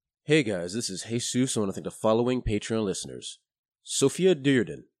Hey guys, this is Jesus. I want to thank the following Patreon listeners: Sophia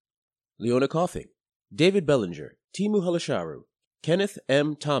Dearden, Leona Coughing, David Bellinger, Timu Halasharu, Kenneth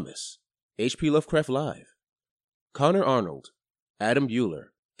M. Thomas, HP Lovecraft Live, Connor Arnold, Adam Bueller,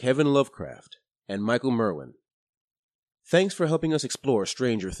 Kevin Lovecraft, and Michael Merwin. Thanks for helping us explore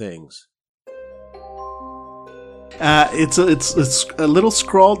Stranger Things. It's a little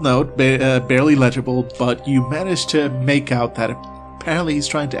scrawled note, barely legible, but you manage to make out that apparently he's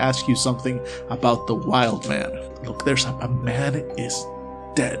trying to ask you something about the wild man. Look, there's a man is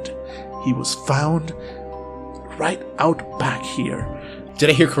dead. He was found right out back here. Did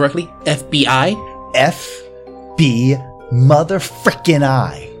I hear correctly? FBI? F-B motherfrickin'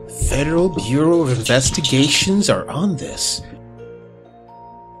 I. Federal Bureau of Investigations are on this.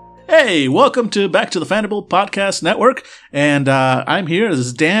 Hey, welcome back to the Fandible Podcast Network, and I'm here. This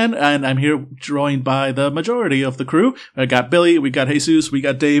is Dan, and I'm here joined by the majority of the crew. I got Billy, we got Jesus, we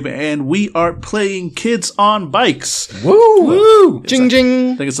got Dave, and we are playing Kids on Bikes. Woo! Woo! Jing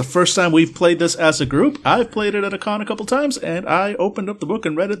jing! I think it's the first time we've played this as a group. I've played it at a con a couple times, and I opened up the book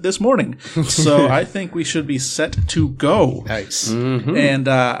and read it this morning. So I think we should be set to go. Nice. Mm-hmm.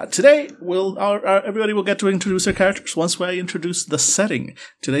 And today, everybody will get to introduce their characters once I introduce the setting.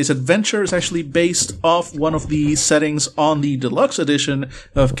 Today's adventure is actually based off one of the settings on the deluxe edition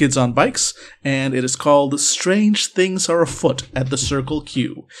of Kids on Bikes, and it is called Strange Things Are Afoot at the Circle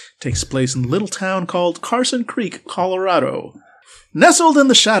Q. It takes place in a little town called Carson Creek, Colorado. Nestled in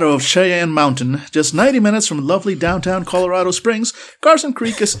the shadow of Cheyenne Mountain, just 90 minutes from lovely downtown Colorado Springs, Carson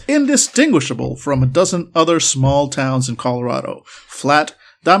Creek is indistinguishable from a dozen other small towns in Colorado. Flat,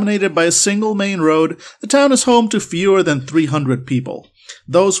 dominated by a single main road, the town is home to fewer than 300 people.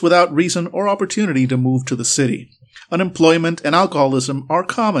 Those without reason or opportunity to move to the city. Unemployment and alcoholism are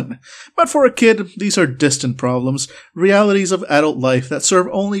common, but for a kid, these are distant problems, realities of adult life that serve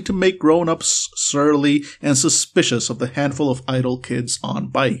only to make grown-ups surly and suspicious of the handful of idle kids on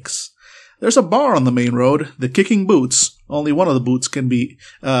bikes. There's a bar on the main road, the Kicking Boots. Only one of the boots can be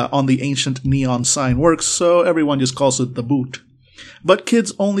on the ancient neon sign works, so everyone just calls it the Boot. But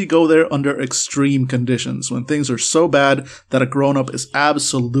kids only go there under extreme conditions, when things are so bad that a grown-up is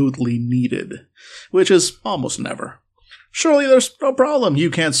absolutely needed, which is almost never. Surely there's no problem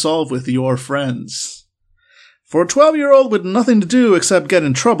you can't solve with your friends. For a 12-year-old with nothing to do except get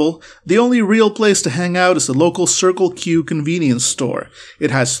in trouble, the only real place to hang out is the local Circle Q convenience store.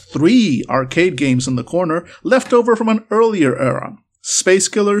 It has 3 arcade games in the corner, left over from an earlier era. Space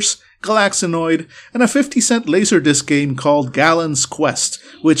Killers, Galaxinoid, and a 50-cent Laserdisc game called Gallon's Quest,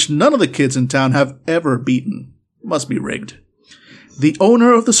 which none of the kids in town have ever beaten. Must be rigged. The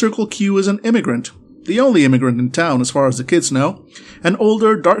owner of the Circle Q is an immigrant, the only immigrant in town as far as the kids know, an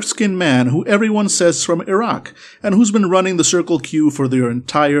older, dark-skinned man who everyone says is from Iraq, and who's been running the Circle Q for their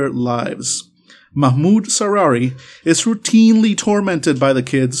entire lives. Mahmoud Sarari is routinely tormented by the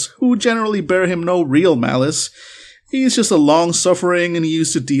kids, who generally bear him no real malice. He's just a long-suffering and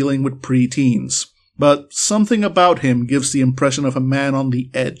used to dealing with preteens. But something about him gives the impression of a man on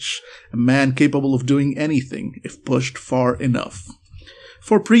the edge, a man capable of doing anything if pushed far enough.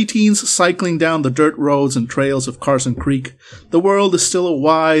 For preteens cycling down the dirt roads and trails of Carson Creek, the world is still a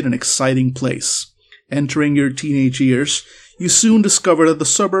wide and exciting place. Entering your teenage years, you soon discover that the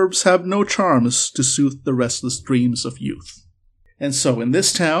suburbs have no charms to soothe the restless dreams of youth. And so in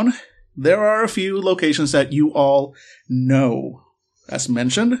this town, there are a few locations that you all know. As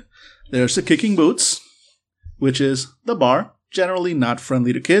mentioned, there's the Kicking Boots, which is the bar, generally not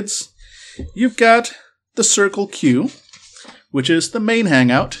friendly to kids. You've got the Circle Q, which is the main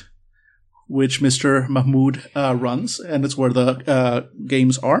hangout, which Mr. Mahmoud runs, and it's where the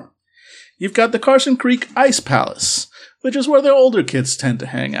games are. You've got the Carson Creek Ice Palace, which is where the older kids tend to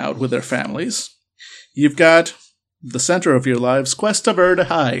hang out with their families. You've got the center of your lives, Cuesta Verde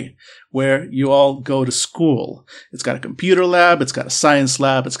High, where you all go to school. It's got a computer lab, it's got a science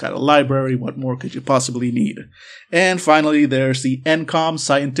lab, it's got a library. What more could you possibly need? And finally, there's the NCOM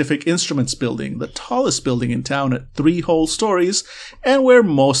Scientific Instruments Building, the tallest building in town at 3 whole stories, and where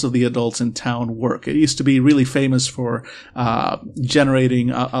most of the adults in town work. It used to be really famous for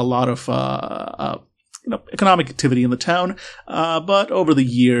generating a lot of economic activity in the town, but over the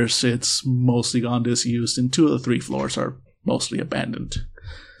years, it's mostly gone disused, and 2 of the 3 floors are mostly abandoned.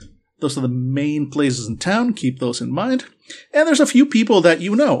 Those are the main places in town, keep those in mind. And there's a few people that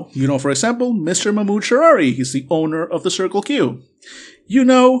you know. You know, for example, Mr. Mahmoud Sharari. He's the owner of the Circle Q. You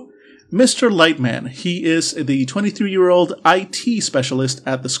know Mr. Lightman. He is the 23-year-old IT specialist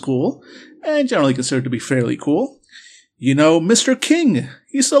at the school, and generally considered to be fairly cool. You know Mr. King.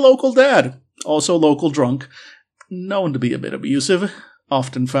 He's the local dad. Also local drunk. Known to be a bit abusive.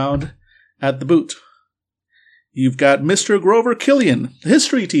 often found at the boot. You've got Mr. Grover Killian, the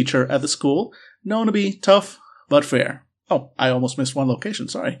history teacher at the school, known to be tough but fair. Oh, I almost missed one location,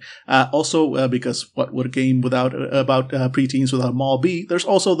 sorry. Also, because what would a game about preteens without a mall be? There's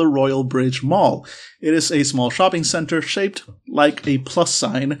also the Royal Bridge Mall. It is a small shopping center shaped like a plus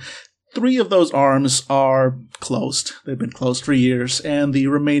sign. 3 of those arms are closed. They've been closed for years, and the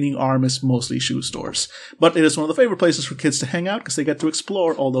remaining arm is mostly shoe stores. But it is one of the favorite places for kids to hang out because they get to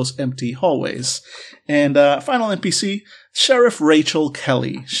explore all those empty hallways. And final NPC, Sheriff Rachel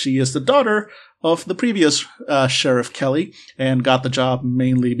Kelly. She is the daughter of the previous Sheriff Kelly and got the job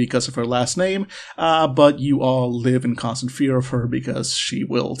mainly because of her last name, but you all live in constant fear of her because she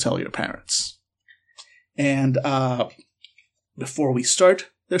will tell your parents. And before we start,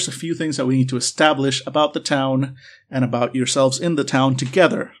 there's a few things that we need to establish about the town and about yourselves in the town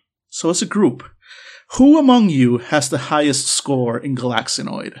together. So as a group, who among you has the highest score in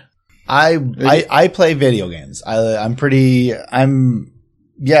Galaxinoid? I play video games. I'm kind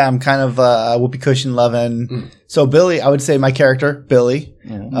of whoopee cushion loving. So Billy, I would say my character, Billy,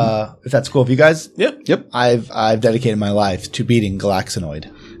 if that's cool with you guys. Yep. I've dedicated my life to beating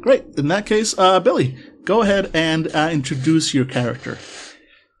Galaxinoid. Great. In that case, Billy, go ahead and introduce your character.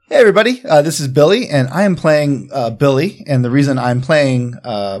 Hey everybody, this is Billy, and I am playing Billy, and the reason I'm playing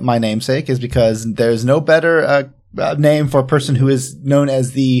my namesake is because there's no better name for a person who is known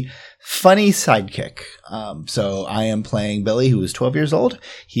as the funny sidekick. So I am playing Billy, who is 12 years old.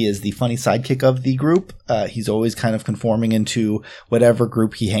 He is the funny sidekick of the group. He's always kind of conforming into whatever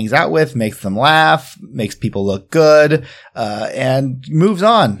group he hangs out with, makes them laugh, makes people look good, and moves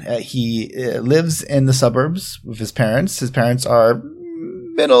on. He lives in the suburbs with his parents. His parents are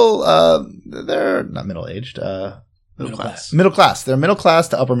they're not middle-aged, Middle class. They're middle class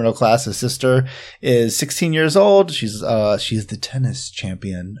to upper middle class. His sister is 16 years old. She's the tennis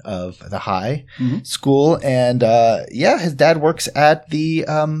champion of the high school. And, his dad works at the,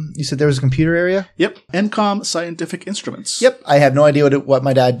 you said there was a computer area? Yep. NCOM Scientific Instruments. Yep. I have no idea what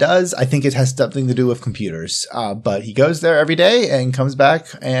my dad does. I think it has something to do with computers. But he goes there every day and comes back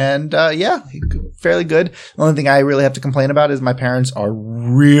and, fairly good. The only thing I really have to complain about is my parents are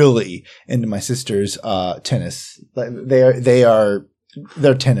really into my sister's, tennis. They're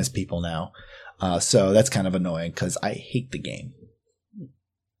tennis people now. So that's kind of annoying because I hate the game.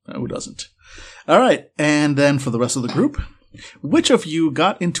 Who doesn't? All right. And then for the rest of the group, which of you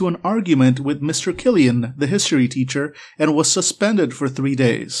got into an argument with Mr. Killian, the history teacher, and was suspended for 3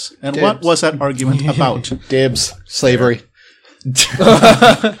 days? And Dibs. What was that argument about? Dibs. Slavery.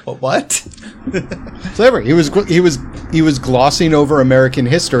 What? Slavery. He was glossing over American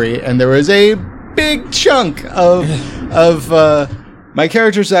history, and there was a big chunk of my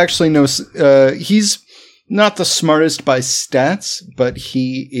character's actually he's not the smartest by stats, but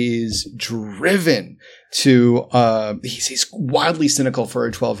he is driven to he's wildly cynical for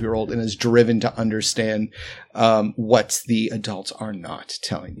a 12-year-old and is driven to understand what the adults are not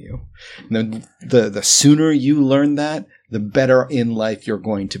telling you. And the sooner you learn that, the better in life you're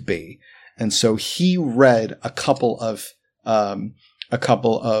going to be. And so he read a couple of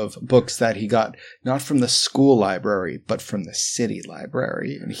books that he got not from the school library, but from the city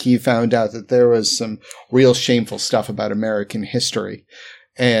library. And he found out that there was some real shameful stuff about American history.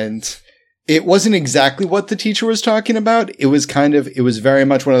 And it wasn't exactly what the teacher was talking about. It was very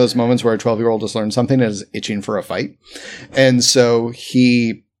much one of those moments where a 12-year-old has learned something and is itching for a fight. And so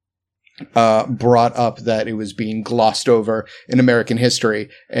he brought up that it was being glossed over in American history.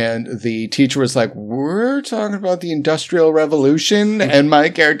 And the teacher was like, we're talking about the Industrial Revolution. And my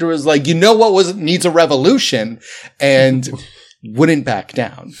character was like, you know what needs a revolution? And would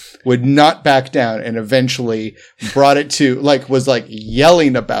not back down, and eventually brought it to, was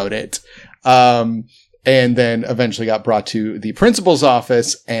yelling about it. And then eventually got brought to the principal's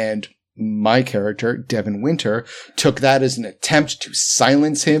office, and my character, Devin Winter, took that as an attempt to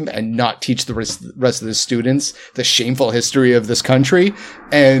silence him and not teach the rest of the students the shameful history of this country,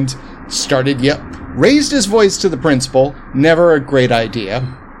 and raised his voice to the principal. Never a great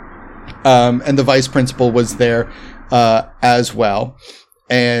idea. And the vice principal was there as well.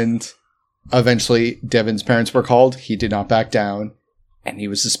 And eventually Devin's parents were called. He did not back down, and he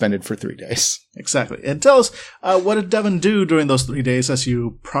was suspended for 3 days. Exactly. And tell us, what did Devin do during those 3 days as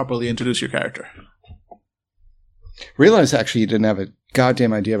you properly introduce your character? Realized actually he didn't have a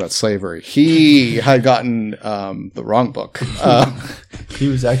goddamn idea about slavery. He had gotten the wrong book. He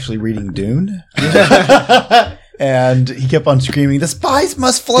was actually reading Dune. And he kept on screaming, the spies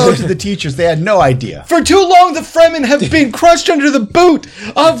must flow to the teachers. They had no idea. For too long, the Fremen have been crushed under the boot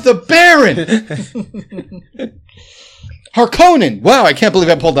of the Baron. Harkonnen! Wow, I can't believe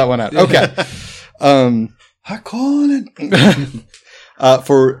I pulled that one out. Okay. Harkonnen!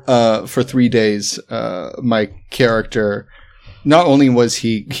 For 3 days, my character, not only was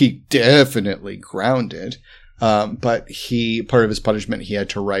he definitely grounded, but part of his punishment, he had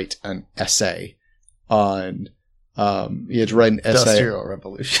to write an essay on, Industrial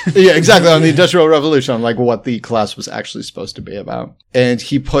Revolution. Yeah, exactly. On the Industrial Revolution, on like what the class was actually supposed to be about. And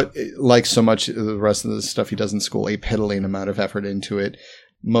he put, like so much of the rest of the stuff he does in school, a piddling amount of effort into it,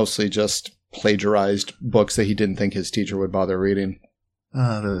 mostly just plagiarized books that he didn't think his teacher would bother reading.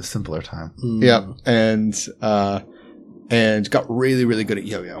 The simpler time. Yeah. And got really, really good at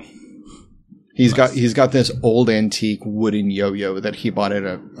yo-yo. He's got this old antique wooden yo-yo that he bought at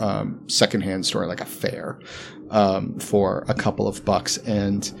a secondhand store, like a fair, for a couple of bucks,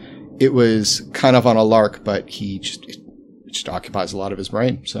 and it was kind of on a lark, but it just occupies a lot of his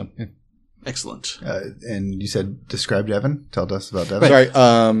brain. So, yeah. Excellent. And you said describe Devin. Tell us about Devin. Sorry,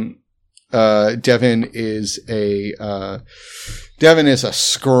 Devin is a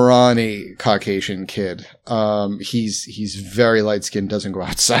scrawny Caucasian kid. He's very light skinned, doesn't go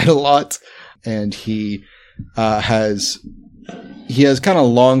outside a lot. And he has kind of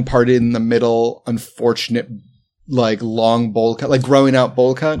long parted in the middle, unfortunate, like long bowl cut, like growing out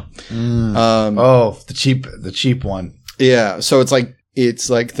bowl cut. The cheap one. Yeah. So it's like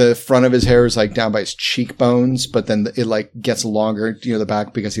the front of his hair is like down by his cheekbones, but then it like gets longer, the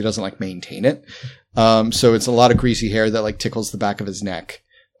back, because he doesn't like maintain it. So it's a lot of greasy hair that like tickles the back of his neck,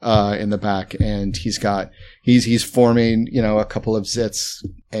 in the back. And he's forming, a couple of zits,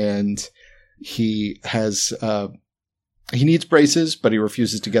 and he has, he needs braces, but he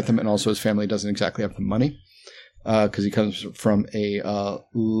refuses to get them. And also his family doesn't exactly have the money, cause he comes from a,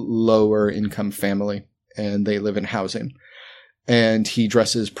 lower income family, and they live in housing. And he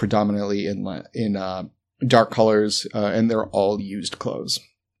dresses predominantly in dark colors, and they're all used clothes.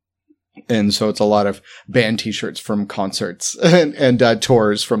 And so it's a lot of band t-shirts from concerts and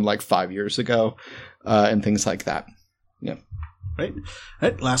tours from like 5 years ago, and things like that. Yeah. Right. All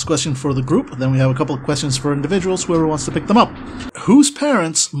right. Last question for the group. Then we have a couple of questions for individuals, whoever wants to pick them up. Whose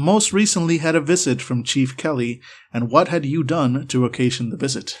parents most recently had a visit from Chief Kelly, and what had you done to occasion the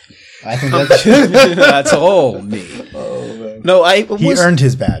visit? I think that's That's all me. Oh, man. No, he earned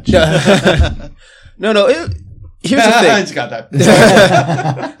his badge. No. Here's the thing. He's got that.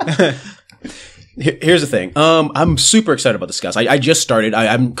 Here's the thing. I'm super excited about the Scouts. I just started.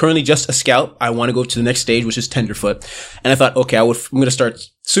 I'm currently just a Scout. I want to go to the next stage, which is Tenderfoot. And I thought, okay, I'm going to start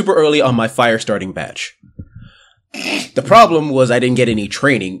super early on my fire starting badge. The problem was I didn't get any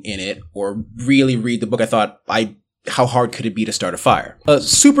training in it or really read the book. I thought, how hard could it be to start a fire?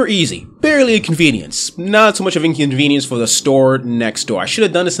 Super easy. Barely a convenience. Not so much of an inconvenience for the store next door. I should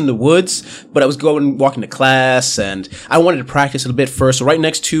have done this in the woods, but I was walking to class, and I wanted to practice it a bit first. So right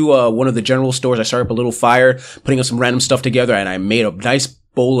next to one of the general stores, I started up a little fire, putting up some random stuff together, and I made a nice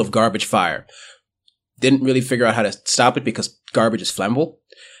bowl of garbage fire. Didn't really figure out how to stop it because garbage is flammable.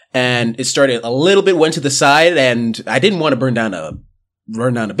 And it started a little bit, went to the side, and I didn't want to burn down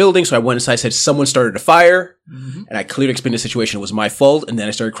a building, so I went inside, said someone started a fire, and I clearly explained the situation. It was my fault, and then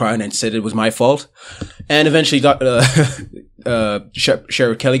I started crying and said it was my fault. And eventually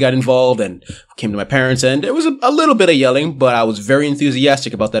Sheriff Kelly got involved and came to my parents, and there was a little bit of yelling, but I was very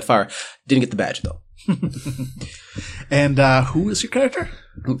enthusiastic about that fire. Didn't get the badge, though. And who is your character?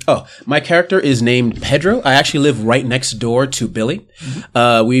 Oh, my character is named Pedro. I actually live right next door to Billy.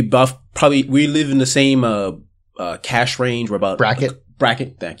 We live in the same cash range. We're about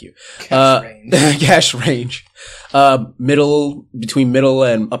bracket. Thank you. Cash range. Between middle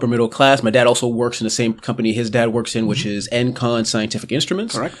and upper middle class. My dad also works in the same company his dad works in, which is Encon Scientific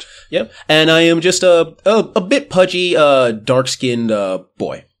Instruments. Correct. Yep. And I am just a bit pudgy, dark-skinned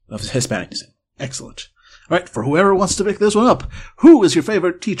boy of Hispanic descent. Excellent. All right, for whoever wants to pick this one up, who is your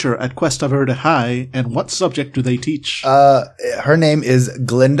favorite teacher at Cuesta Verde High, and what subject do they teach? Her name is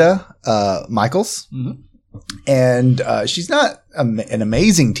Glinda Michaels. And she's not an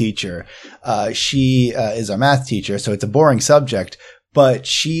amazing teacher. She is a math teacher, so it's a boring subject. But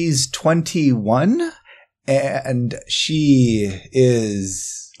she's 21, and she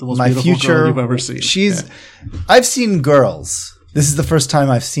is the most my beautiful future. girl you've ever seen. I've seen girls. This is the first time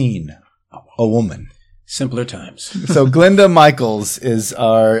I've seen a woman. Simpler times. So Glinda Michaels is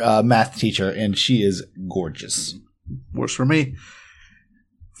our math teacher, and she is gorgeous. Works for me.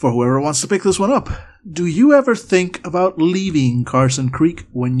 For whoever wants to pick this one up, do you ever think about leaving Carson Creek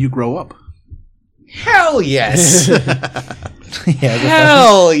when you grow up? Hell yes.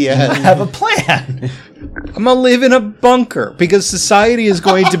 Hell yes. I have a plan. I'm going to live in a bunker because society is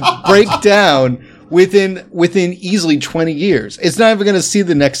going to break down within easily 20 years. It's not even going to see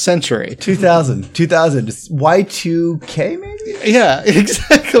the next century. 2000, Y2K maybe? Yeah,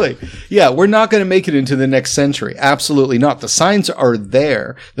 exactly. Yeah, we're not going to make it into the next century. Absolutely not. The signs are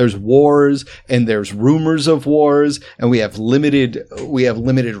there. There's wars and there's rumors of wars, and we have limited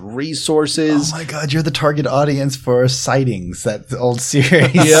resources. Oh my God, you're the target audience for Sightings, that old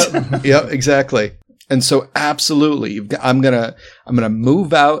series. Yep, exactly. And so absolutely, I'm gonna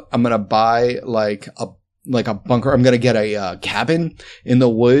move out. I'm gonna buy like a bunker. I'm gonna get a cabin in the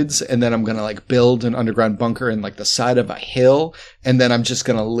woods, and then I'm gonna like build an underground bunker in like the side of a hill, and then I'm just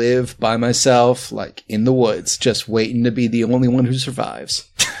gonna live by myself, like in the woods, just waiting to be the only one who survives.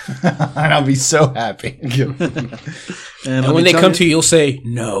 And I'll be so happy. And when they come to you, you'll say,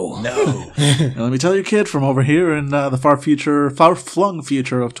 no. And let me tell you, kid, from over here in the far-flung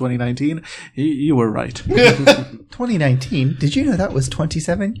future of 2019, you were right. 2019? Did you know that was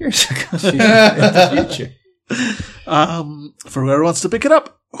 27 years ago? In the future. For whoever wants to pick it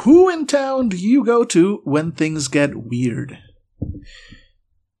up, who in town do you go to when things get weird?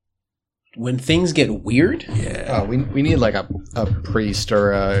 When things get weird? Yeah. We need like a priest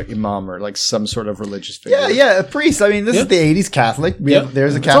or a imam or like some sort of religious figure. Yeah, a priest. I mean, this is the 80s Catholic.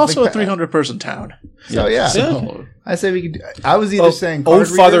 There's a It's Catholic. also a 300-person town. So, yeah. So, I say we could. I was either saying Old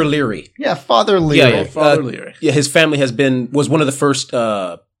Card Father Reader. Leary. Yeah, Father Leary. Yeah. Father Leary. Yeah, his family was one of the first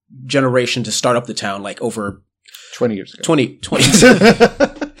generation to start up the town, like over 20 years ago. 20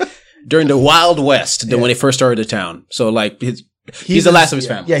 during the Wild West, when they first started the town. So, like, he's the last of his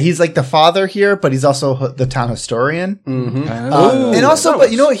family. Yeah, he's like the father here, but he's also the town historian. Mm-hmm. And also,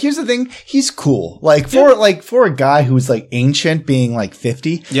 but you know what? Here's the thing: he's cool. Like for a guy who's like ancient, being like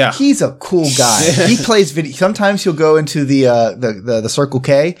 50. Yeah, he's a cool guy. He plays video. Sometimes he'll go into the Circle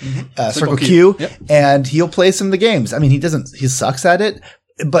K, Circle Q, and he'll play some of the games. I mean, he sucks at it.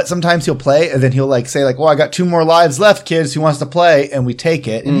 But sometimes he'll play and then he'll like say like, well, I got 2 more lives left, kids. Who wants to play? And we take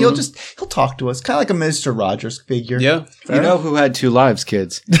it. And he'll talk to us. Kind of like a Mr. Rogers figure. Yeah. You know who had 2 lives,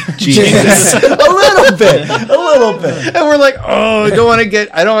 kids? Jesus. a little bit. And we're like, oh, I don't want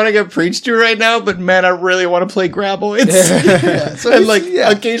to get preached to right now, but man, I really want to play Graboids. So and like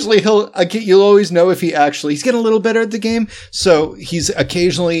occasionally you'll always know if he's getting a little better at the game. So he's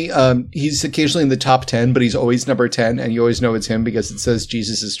occasionally in the top 10, but he's always number 10, and you always know it's him because it says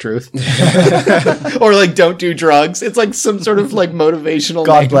Jesus is truth. Or like, don't do drugs. It's like some sort of like motivational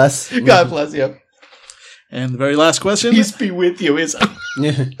God bless. God bless, yep. And the very last question. Peace be with you is...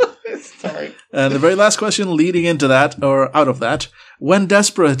 Sorry. And the very last question leading into that, or out of that, when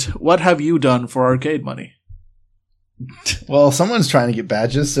desperate, what have you done for arcade money? Well, someone's trying to get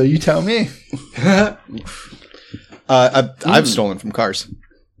badges, so you tell me. I've stolen from cars.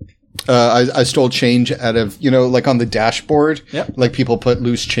 I stole change out of, like on the dashboard, like people put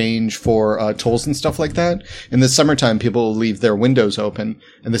loose change for tolls and stuff like that. In the summertime, people leave their windows open.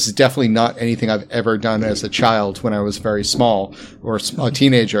 And this is definitely not anything I've ever done as a child when I was very small or a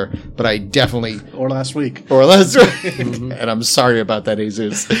teenager, but I definitely... Or last week. And I'm sorry about that,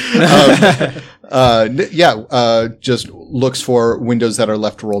 Jesus. Just looks for windows that are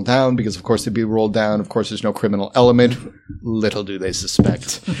left rolled down because, of course, they'd be rolled down. Of course, there's no criminal element. Little do they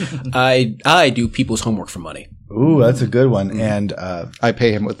suspect. I do people's homework for money. Ooh, that's a good one. And I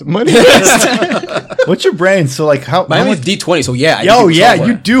pay him with the money. What's your brain? So, like, how my much? D20? So yeah,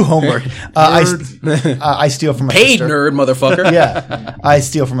 You do homework. I steal from my paid sister. nerd, motherfucker. Yeah, I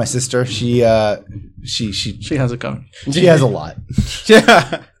steal from my sister. She has it coming. She has a lot.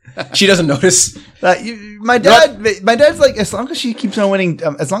 She doesn't notice. My dad's like, as long as she keeps on winning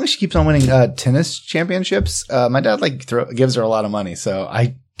tennis championships, my dad like gives her a lot of money. So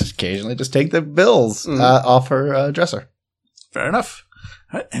I just occasionally just take the bills off her dresser. Fair enough.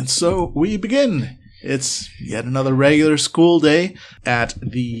 All right, and so we begin. It's yet another regular school day at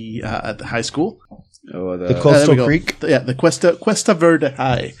the high school. Oh, the Coastal Creek. The Cuesta Verde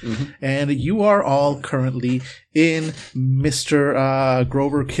High. Mm-hmm. And you are all currently in Mr.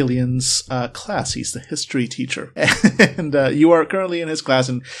 Grover Killian's class. He's the history teacher. And you are currently in his class.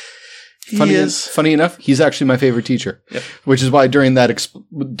 And funny enough, he's actually my favorite teacher. Yep. Which is why during that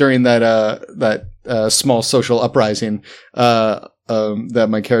small social uprising that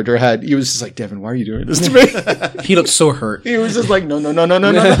my character had, he was just like, Devin, why are you doing this to me? He looked so hurt. He was just like, no.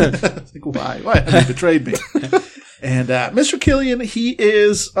 Like, why? You betrayed me. And Mr. Killian, he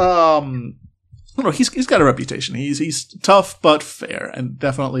is he's got a reputation. He's tough but fair, and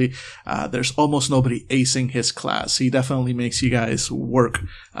definitely there's almost nobody acing his class. He definitely makes you guys work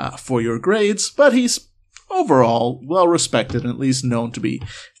for your grades, but he's overall well respected and at least known to be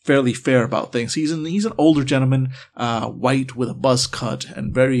fairly fair about things. He's an older gentleman, white with a buzz cut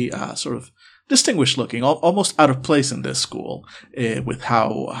and very sort of distinguished looking, almost out of place in this school, with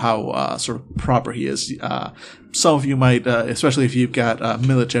how sort of proper he is. Some of you might, especially if you've got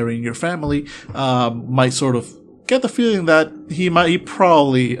military in your family, might sort of get the feeling that he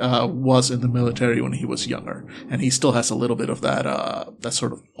probably was in the military when he was younger, and he still has a little bit of that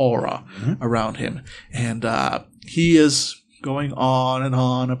sort of aura around him. And he is going on and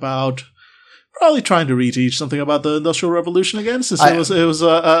on about probably trying to reteach something about the Industrial Revolution again, since it was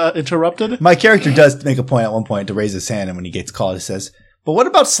interrupted. My character does make a point at one point to raise his hand, and when he gets called, he says, "But what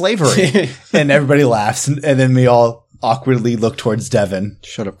about slavery?" And everybody laughs, and then we all awkwardly look towards Devin.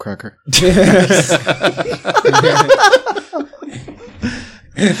 Shut up, Cracker.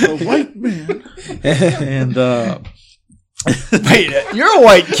 A white man. And wait, you're a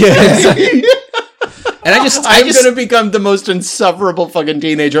white kid. And I'm going to become the most insufferable fucking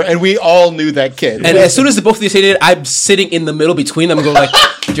teenager, and we all knew that kid. And as soon as the both of you say it, I'm sitting in the middle between them and go like,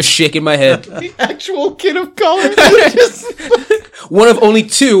 just shaking my head. The actual kid of color. One of only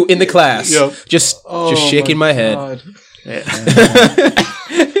two in the class. Yep. Just shaking my head.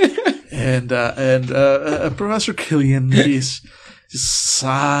 And Professor Killian, he just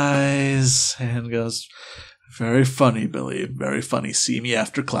sighs and goes, "Very funny, Billy. Very funny. See me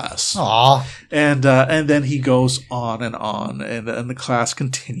after class." Aw. And then he goes on, and the class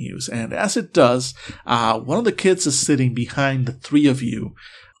continues. And as it does, one of the kids is sitting behind the three of you.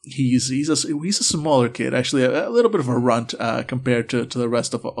 He's a smaller kid, actually, a little bit of a runt compared to the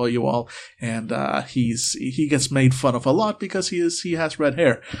rest of all you all, and he gets made fun of a lot because he has red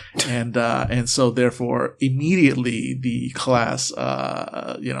hair, and so therefore immediately the class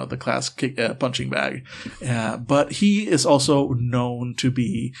punching bag, but he is also known to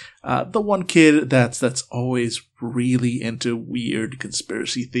be the one kid that's always really into weird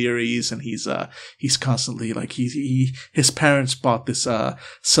conspiracy theories, and he's constantly like his parents bought this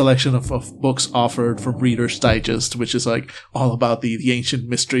selection of books offered from Reader's Digest, which is like all about the ancient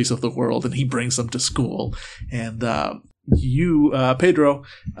mysteries of the world, and he brings them to school. And you, Pedro,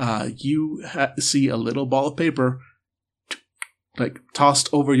 you see a little ball of paper like tossed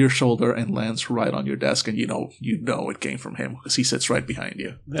over your shoulder and lands right on your desk, and you know it came from him because he sits right behind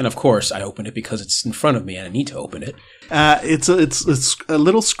you. And of course, I open it because it's in front of me and I need to open it. It's a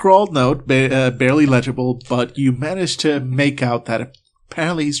little scrawled note, barely legible, but you manage to make out that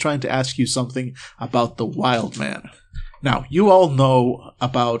apparently he's trying to ask you something about the Wild Man. Now, you all know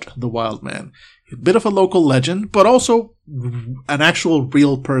about the Wild Man. A bit of a local legend, but also an actual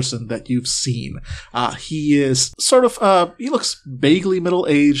real person that you've seen. He is sort of, he looks vaguely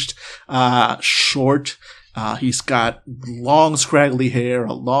middle-aged, short. He's got long, scraggly hair,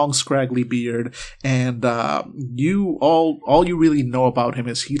 a long, scraggly beard, and all you really know about him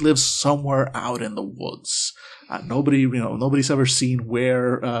is he lives somewhere out in the woods. Nobody's ever seen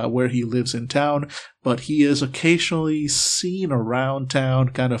where he lives in town, but he is occasionally seen around town,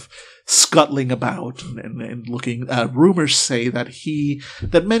 kind of scuttling about and looking. Rumors say that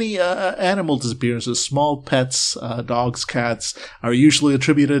many animal disappearances, small pets, dogs, cats, are usually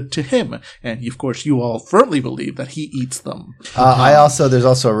attributed to him, and of course, you all firmly believe that he eats them. There's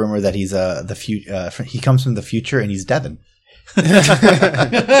also a rumor that he's he comes from the future and he's Devin.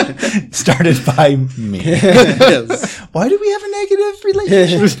 Started by me. Yes. Why do we have a negative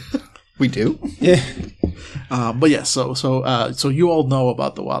relationship? We do. Yeah. But yeah, so you all know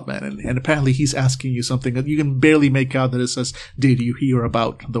about the Wild Man, and apparently he's asking you something that you can barely make out that it says, "Did you hear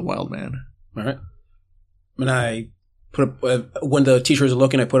about the Wild Man?" All right. When I put up, when the teachers are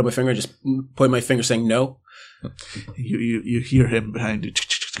looking, I put up my finger, just point my finger saying no. You hear him behind you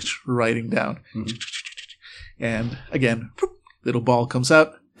writing down, and again, little ball comes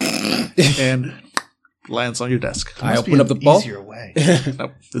out and lands on your desk. I open up the ball. Easier way.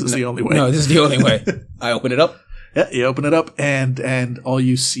 No, this is the only way. No, this is the only way. I open it up. Yeah, you open it up, and all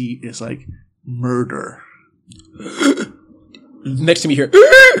you see is like murder. Next to me here.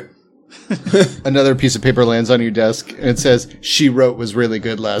 Another piece of paper lands on your desk, and it says, "She wrote was really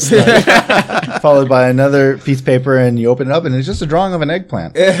good last night." Followed by another piece of paper, and you open it up, and it's just a drawing of an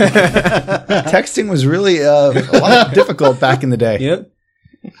eggplant. Texting was really a lot difficult back in the day. Yep.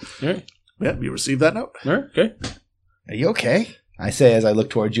 All right. Yeah, you received that note. All right. Okay. Are you okay? I say as I look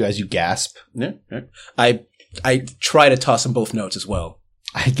towards you as you gasp. Yeah. All right. I try to toss them both notes as well.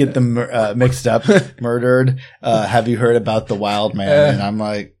 I get them mixed up. Murdered. Have you heard about the Wild Man? And I'm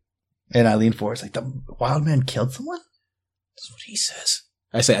like, and I lean forward. It's like, the Wild Man killed someone? That's what he says.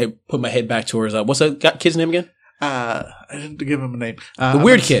 I say, I put my head back towards, what's that kid's name again? I didn't give him a name. The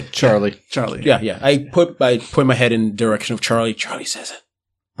weird kid. Charlie. Charlie. Yeah. I put my head in the direction of Charlie. Charlie says it.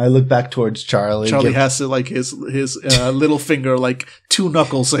 I look back towards Charlie. Charlie has to like his little finger like 2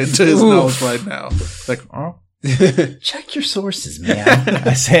 knuckles into his nose right now. Like, oh. Check your sources, man.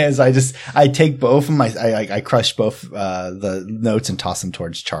 I say as I take both of them. I crush both the notes and toss them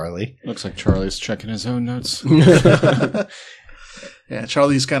towards Charlie. Looks like Charlie's checking his own notes. Yeah,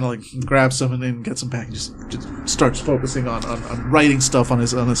 Charlie's kind of like grabs them and then gets them back and just starts focusing on writing stuff on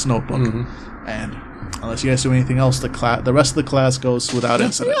his notebook. Mm-hmm. And unless you guys do anything else, the rest of the class goes without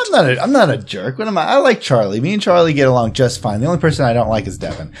incident. I'm not a jerk. What am I? I like Charlie. Me and Charlie get along just fine. The only person I don't like is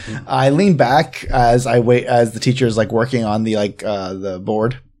Devin. Mm-hmm. I lean back as the teacher is like working on the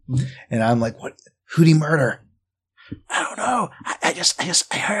board, mm-hmm. and I'm like, "What? Who'd he murder?" I don't know.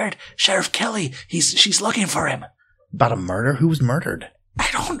 I heard Sheriff Kelly. She's looking for him. About a murder? Who was murdered? I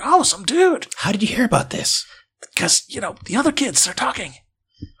don't know. Some dude. How did you hear about this? Because the other kids are talking.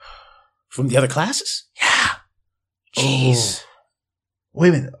 From the other classes? Yeah. Jeez. Oh. Wait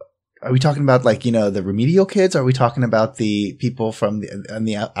a minute. Are we talking about the remedial kids? Or are we talking about the people from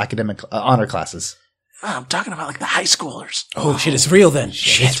the academic honor classes? I'm talking about like the high schoolers. Oh, shit! It's real then.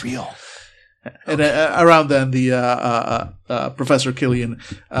 Shit, it's real. And around then, the Professor Killian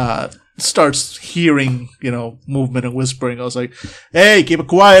starts hearing movement and whispering. I was like, "Hey, keep it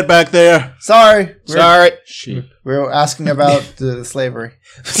quiet back there." Sorry. Sheep. We're asking about the slavery.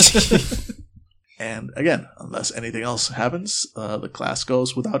 And again, unless anything else happens, the class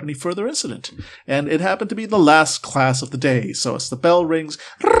goes without any further incident. And it happened to be the last class of the day. So as the bell rings,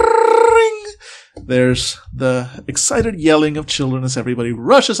 ring, there's the excited yelling of children as everybody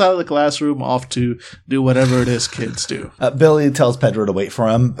rushes out of the classroom off to do whatever it is kids do. Billy tells Pedro to wait for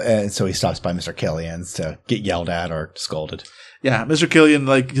him, and so he stops by Mr. Killian's to get yelled at or scolded. Yeah, Mr. Killian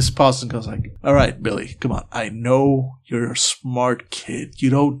just pauses and goes like, "All right, Billy, come on. I know you're a smart kid.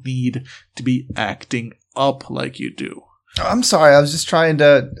 You don't need to be acting up like you do." I'm sorry. I was just trying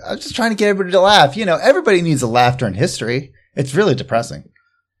to get everybody to laugh. Everybody needs a laugh during history. It's really depressing.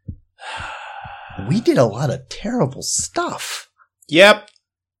 We did a lot of terrible stuff. Yep.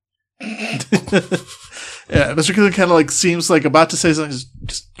 Yeah, Mr. Killian kind of seems like about to say something.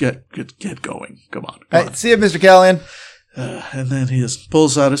 Just get going. Come on. All right, see you, Mr. Killian. And then he just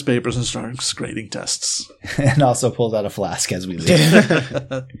pulls out his papers and starts grading tests. And also pulls out a flask as we leave.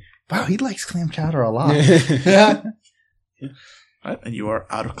 Wow, he likes clam chowder a lot. Yeah. Right, and you are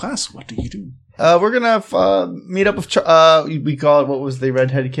out of class. What do you do? We're gonna meet up with we call it, what was the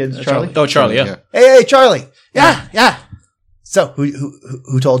redheaded kid's Charlie? Oh, Charlie, yeah. Hey, Charlie. Yeah. So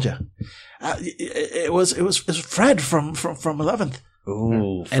who told you? It was Fred from 11th.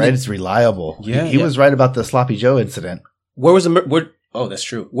 Ooh, Fred's reliable. Yeah, he was right about the Sloppy Joe incident. Where was the Oh, that's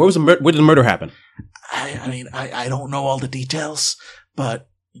true. Where did the murder happen? I mean, I don't know all the details, but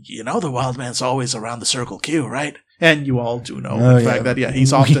the wild man's always around the Circle Q, right? And you all do know the fact that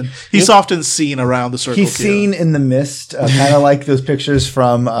he's often seen around the Circle Q. He's seen in the mist, kind of like those pictures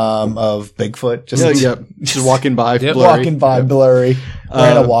from of Bigfoot, just walking by, blurry,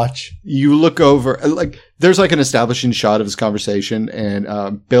 wearing a watch. You look over, there's an establishing shot of his conversation,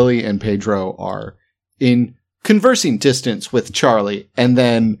 and Billy and Pedro are in conversing distance with Charlie, and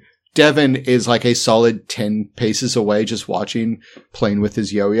then Devin is a solid 10 paces away, just watching, playing with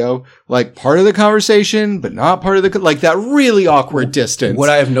his yo-yo. Part of the conversation, but not part of the... that really awkward distance. Would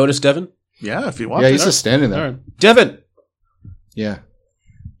I have noticed Devin? Yeah, if you want. Yeah, he's just standing there. Right. Devin! Yeah.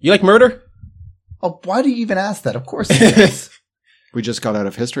 You like murder? Oh, why do you even ask that? Of course he does. We just got out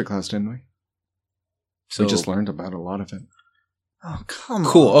of history class, didn't we? So we just learned about a lot of it. Oh, come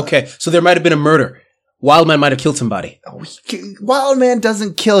on. Cool, okay. So there might have been a murder. Wildman might have killed somebody. Oh, Wildman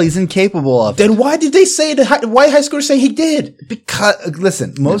doesn't kill. He's incapable of. Then why did they say why high schoolers say he did? Because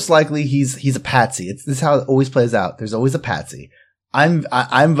listen, most likely he's a patsy. This is how it always plays out. There's always a patsy. I'm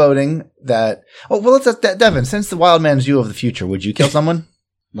voting that. Oh well, let's Devin. Since the Wildman's you of the future, would you kill someone?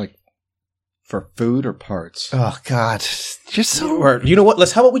 For food or parts? Oh God, you're so. Or you know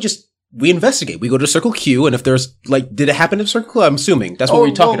what? How about we investigate. We go to Circle Q, and if there's did it happen in Circle Q? I'm assuming that's what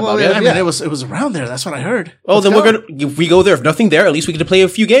we're talking about. Yeah, I mean, it was around there. That's what I heard. Oh, then we're gonna. If we go there, if nothing there, at least we get to play a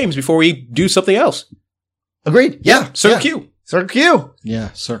few games before we do something else. Agreed. Yeah, Circle Q. Circle Q.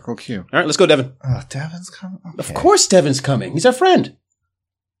 Yeah, Circle Q. All right, let's go, Devin. Oh, Devin's coming. Okay. Of course, Devin's coming. He's our friend.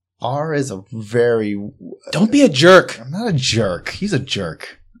 R is a very. Don't be a jerk. I'm not a jerk. He's a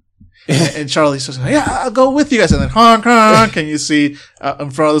jerk. And Charlie says, "Yeah, I'll go with you guys." And then honk, honk, and you see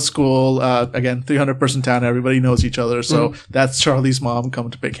in front of the school, again, 300-person town, everybody knows each other. So that's Charlie's mom coming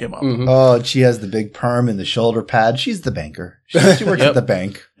to pick him up. Mm-hmm. Oh, and she has the big perm and the shoulder pad. She's the banker. She works at the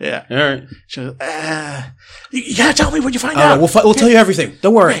bank. Yeah. All right. She goes, you gotta tell me what you find out. We'll tell you everything.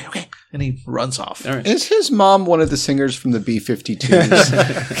 Don't worry. Okay. And he runs off. All right. Is his mom one of the singers from the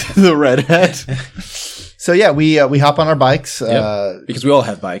B-52s? The redhead? So yeah, we hop on our bikes. Because we all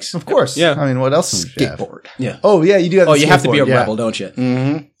have bikes. Of course. Yeah. I mean, what else? would you have? Skateboard. Yeah. Oh yeah, you do have. Oh, the you have to be a skateboard, yeah. rebel, don't you?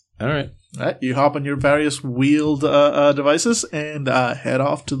 Mm-hmm. All right. All right, you hop on your various wheeled devices and head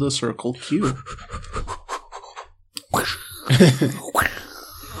off to the Circle Q.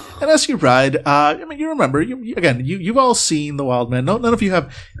 And as you ride, I mean, you remember, you've all seen the Wild Man. None of you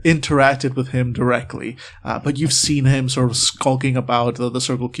have interacted with him directly, but you've seen him sort of skulking about the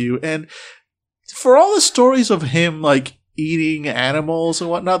Circle Q. And for all the stories of him, like, eating animals and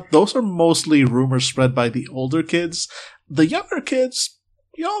whatnot, those are mostly rumors spread by the older kids. The younger kids,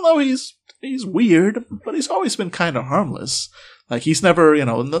 you all know he's weird, but he's always been kind of harmless. Like, he's never,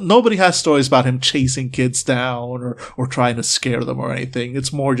 nobody has stories about him chasing kids down or trying to scare them or anything.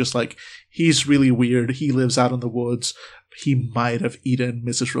 It's more just like, he's really weird. He lives out in the woods. He might have eaten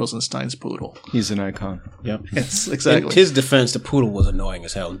Mrs. Rosenstein's poodle. He's an icon. Yep. Yes, exactly. In his defense, the poodle was annoying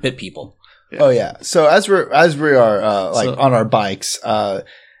as hell and bit people. Yeah. Oh yeah. So as we are on our bikes,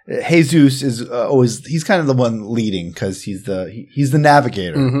 Jesus is always, he's kind of the one leading because he's the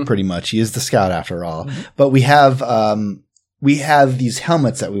navigator pretty much. He is the scout after all. But we have these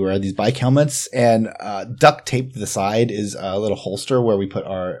helmets that we wear, these bike helmets, and duct taped to the side is a little holster where we put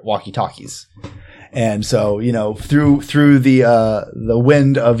our walkie-talkies. And so, through the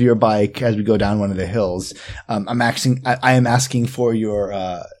wind of your bike as we go down one of the hills, I am asking for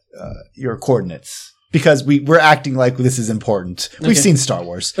your coordinates because we're acting like this is important. We've seen Star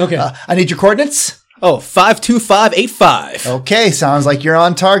Wars. Okay. I need your coordinates. Oh, 52585. Okay. Sounds like you're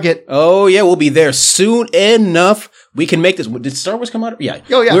on target. Oh, yeah. We'll be there soon enough. We can make this. Did Star Wars come out? Yeah.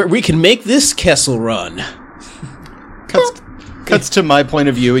 Oh, yeah. We can make this Kessel Run. Cuts to my point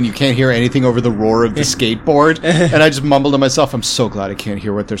of view, and you can't hear anything over the roar of the skateboard. And I just mumble to myself, I'm so glad I can't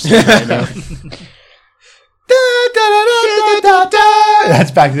hear what they're saying right now.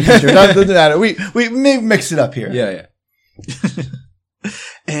 That's Back to the Future. Doesn't matter. We may mix it up here. Yeah.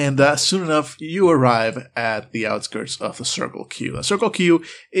 And soon enough, you arrive at the outskirts of the Circle Q. The Circle Q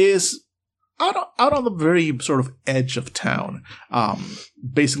is out on the very sort of edge of town.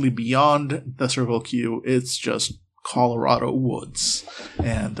 Basically, beyond the Circle Q, it's just Colorado woods.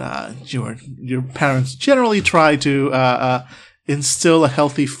 And your parents generally try to instill a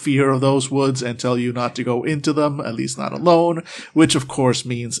healthy fear of those woods and tell you not to go into them, at least not alone, which of course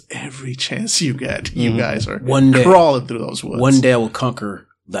means every chance you get, you guys are crawling through those woods. One day I will conquer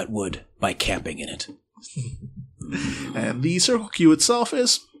that wood by camping in it. And the Circle Q itself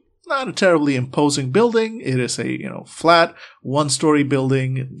is not a terribly imposing building. It is a, flat, one-story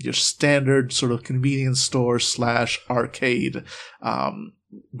building, your standard sort of convenience store / arcade,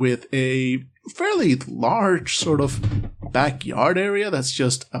 with a fairly large sort of backyard area that's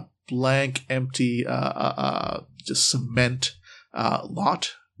just a blank, empty, just cement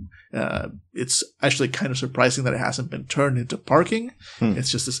lot. It's actually kind of surprising that it hasn't been turned into parking. It's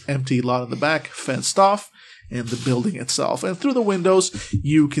just this empty lot in the back, fenced off, and the building itself. And through the windows,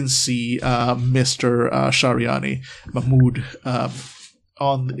 you can see Mr. Shariani, Mahmood,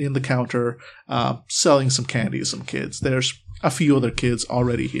 in the counter, selling some candy to some kids. There's a few other kids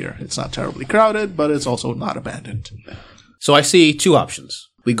already here. It's not terribly crowded, but it's also not abandoned. So I see two options.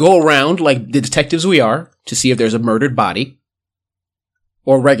 We go around like the detectives we are to see if there's a murdered body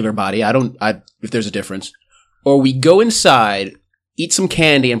or regular body. If there's a difference. Or we go inside, eat some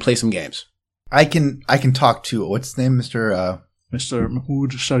candy, and play some games. I can talk to, what's his name, Mr.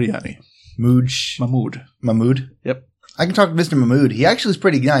 Mahmood Shariani. Mahmood? Yep. I can talk to Mr. Mahmood. He actually is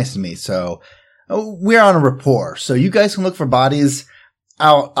pretty nice to me, so we're on a rapport. So you guys can look for bodies.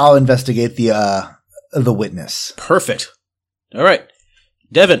 I'll investigate the witness. Perfect. All right.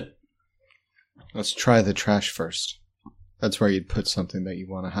 Devin. Let's try the trash first. That's where you'd put something that you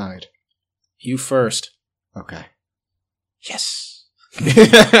want to hide. You first. Okay. Yes.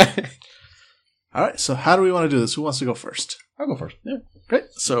 All right, so how do we want to do this? Who wants to go first? I'll go first. Yeah. Great.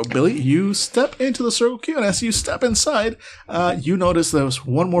 So, Billy, you step into the Circle Q, and as you step inside, you notice there's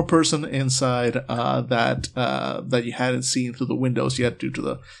one more person inside that you hadn't seen through the windows yet due to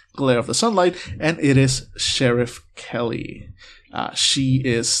the glare of the sunlight, and it is Sheriff Kelly. She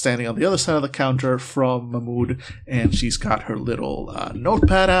is standing on the other side of the counter from Mahmood, and she's got her little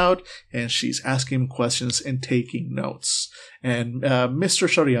notepad out, and she's asking him questions and taking notes. And Mr.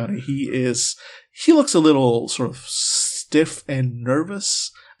 Shariani, he looks a little sort of stiff and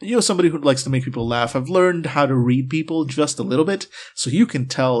nervous. Somebody who likes to make people laugh. I've learned how to read people just a little bit, so you can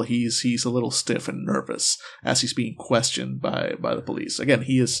tell he's a little stiff and nervous as he's being questioned by the police. Again,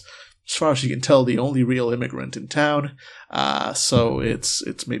 he is as far as you can tell, the only real immigrant in town. So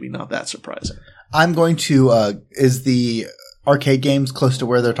it's maybe not that surprising. I'm going to. Is the arcade games close to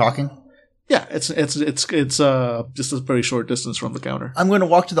where they're talking? Yeah, it's just a very short distance from the counter. I'm going to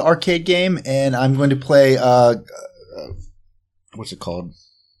walk to the arcade game and I'm going to play. What's it called?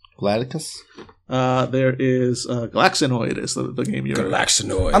 Gladicus? There is Galaxinoid is the game you're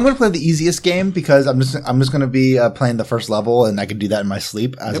Galaxinoid. I'm going to play the easiest game because I'm just going to be playing the first level, and I can do that in my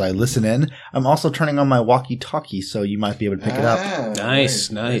sleep as I listen in. I'm also turning on my walkie-talkie, so you might be able to pick it up. Nice.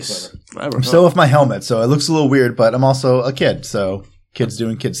 I'm still with my helmet, so it looks a little weird, but I'm also a kid, so kids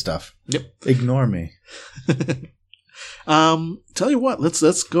doing kid stuff. Yep. Ignore me. Tell you what,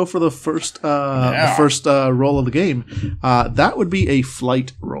 let's go for the first roll of the game. That would be a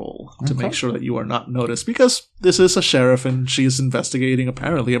flight roll to make sure that you are not noticed, because this is a sheriff and she is investigating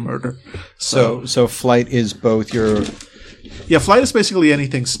apparently a murder. So flight is both your... Yeah, flight is basically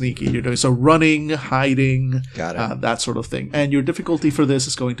anything sneaky you're doing. So running, hiding, Got it. that sort of thing. And your difficulty for this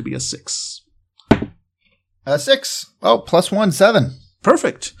is going to be a 6. 6. Oh, plus 1, 7.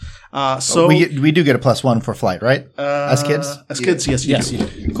 Perfect. So we do get a plus 1 for flight, right? As kids? As kids, yes, you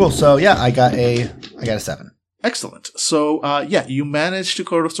do. Cool. So yeah, I got a 7. Excellent. So, you manage to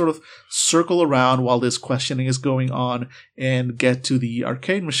sort of circle around while this questioning is going on and get to the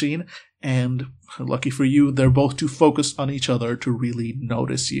arcade machine. And lucky for you, they're both too focused on each other to really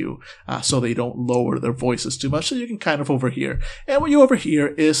notice you. So they don't lower their voices too much, so you can kind of overhear. And what you overhear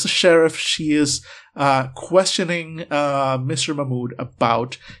is the sheriff. She is questioning Mr. Mahmood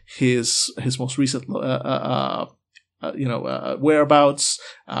about his most recent whereabouts,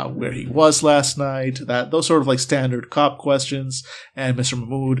 where he was last night, those sort of like standard cop questions. And Mr.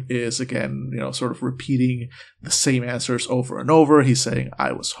 Mahmood is again, sort of repeating the same answers over and over. He's saying,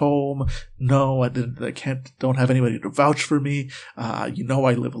 I was home. No, I don't have anybody to vouch for me. I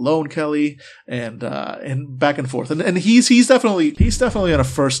live alone, Kelly. And back and forth. And he's definitely on a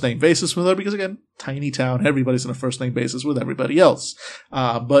first name basis with her because again, tiny town, everybody's on a first name basis with everybody else.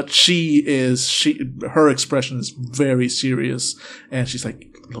 But her expression is very serious. And she's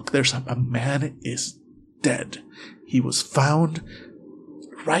like, look, there's a man is dead. He was found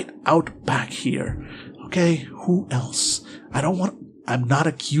right out back here. Okay, who else? I'm not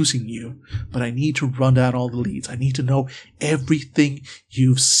accusing you, but I need to run down all the leads. I need to know everything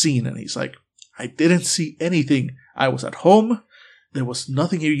you've seen. And he's like, I didn't see anything. I was at home. There was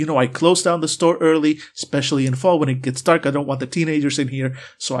nothing here. I closed down the store early, especially in fall when it gets dark. I don't want the teenagers in here.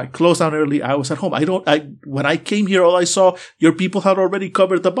 So I closed down early. I was at home. When I came here, all I saw, your people had already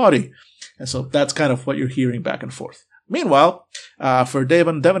covered the body. And so that's kind of what you're hearing back and forth. Meanwhile, for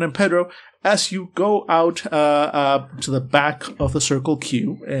Devin and Pedro, as you go out to the back of the Circle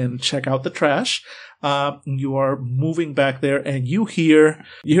Q and check out the trash, you are moving back there, and you hear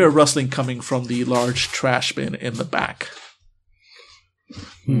rustling coming from the large trash bin in the back.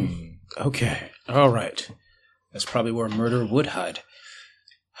 Okay. All right. That's probably where a murderer would hide.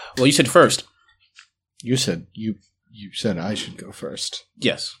 Well, you said first. You said I should go first.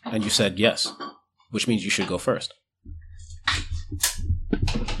 Yes. And you said yes, which means you should go first.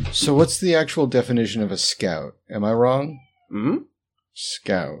 So what's the actual definition of a scout? Am I wrong? Hmm?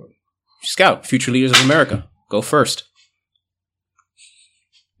 Scout, future leaders of America. Go first.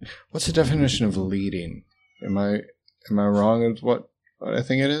 What's the definition of leading? Am I wrong with what I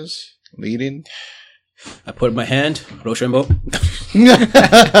think it is? Leading? I put my hand, Rochambeau. All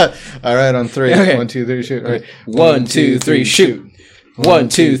right, on 3. Okay. 1, 2, 3, shoot. All right. 1, 2, 3, shoot. 1,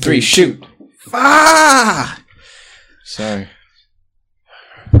 2, 3, shoot. Ah! Sorry.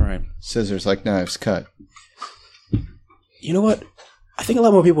 All right. Scissors like knives, cut. You know what? I think a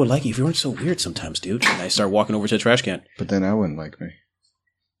lot more people would like you if you weren't so weird sometimes, dude. And I start walking over to the trash can. But then I wouldn't like me.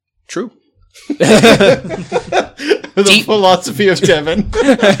 True. The philosophy of Devin.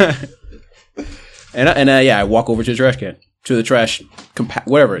 I walk over to the trash can. To the trash,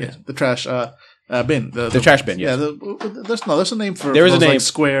 whatever it is. The trash bin. The trash bin, yes. Yeah, there's a name for there is a name. Like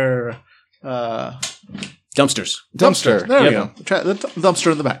square... Dumpsters. Dumpster. There we Yep. go. The dumpster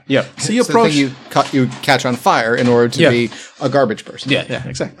in the back. Yeah. So you It's the approach... thing you catch on fire in order to be a garbage person. Yeah.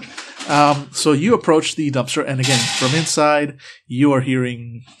 Exactly. So you approach the dumpster, and again, from inside, you are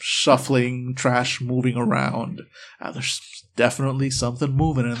hearing shuffling, trash moving around. There's definitely something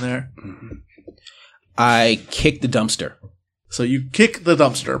moving in there. Mm-hmm. I kick the dumpster. So you kick the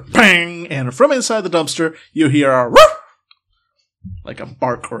dumpster, bang, and from inside the dumpster, you hear a woof, like a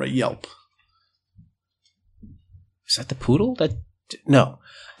bark or a yelp. Is that the poodle? No.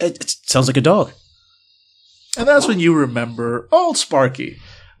 It sounds like a dog. And that's when you remember Old Sparky.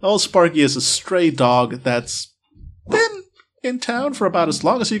 Old Sparky is a stray dog that's been in town for about as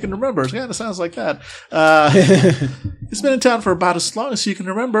long as you can remember. It kind of sounds like that. It's been in town for about as long as you can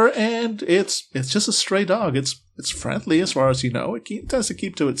remember, and it's just a stray dog. It's friendly as far as you know. It tends to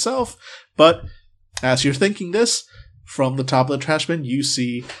keep to itself. But as you're thinking this, from the top of the trash bin, you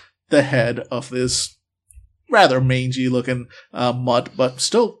see the head of this rather mangy-looking mutt, but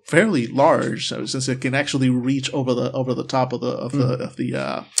still fairly large, since it can actually reach over the top of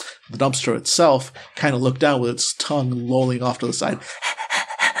the dumpster itself. Kind of look down with its tongue lolling off to the side.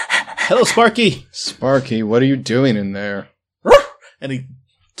 Hello, Sparky. Sparky, what are you doing in there? And he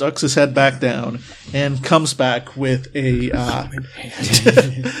ducks his head back down and comes back with a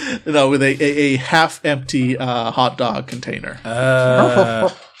a half-empty hot dog container.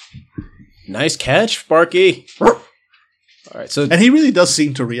 Nice catch, Sparky. All right, so And he really does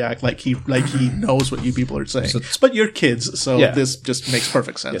seem to react like he knows what you people are saying. But you're kids, so Yeah. this just makes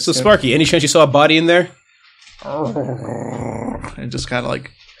perfect sense. yeah, so Sparky, any chance you saw a body in there? And just kind of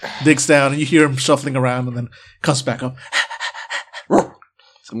like digs down, and you hear him shuffling around, and then comes back up. So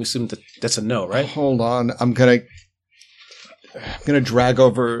I'm assuming that's a no, right? Hold on. I'm gonna drag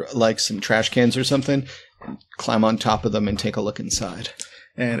over like some trash cans or something, climb on top of them, and take a look inside.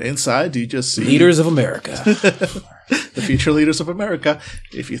 And inside, you just see Leaders of America. the future leaders of America.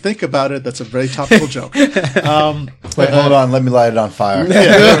 If you think about it, that's a very topical joke. Wait, hold on. Let me light it on fire.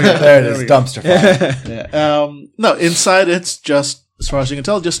 There it is. we go. Dumpster fire. No, inside it's just, as far as you can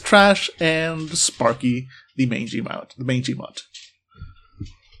tell, just trash and Sparky, the mangy mutt.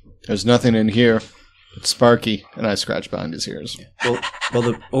 There's nothing in here. It's Sparky, and I scratch behind his ears. Well,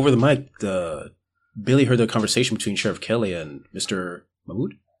 over the mic, Billy heard the conversation between Sheriff Kelly and Mr.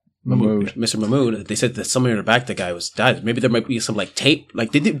 Mahmood. Mr. Mahmood. They said that somewhere in the back, the guy was died. Maybe there might be some like tape,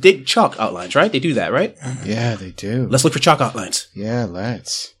 like they did chalk outlines, right? They do that, right? Yeah, they do. Let's look for chalk outlines. Yeah,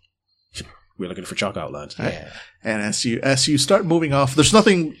 let's. We're looking for chalk outlines. Yeah. And as you start moving off, there's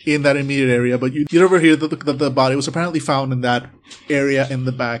nothing in that immediate area, but you overhear that the body was apparently found in that area in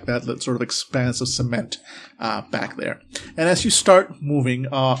the back, that sort of expanse of cement back there. And as you start moving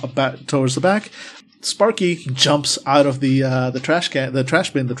back towards the back, Sparky jumps out of the trash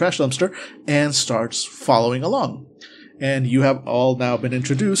dumpster, and starts following along. And you have all now been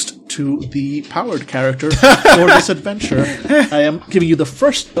introduced to the powered character for this adventure. I am giving you the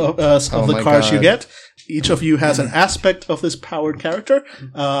first of the cards you get. Each of you has an aspect of this powered character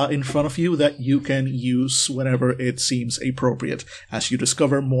in front of you that you can use whenever it seems appropriate. As you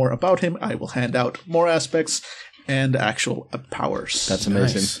discover more about him, I will hand out more aspects and actual powers. That's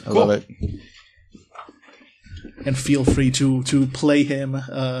amazing. Nice. I love it. And feel free to play him,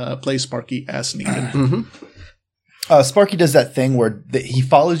 play Sparky as needed. Sparky does that thing where he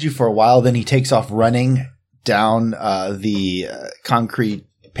follows you for a while, then he takes off running down the concrete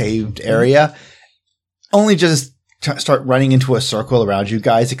paved area, only just start running into a circle around you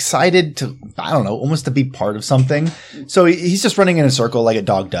guys, excited to, I don't know, almost to be part of something. So he's just running in a circle like a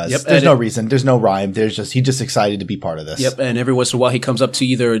dog does. Yep, There's no reason. There's no rhyme. He's just excited to be part of this. Yep, and every once in a while he comes up to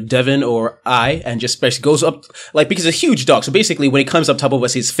either Devin or I and just basically goes up, like, because it's a huge dog. So basically when he comes up top of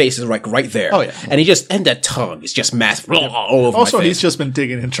us, his face is like right there. Oh, yeah. And that tongue is just massive all over Also, my face. he's just been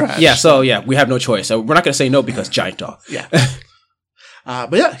digging in trash. Yeah, so yeah, we have no choice. So we're not going to say no because giant dog. Yeah.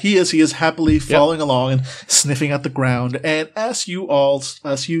 But yeah, he is happily following along and sniffing at the ground. And as you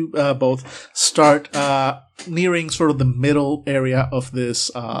both start nearing sort of the middle area of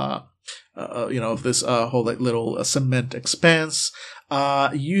this, whole like little cement expanse,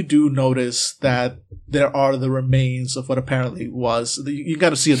 you do notice that there are the remains of what apparently was. You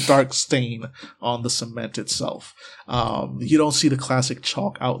got to see a dark stain on the cement itself. You don't see the classic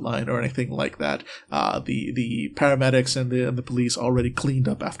chalk outline or anything like that. The paramedics and the police already cleaned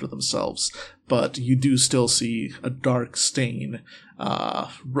up after themselves, but you do still see a dark stain,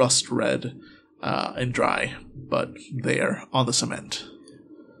 rust red, and dry, but there on the cement.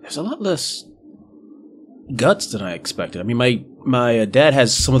 There's a lot less guts than I expected. I mean, my dad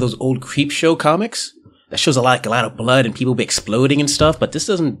has some of those old Creepshow comics that shows a lot of blood and people be exploding and stuff, but this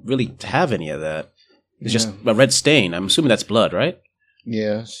doesn't really have any of that. It's just a red stain. I'm assuming that's blood, right?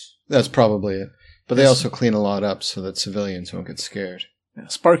 Yes, that's probably it. But they also clean a lot up so that civilians won't get scared. Yeah,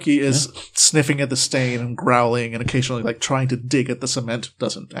 Sparky is sniffing at the stain and growling and occasionally like trying to dig at the cement.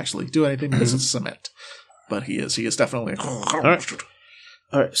 Doesn't actually do anything because it's cement. But he is definitely...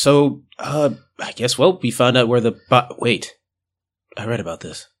 All right, so I guess we found out where wait, I read about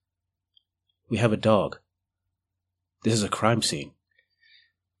this. We have a dog. This is a crime scene.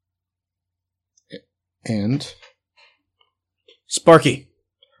 And? Sparky,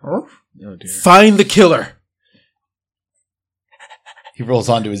 Oh dear. find the killer. He rolls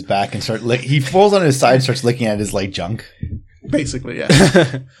onto his back and he falls on his side and starts licking at his like junk. Basically, yeah.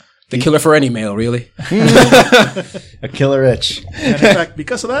 The killer for any male, really. A killer itch. And in fact,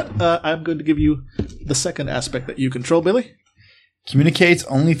 because of that, I'm going to give you the second aspect that you control, Billy. Communicates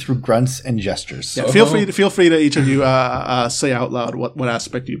only through grunts and gestures. Yeah, feel free to each of you say out loud what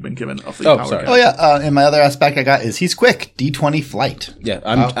aspect you've been given of the power. Sorry. guy. Oh yeah, and my other aspect I got is he's quick. D20 flight. Yeah,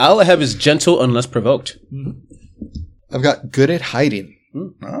 all I have is gentle unless provoked. I've got good at hiding.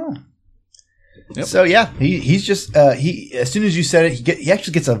 Oh. Yep. So yeah, he's just he. As soon as you said it, he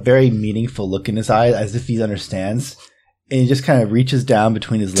actually gets a very meaningful look in his eye, as if he understands, and he just kind of reaches down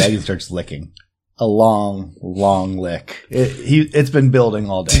between his legs and starts licking. A long, long lick. It's been building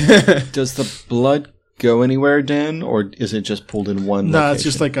all day. Does the blood go anywhere, Dan, or is it just pulled in one location? No, it's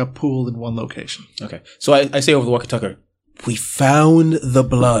just like a pool in one location. Okay, so I say over the walkie-talkie, we found the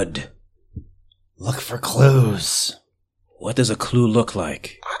blood. Look for clues. What does a clue look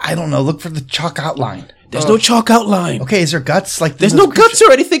like? I don't know. Look for the chalk outline. There's no chalk outline. Okay, is there guts? Like There's no guts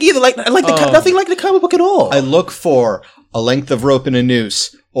or anything either. Nothing like the comic book at all. I look for a length of rope and a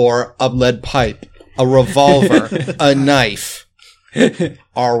noose, or a lead pipe, a revolver, a knife.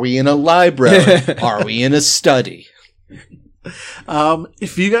 Are we in a library? Are we in a study?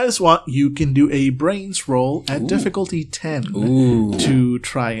 If you guys want, you can do a brains roll at difficulty 10 to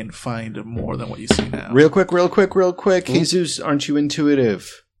try and find more than what you see now. Real quick. Jesus, aren't you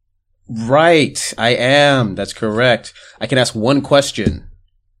intuitive? Right, I am. That's correct. I can ask one question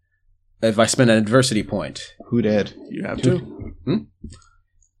if I spend an adversity point. Who did? You have to.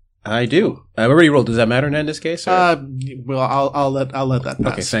 I do. I already rolled. Does that matter in this case? Or? Well, I'll let that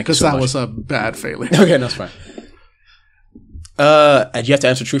pass. Okay, thank you because so that much. was a bad failure. Okay, that's fine. And you have to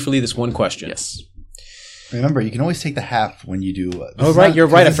answer truthfully this one question. Yes. Remember, you can always take the half when you do. Oh, right. You're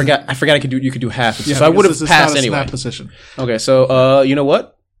right. I forgot. I could do. You could do half. Yeah, so I would have because it's passed not a anyway. snap position. Okay. So, you know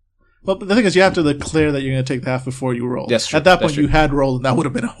what? Well, but the thing is, you have to declare that you're going to take the half before you roll. That's true. At that That's point, true. you had rolled, and that would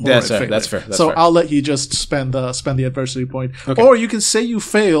have been a horrid That's fair. failure. That's fair. That's so fair. I'll let you just spend the adversity point, Okay. or you can say you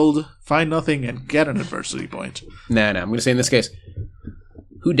failed, find nothing, and get an adversity point. Nah. I'm going to say in this case,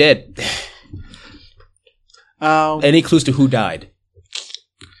 who did? Any clues to who died?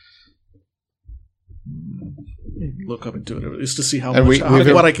 Look up into it just to see how And much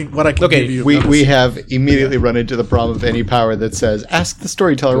what I can Okay, give you. We have immediately run into the problem of any power that says, ask the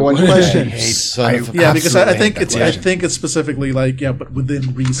storyteller one question. Son of a- Yeah, because I Absolutely think hate that it's question. specifically like but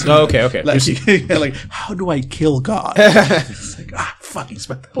within reason. Oh, okay. Like how do I kill God? It's like fucking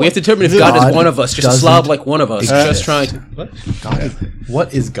spent that. We have to determine if God is one of us, just a doesn't slob like one of us, exist. just trying to what?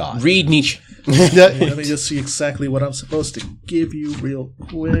 What is God? Read Nietzsche. Let me just see exactly what I'm supposed to give you real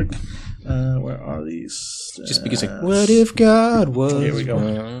quick. Where are these? Just because, like, what if God was? Here we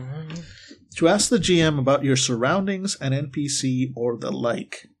go. To ask the GM about your surroundings, an NPC, or the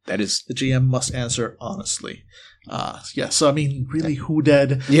like, That is. the GM must answer honestly. So I mean, really, who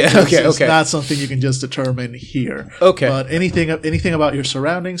dead? Yeah, This is okay. not something you can just determine here. Okay. But anything about your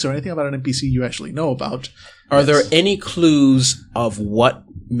surroundings or anything about an NPC you actually know about. Are there any clues of what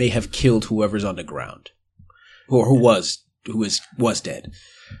may have killed whoever's on the ground, or who was dead?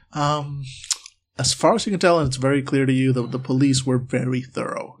 As far as you can tell, and it's very clear to you, the police were very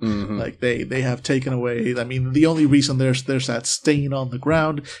thorough. Mm-hmm. Like they have taken away. I mean, the only reason there's that stain on the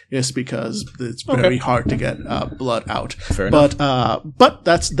ground is because it's very hard to get blood out. Fair enough. But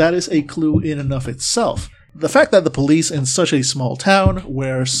that is a clue in and of itself. The fact that the police in such a small town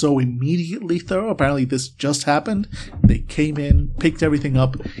were so immediately thorough, apparently this just happened. They came in, picked everything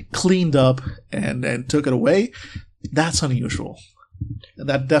up, cleaned up, and took it away. That's unusual.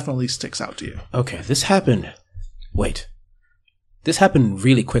 That definitely sticks out to you. Okay, this happened. Wait, this happened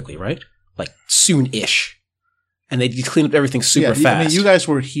really quickly, right? Like soon-ish, and they cleaned up everything super fast. I mean, you guys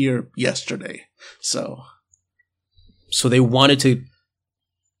were here yesterday, so they wanted to.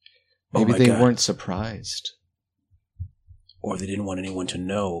 Maybe my they God. weren't surprised. Or they didn't want anyone to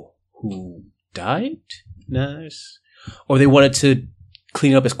know who died? Nice. Or they wanted to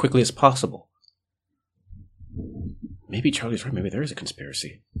clean it up as quickly as possible. Maybe Charlie's right. Maybe there is a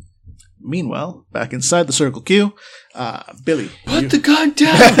conspiracy. meanwhile, back inside the Circle Q, Billy. Put the gun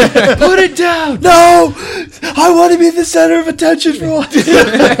down! Put it down! No! I want to be the center of attention for once.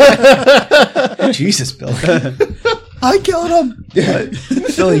 Jesus, Billy. I killed him.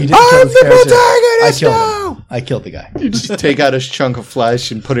 Billy, you didn't kill this character. I killed him. I killed the guy. You just take out a chunk of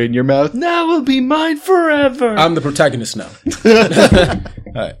flesh and put it in your mouth. Now will be mine forever. I'm the protagonist now.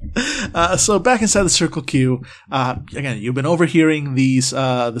 All right. So back inside the Circle Q, again, you've been overhearing this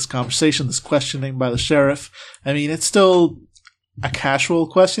conversation, this questioning by the sheriff. I mean, it's still a casual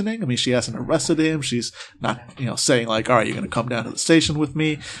questioning. I mean, she hasn't arrested him. She's not, saying like, all right, you're going to come down to the station with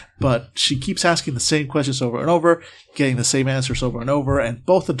me. But she keeps asking the same questions over and over, getting the same answers over and over. And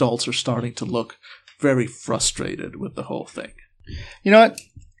both adults are starting to look very frustrated with the whole thing. You know what?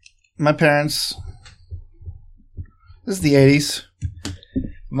 My parents, this is the 80s.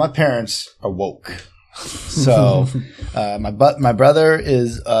 My parents are woke. So my brother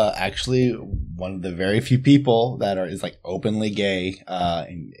is actually one of the very few people that is like openly gay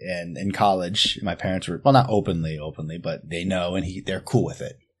in college. My parents were, well, not openly, but they know, and they're cool with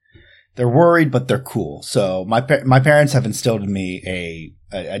it. They're worried, but they're cool. So my parents have instilled in me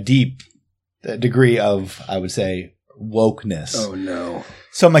a deep degree of, I would say, wokeness. Oh no.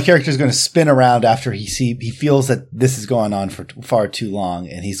 So my character is going to spin around after he feels that this is going on for far too long,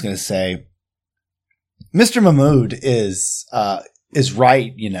 and he's going to say, Mr. Mahmood is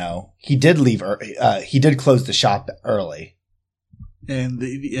right. He did leave. He did close the shop early. And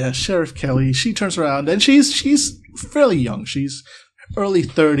the Sheriff Kelly, she turns around, and she's fairly young. She's early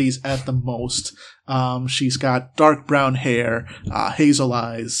 30s at the most. She's got dark brown hair, hazel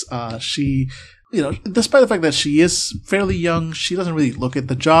eyes. She, despite the fact that she is fairly young, she doesn't really look at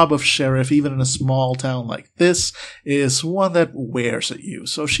the job of sheriff, even in a small town like this, is one that wears at you.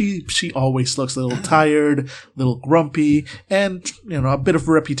 So she always looks a little tired, a little grumpy, and, a bit of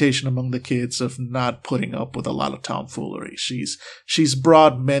a reputation among the kids of not putting up with a lot of tomfoolery. She's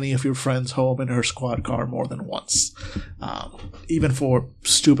brought many of your friends home in her squad car more than once. Even for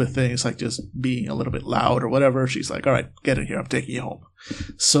stupid things like just being a little bit loud or whatever, she's like, all right, get in here, I'm taking you home.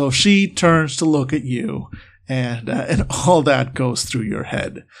 So she turns to look at you, and all that goes through your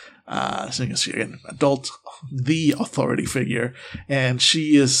head. So you're an adult, the authority figure, and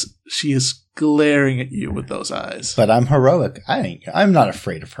she is glaring at you with those eyes. But I'm heroic. I'm not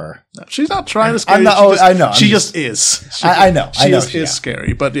afraid of her. No, she's not trying to scare I'm you. not, I know. She just is. I know. She is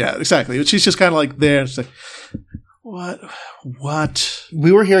scary. But yeah, exactly. She's just kind of like there. She's like, What?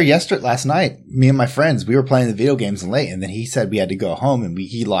 We were here last night. Me and my friends, we were playing the video games late, and then he said we had to go home, and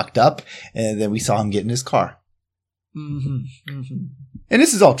he locked up, and then we saw him get in his car. Mm-hmm. Mm-hmm. And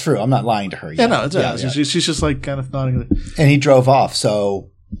this is all true. I'm not lying to her. Yeah, no, it's she's just like kind of nodding. And he drove off. So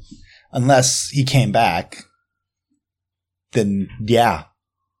unless he came back, then yeah.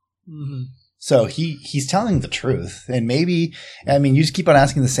 Mm-hmm. So he's telling the truth, and maybe, you just keep on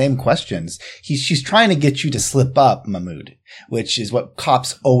asking the same questions. She's trying to get you to slip up, Mahmood, which is what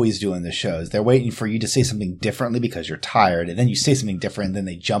cops always do in the shows. They're waiting for you to say something differently because you're tired, and then you say something different, and then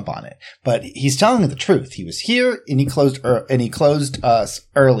they jump on it. But he's telling the truth. He was here, and he closed us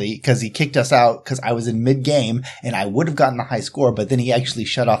early because he kicked us out because I was in mid game, and I would have gotten the high score, but then he actually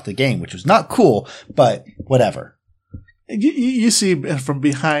shut off the game, which was not cool, but whatever. You see from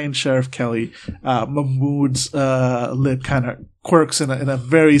behind Sheriff Kelly, Mahmood's lip kind of quirks in a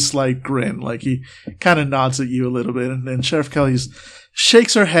very slight grin, like he kind of nods at you a little bit, and then Sheriff Kelly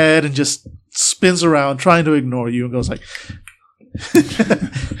shakes her head and just spins around, trying to ignore you, and goes like,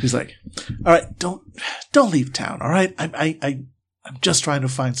 he's like, "All right, don't leave town, all right? I'm just trying to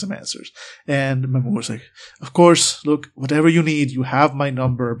find some answers." And Mahmood's like, "Of course, look, whatever you need, you have my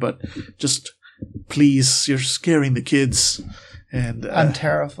number, but just." Please, you're scaring the kids. And I'm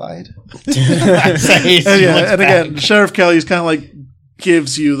terrified. And again, Sheriff Kelly's kind of like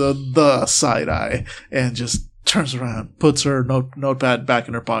gives you the side eye and just turns around, puts her notepad back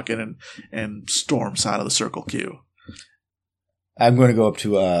in her pocket, and storms out of the Circle Q. I'm going to go up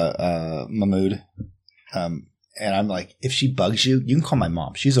to Mahmood, and I'm like, if she bugs you, you can call my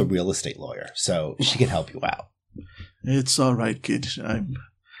mom. She's a real estate lawyer, so she can help you out. It's all right, kid.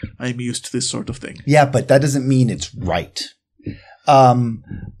 I'm used to this sort of thing. Yeah, but that doesn't mean it's right.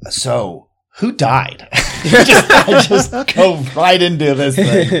 So who died? I just go right into this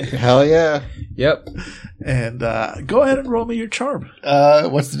thing. Hell yeah. Yep. And go ahead and roll me your charm.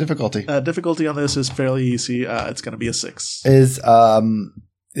 What's the difficulty? Difficulty on this is fairly easy. It's going to be a 6.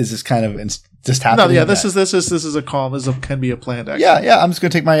 Is this kind of just happening? No, yeah. This is a calm. This can be a planned action. Yeah. I'm just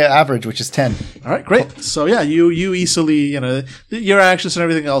going to take my average, which is 10. All right, great. So yeah, you easily, your actions and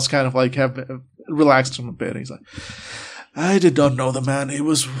everything else kind of like have relaxed him a bit. He's like, I did not know the man. He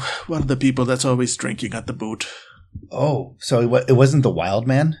was one of the people that's always drinking at the boot. Oh, so it wasn't the wild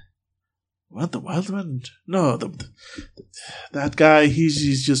man? What, the wild man? No, that guy.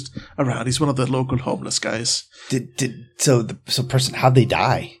 He's just around. He's one of the local homeless guys. So person? How'd they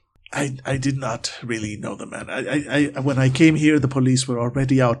die? I did not really know the man. I when I came here, the police were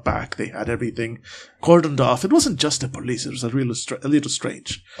already out back. They had everything cordoned off. It wasn't just the police. It was a little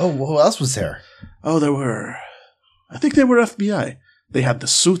strange. Oh, who else was there? Oh, there were. I think they were FBI. They had the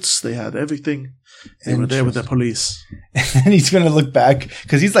suits. They had everything. They were there with the police. And he's going to look back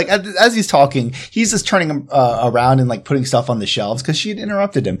because he's like, as he's talking, he's just turning around and like putting stuff on the shelves because she had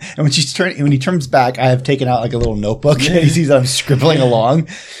interrupted him. And when he turns back, I have taken out like a little notebook and he sees I'm scribbling along.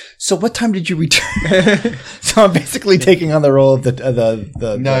 So what time did you return? So I'm basically taking on the role of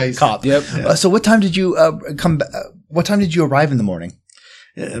the Nice. cop. Yep. So what time did you come? What time did you arrive in the morning?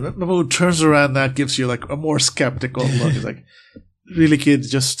 Yeah, Mahmood turns around. That gives you like a more skeptical look. He's like, "Really, kid?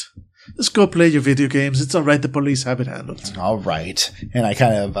 Just go play your video games. It's all right. The police have it handled." All right. And I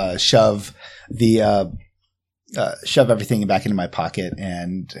kind of shove everything back into my pocket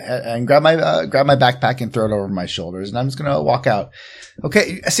and grab my backpack and throw it over my shoulders. And I'm just going to walk out.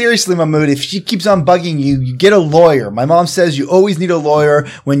 Okay. Seriously, Mahmood, if she keeps on bugging you, you get a lawyer. My mom says you always need a lawyer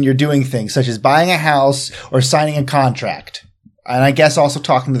when you're doing things such as buying a house or signing a contract. And I guess also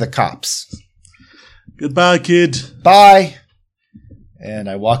talking to the cops. Goodbye, kid. Bye. And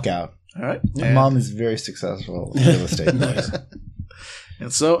I walk out. All right. My mom is very successful in real estate.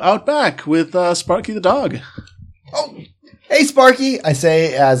 And so out back with Sparky the dog. Oh, hey, Sparky, I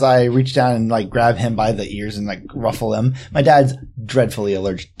say as I reach down and like grab him by the ears and like ruffle him. My dad's dreadfully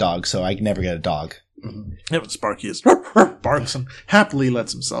allergic to dogs, so I can never get a dog. Yeah, but Sparky is barks and happily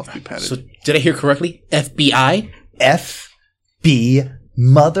lets himself be petted. So, did I hear correctly? FBI? FB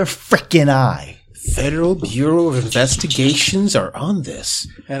motherfrickin' I. Federal Bureau of Investigations are on this.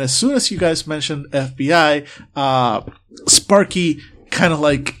 And as soon as you guys mentioned FBI, Sparky kind of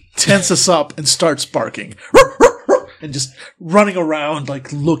like tenses up and starts barking. And just running around,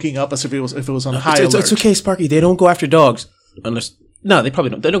 like looking up as if it was on high alert. It's okay, Sparky. They don't go after dogs. No, they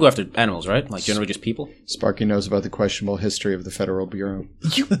probably don't. They don't go after animals, right? Like generally just people. Sparky knows about the questionable history of the Federal Bureau.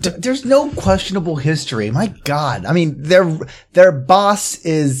 There's no questionable history. My God. I mean, their boss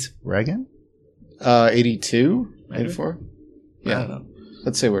is Reagan? 82? 84? Yeah. I don't know.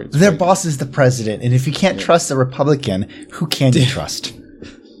 Let's say where it's Their Reagan. boss is the president. And if you can't trust a Republican, who can you trust?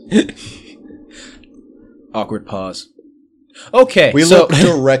 Awkward pause. Okay, We so look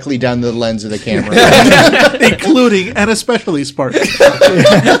directly down the lens of the camera. Including and especially Sparky.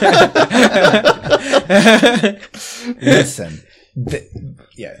 Listen.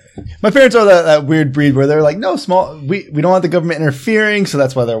 Yeah. My parents are that weird breed where they're like, no, we don't want the government interfering, so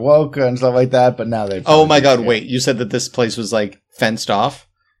that's why they're woke and stuff like that. But now they. Oh my God, wait. You said that this place was like fenced off?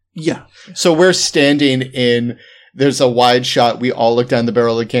 Yeah. So we're standing in, there's a wide shot. We all look down the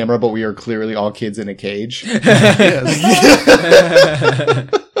barrel of the camera, but we are clearly all kids in a cage.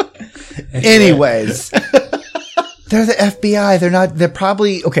 Anyways, they're the FBI.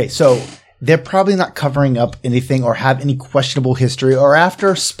 They're probably not covering up anything or have any questionable history. Or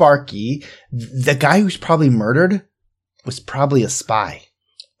after Sparky, the guy who's probably murdered was probably a spy.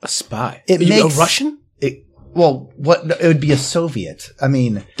 a spy. It a makes- Russian? It would be a Soviet. I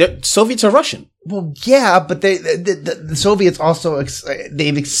mean, The Soviets are Russian. well, yeah, but the Soviets also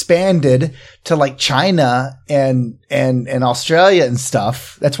they've expanded to like China and Australia and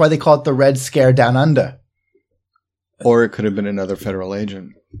stuff. That's why they call it the Red Scare down under. Or it could have been another federal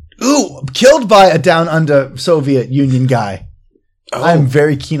agent. Ooh, killed by a down under Soviet Union guy. Oh. I'm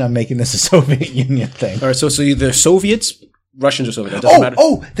very keen on making this a Soviet Union thing. All right, so either Soviets, Russians, or Soviets. That doesn't matter.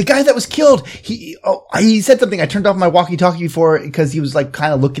 The guy that was killed. He said something. I turned off my walkie-talkie before because he was like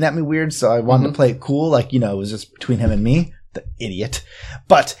kind of looking at me weird. So I wanted to play it cool, like it was just between him and me. The idiot.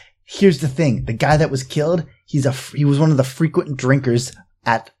 But here's the thing: the guy that was killed, he was one of the frequent drinkers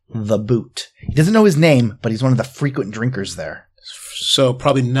at the Boot. He doesn't know his name, but he's one of the frequent drinkers there. So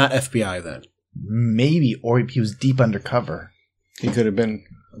probably not FBI then. Maybe, or he was deep undercover. He could have been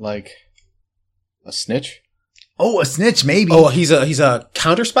like a snitch. Oh, a snitch, maybe. Oh, he's a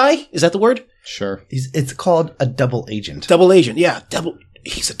counter spy? Is that the word? Sure. It's called a double agent. Double agent. Yeah,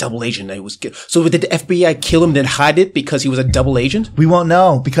 he's a double agent. So did the FBI kill him then hide it because he was a double agent? We won't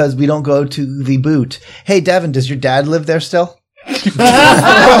know because we don't go to the Boot. Hey, Devin, does your dad live there still? You're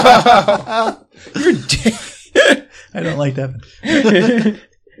dead. I don't like Devin.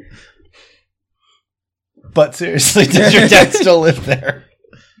 But seriously, does your dad still live there?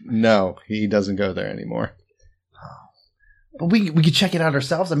 No, he doesn't go there anymore. But we could check it out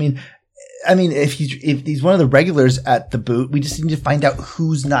ourselves. I mean, if he's one of the regulars at the Boot, we just need to find out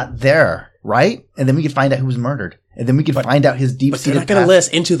who's not there, right? And then we could find out who's murdered, and then we could find out his But they're deep-seated not going to past. let us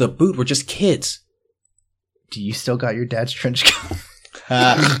into the Boot. We're just kids. Do you still got your dad's trench coat?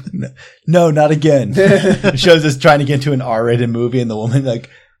 No, not again. It shows us trying to get into an R-rated movie, and the woman like,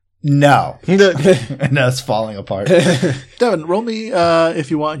 no, and us falling apart. Devin, roll me, if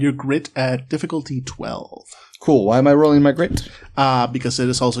you want, your grit at difficulty 12. Cool. Why am I rolling my grit? Because it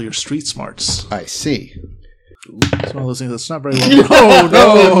is also your street smarts. I see. It's one of those things that's not very well.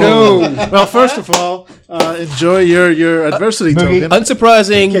 No. Well, first of all, enjoy your adversity Moogie. token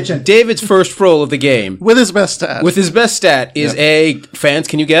Unsurprising, Kitchen. David's first roll of the game with his best stat. with his best stat is fans,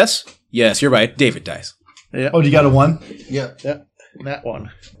 can you guess? Yes, you're right. David dies. yeah, Oh, you got a 1? Yeah. that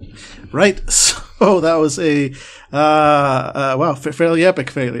one. Right. So that was a fairly epic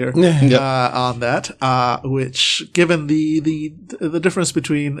failure on that. Which, given the difference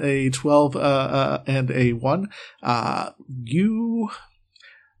between a 12 and a 1, you.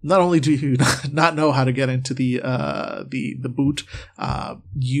 Not only do you not know how to get into the boot,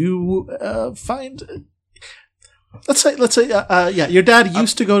 you find. Let's say, your dad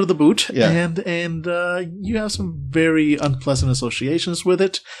used to go to the boot, and you have some very unpleasant associations with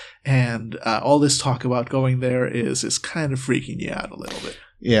it, and all this talk about going there is kind of freaking you out a little bit.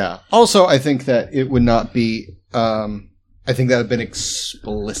 Yeah. Also, I think that it would not be. I think that had been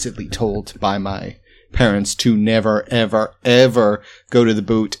explicitly told by my parents to never, ever, ever go to the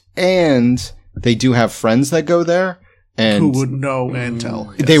boot, and they do have friends that go there. And who would know and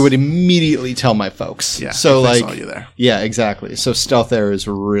tell? Yes. They would immediately tell my folks. Yeah, so if they like, saw you there. Yeah, exactly. So stealth there is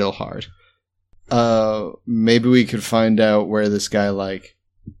real hard. Maybe we could find out where this guy like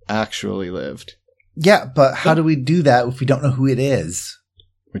actually lived. Yeah, but how do we do that if we don't know who it is?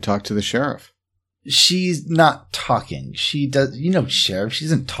 We talk to the sheriff. She's not talking. She does, Sheriff, she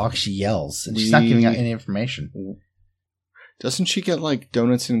doesn't talk, she yells. And she's not giving out any information. Doesn't she get like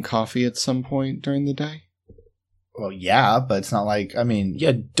donuts and coffee at some point during the day? Well, yeah, but it's not like, Yeah,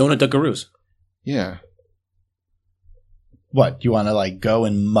 donut dunkaroos. Yeah. What, you want to like go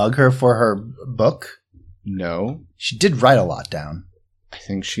and mug her for her book? No. She did write a lot down. I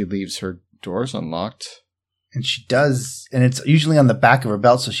think she leaves her doors unlocked. And she does, and it's usually on the back of her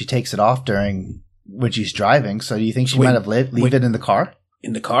belt, so she takes it off when she's driving. So do you think she might have leave it in the car?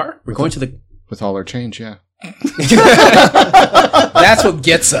 In the car? We're going to the... With all her change, yeah. That's what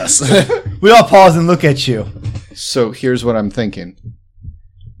gets us. We all pause and look at you. So here's what I'm thinking.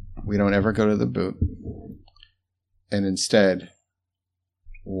 We don't ever go to the boot. And instead,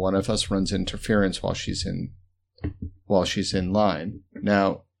 one of us runs interference while she's in line.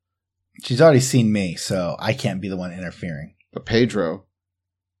 Now, she's already seen me, so I can't be the one interfering. But Pedro,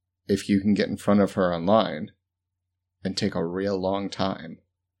 if you can get in front of her online and take a real long time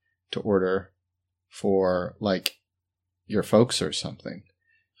to order for like your folks or something.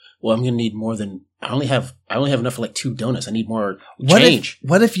 Well, I'm gonna need more than I only have enough for like 2 donuts. I need more change.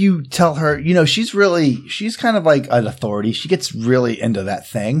 What if you tell her, she's kind of like an authority. She gets really into that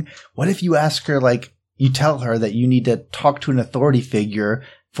thing. What if you ask her, like, you tell her that you need to talk to an authority figure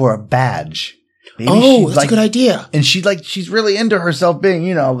for a badge? Maybe that's a good idea. And she's really into herself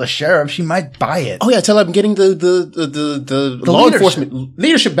being, the sheriff. She might buy it. Oh yeah, tell her I'm getting the law enforcement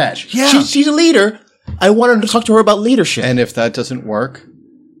leadership badge. Yeah. She's a leader. I want to talk to her about leadership. And if that doesn't work,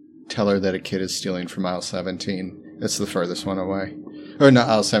 tell her that a kid is stealing from aisle 17. It's the furthest one away. Or not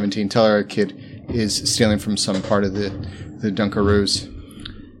aisle 17. Tell her a kid is stealing from some part of the Dunkaroos.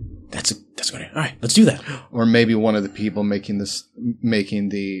 That's a good idea. All right, let's do that. Or maybe one of the people making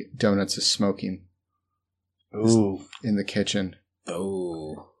the donuts is smoking. Ooh. In the kitchen.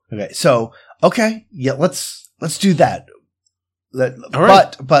 Oh. Okay. So, yeah, let's do that. All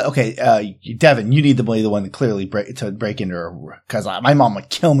right. But okay, Devin, you need to be the one to clearly break into her, because my mom would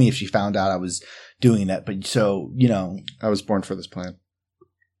kill me if she found out I was doing that. But so, I was born for this plan.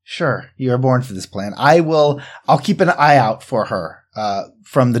 Sure, you are born for this plan. I'll keep an eye out for her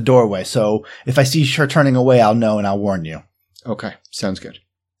from the doorway. So if I see her turning away, I'll know and I'll warn you. Okay, sounds good.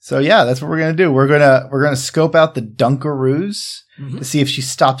 So yeah, that's what we're gonna do. We're gonna scope out the Dunkaroos to see if she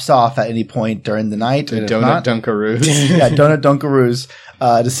stops off at any point during the night. The donut Dunkaroos. Yeah, donut Dunkaroos.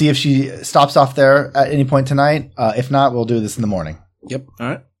 To see if she stops off there at any point tonight. If not, we'll do this in the morning. Yep. All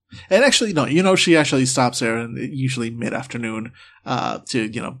right. And actually, no, she actually stops there, and usually mid-afternoon,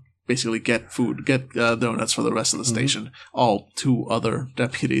 to, basically get donuts for the rest of the station. All 2 other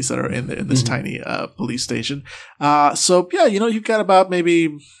deputies that are in this tiny police station. So yeah, you've got about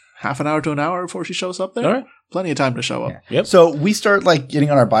maybe half an hour to an hour before she shows up there. All right. Plenty of time to show up. Yeah. Yep. So we start like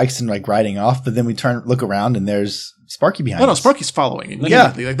getting on our bikes and like riding off, but then we look around, and there's Sparky behind us. No, Sparky's following.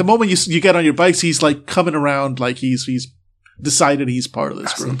 Yeah. Like the moment you get on your bikes, he's like coming around, like he's decided he's part of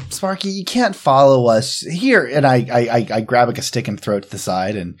this group. Sparky, you can't follow us here. And I grab like a stick and throw it to the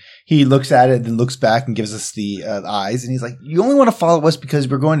side, and he looks at it, then looks back and gives us the eyes, and he's like, "You only want to follow us because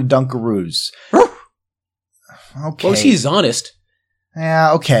we're going to Dunkaroos." Okay. Well, he's honest.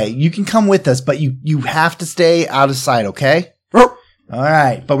 Yeah, okay. You can come with us, but you have to stay out of sight, okay? All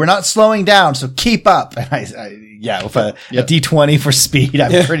right, but we're not slowing down, so keep up. And with a D20 for speed,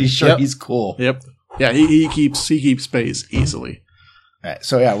 I'm pretty sure he's cool. Yep. Yeah, he keeps pace easily. All right,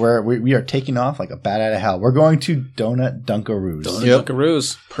 so yeah, we are taking off like a bat out of hell. We're going to Donut Dunkaroos. Donut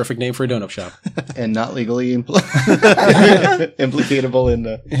Dunkaroos. Perfect name for a donut shop. And not legally implicatable in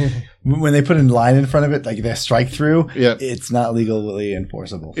the... When they put a line in front of it, like they strike through, Yeah. it's not legally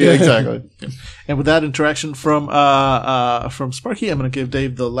enforceable. Yeah, exactly. And with that interaction from Sparky, I'm going to give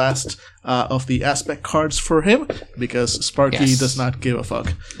Dave the last of the aspect cards for him because Sparky Yes. does not give a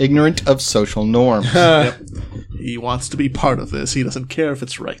fuck. Ignorant of social norms. Yep. He wants to be part of this. He doesn't care if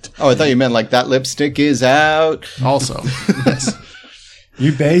it's right. Oh, I thought you meant like that lipstick is out. Also, yes.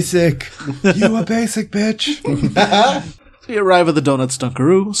 You basic. You a basic bitch. We arrive at the Donuts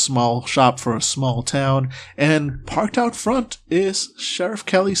Dunkaroo, small shop for a small town, and parked out front is Sheriff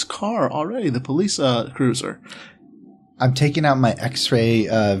Kelly's car already, the police cruiser. I'm taking out my X-ray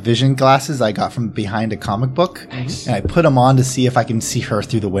vision glasses I got from behind a comic book, and I put them on to see if I can see her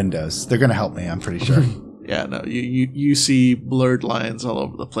through the windows. They're going to help me, I'm pretty sure. Yeah, no, you see blurred lines all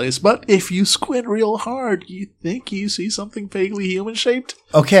over the place, but if you squint real hard, you think you see something vaguely human-shaped.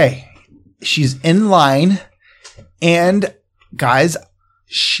 Okay, she's in line, and guys,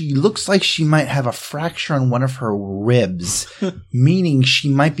 she looks like she might have a fracture on one of her ribs, meaning she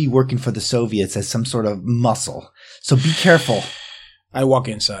might be working for the Soviets as some sort of muscle. So be careful. I walk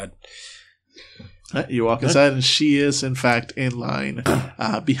inside. You walk inside, and she is, in fact, in line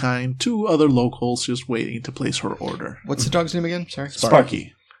behind two other locals just waiting to place her order. What's the dog's name again? Sorry.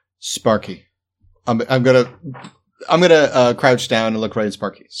 Sparky. Sparky. I'm gonna crouch down and look right at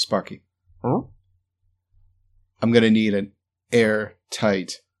Sparky. Sparky. Huh? I'm gonna need an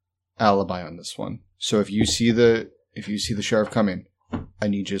airtight alibi on this one. So if you see the sheriff come in, I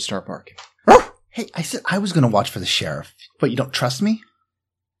need you to start barking. Hey, I said I was going to watch for the sheriff, but you don't trust me?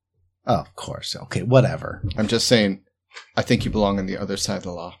 Oh, of course. Okay, whatever. I'm just saying, I think you belong on the other side of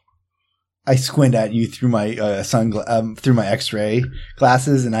the law. I squint at you through my through my X-ray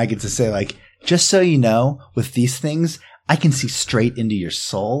glasses, and I get to say, like, just so you know, with these things, I can see straight into your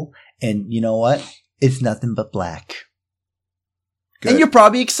soul, and you know what? It's nothing but black. Good. And you're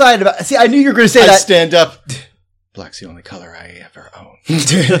probably excited about. See, I knew you were going to say I that. stand up. Black's the only color I ever own.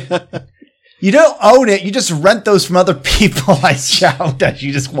 You don't own it. You just rent those from other people. I shout as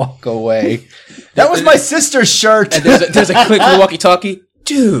you just walk away. That was my sister's shirt. And there's a click from the walkie-talkie.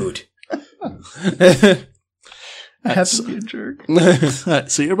 Dude. I have to be a jerk.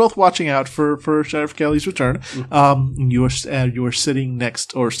 So you're both watching out for Sheriff Kelly's return. You are sitting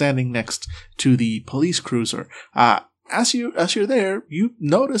next or standing next to the police cruiser. As you're there, you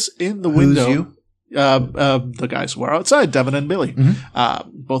notice in the window. Who's you? The guys who are outside, Devin and Billy.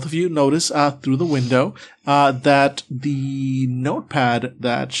 Both of you notice through the window that the notepad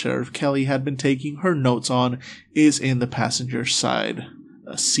that Sheriff Kelly had been taking her notes on is in the passenger side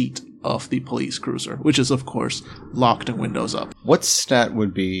seat of the police cruiser, which is, of course, locked and windows up. What stat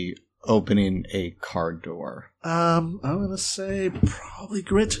would be opening a car door? I'm going to say probably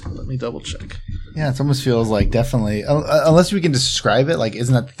grit. Let me double check. Yeah, it almost feels like definitely, unless we can describe it, like,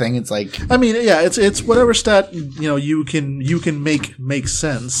 isn't that the thing? It's like, I mean, yeah, it's whatever stat you can make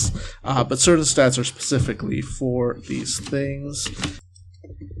sense, but certain stats are specifically for these things.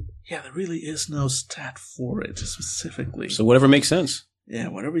 Yeah, there really is no stat for it specifically. So whatever makes sense. Yeah,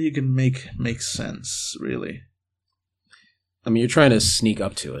 whatever you can make sense, really. I mean, you're trying to sneak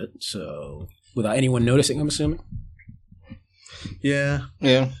up to it, so without anyone noticing, I'm assuming. Yeah.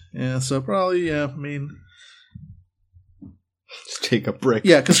 So probably, yeah. I mean, Just take a break.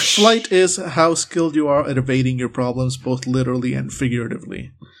 yeah, because flight is how skilled you are at evading your problems, both literally and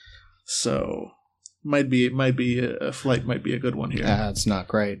figuratively. So might be a flight might be a good one here. That's not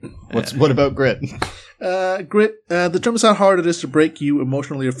great. What about grit? Grit determines how hard it is to break you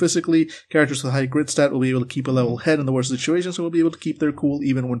emotionally or physically. Characters with high grit stat will be able to keep a level head in the worst situations and will be able to keep their cool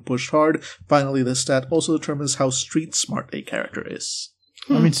even when pushed hard. Finally, this stat also determines how street smart a character is.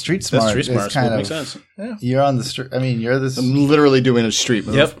 I mean, street smart. That's street smart, is so kind it of, makes sense. You're on the street. I mean, you're this. I'm literally doing a street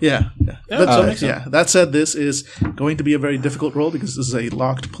move. Yep. Yeah. Yeah, so it makes sense. Yeah. That said, this is going to be a very difficult roll because this is a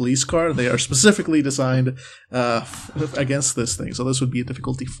locked police car. They are specifically designed against this thing. So this would be a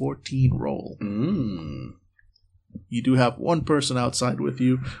difficulty 14 roll. You do have one person outside with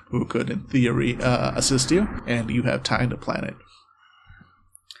you who could, in theory, assist you, and you have time to plan it.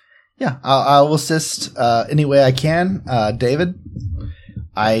 Yeah, I will assist any way I can. David,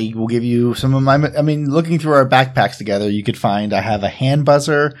 I will give you some of my... I mean, looking through our backpacks together, you could find I have a hand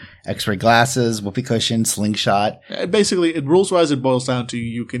buzzer, X-ray glasses, whoopee cushion, slingshot. Basically, rules-wise, it boils down to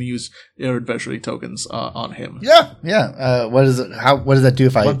you can use your advisory tokens on him. Yeah. What is it? What does that do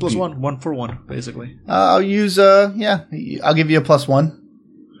if I... 1+1, 1 for 1, basically. I'll use... I'll give you a +1.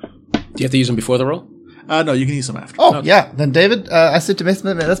 you have to use them before the roll? No, you can use them after. Oh, yeah. Then, David, I said to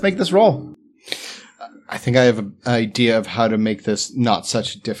let's make this roll. I think I have an idea of how to make this not so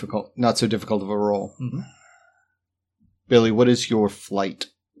difficult of a roll. Mm-hmm. Billy, what is your flight?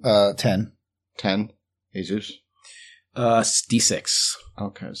 10. 10? Jesus? D6.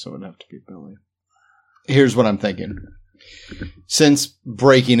 Okay, so it would have to be Billy. Here's what I'm thinking. Since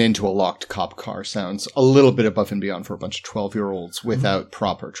breaking into a locked cop car sounds a little bit above and beyond for a bunch of 12-year-olds without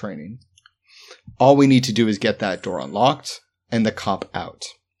proper training, all we need to do is get that door unlocked and the cop out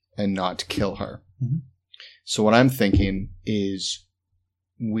and not kill her. Mm-hmm. So what I'm thinking is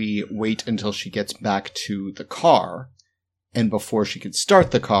we wait until she gets back to the car, and before she can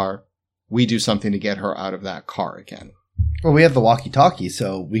start the car, we do something to get her out of that car again. Well, we have the walkie-talkie,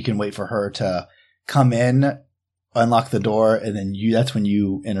 so we can wait for her to come in, unlock the door, and then that's when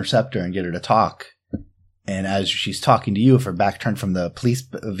you intercept her and get her to talk. And as she's talking to you, if her back turned from the police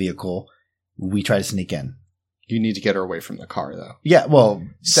vehicle, we try to sneak in. You need to get her away from the car, though. Yeah, well...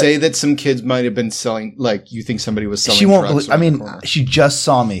 Say that some kids might have been selling, like, you think somebody was selling she won't drugs believe, I around mean, the corner. she just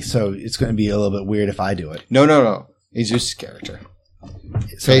saw me, so it's going to be a little bit weird if I do it. No. Jesus' character.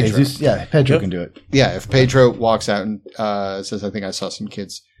 So Pedro. Pedro can do it. Yeah, if Pedro walks out and says, I think I saw some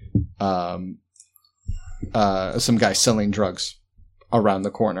kids, some guy selling drugs around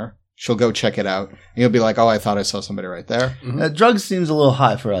the corner, she'll go check it out. And you'll be like, oh, I thought I saw somebody right there. Mm-hmm. Drugs seems a little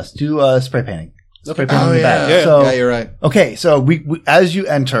high for us. Do spray painting. Spray painting in the yeah. back. Yeah, So, yeah, you're right. okay, so we as you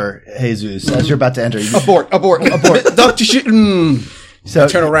enter, Jesus, as you're about to enter, Abort. Dr. so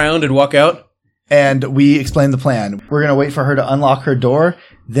Turn around and walk out. and we explain the plan. We're gonna wait for her to unlock her door.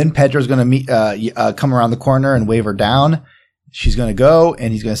 Then Pedro's gonna come around the corner and wave her down. She's gonna go,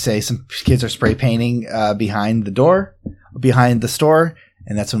 and he's gonna say some kids are spray painting behind the store,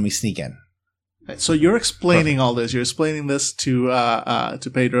 and that's when we sneak in. So you're explaining all this. You're explaining this to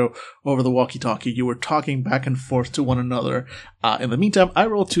Pedro over the walkie-talkie. You were talking back and forth to one another. In the meantime, I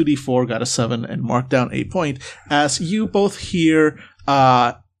rolled 2d4, got a 7, and marked down a point as you both hear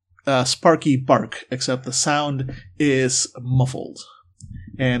Sparky bark, except the sound is muffled.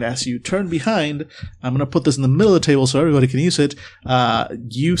 And as you turn behind, I'm going to put this in the middle of the table so everybody can use it.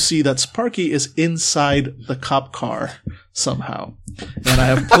 You see that Sparky is inside the cop car somehow. And I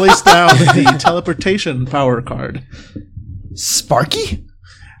have placed down the teleportation power card. Sparky?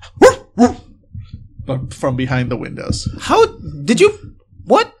 But from behind the windows. How did you?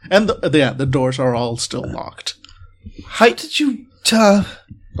 What? And the doors are all still locked. How did you?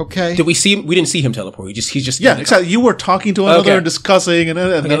 Okay. Did we see him? We didn't see him teleport. He's just Yeah, exactly. You were talking to one another Okay. and discussing, and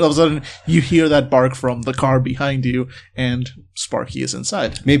then all of a sudden you hear that bark from the car behind you, and Sparky is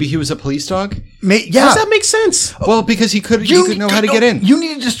inside. Maybe he was a police dog? How does that make sense? Well, because he could know how to get in. You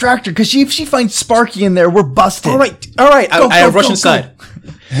need to distract her because if she finds Sparky in there, we're busted. All right. I rush inside.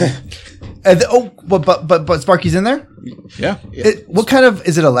 But Sparky's in there. Yeah. What kind of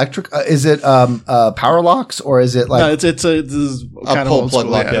is it? Electric? Is it power locks or is it like? No, it's kind of pull old plug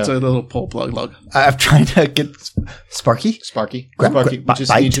school. lock, Yeah, it's yeah. a little pull plug lock. I'm trying to get Sparky. Sparky. Grab- we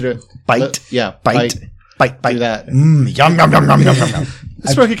just need you to bite. bite. Bite. Do that. Yum yum yum yum yum yum.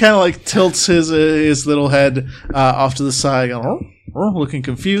 Sparky kind of like tilts his little head off to the side, going, looking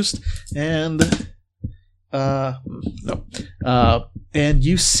confused, and no. And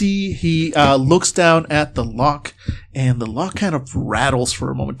you see he looks down at the lock, and the lock kind of rattles for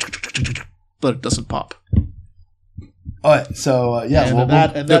a moment, but it doesn't pop. All right. So And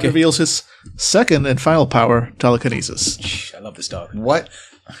that reveals his second and final power, telekinesis. I love this dog. What?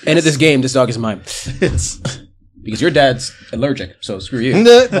 And at this game, this dog is mine It's because your dad's allergic. So screw you.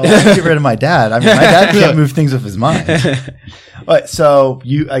 get rid of my dad. I mean, my dad can't move things with his mind. All right, so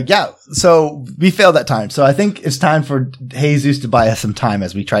so we failed that time. So I think it's time for Jesus to buy us some time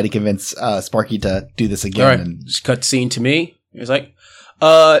as we try to convince Sparky to do this again. All right. And Just cut scene to me. He's like,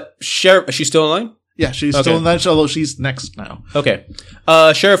 Sheriff, is she still in line? yeah, she's Okay. still in that, although she's next now. Okay.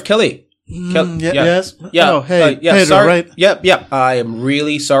 Sheriff Kelly. Yes. Yeah. Oh, hey, yeah. Pedro, Sorry. right? Yeah. I am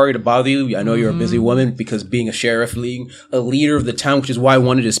really sorry to bother you. I know you're a busy woman because being a sheriff, being a leader of the town, which is why I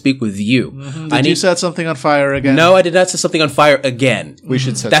wanted to speak with you. Did you set something on fire again? No, I did not set something on fire again. We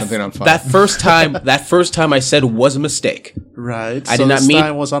should set something on fire. That first time I said was a mistake. Right. I so did not this mean-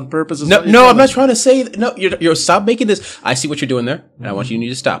 time was on purpose. is No, what you're no, I'm telling not me. trying to say no. You're stop making this. I see what you're doing there, and I want you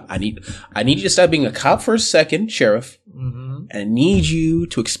to stop. I need you to stop being a cop for a second, sheriff, and I need you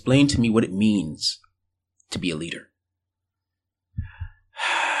to explain to me what it means to be a leader.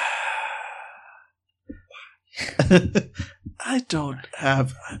 I don't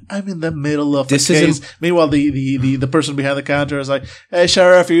have. I'm in the middle of This the case. isn't- Meanwhile, the person behind the counter is like, "Hey,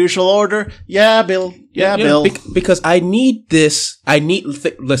 Sheriff, your usual order? Yeah, Bill. Yeah, Bill. Because I need this.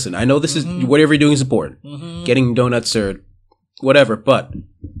 Listen, I know this is whatever you're doing is important. Getting donuts or whatever, but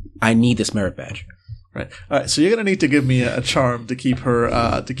I need this merit badge. Right. All right. So you're gonna need to give me a charm to keep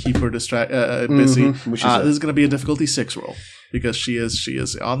her busy. Which is This is gonna be a difficulty 6 roll because she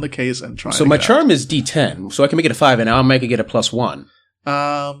is on the case and trying. So to my get charm is D10, so I can make it a 5, and I'll make it a +1.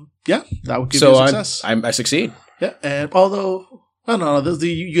 out. Yeah, that would give So you a success. I succeed. Yeah, and although. Oh no!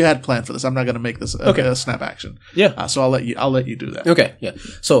 You had planned for this. I'm not going to make this a snap action. Yeah. So I'll let you do that. Okay. Yeah.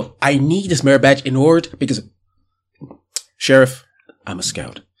 So I need this merit badge in order because Sheriff, I'm a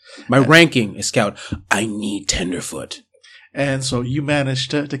scout. My ranking is scout. I need Tenderfoot. And so you managed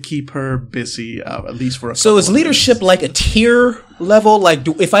to keep her busy at least for a. So couple is of leadership like a tier level? Like,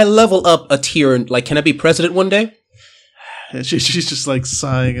 if I level up a tier, like, can I be president one day? minutes. She's just like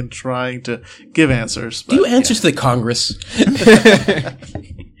sighing and trying to give answers. Do you answer to the Congress?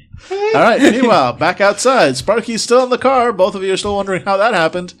 All right. Meanwhile, back outside, Sparky's still in the car. Both of you are still wondering how that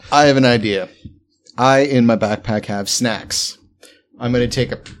happened. I have an idea. I, in my backpack, have snacks. I'm going to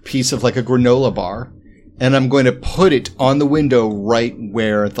take a piece of like a granola bar, and I'm going to put it on the window right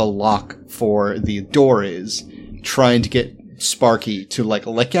where the lock for the door is, trying to get Sparky to like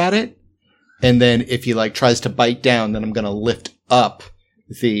lick at it. And then if he like tries to bite down, then I'm going to lift up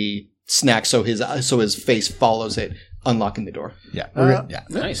the snack so his face follows it, unlocking the door. Yeah. Yeah.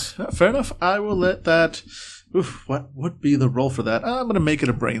 Nice. Fair enough. I will let that. Oof, what would be the roll for that? I'm going to make it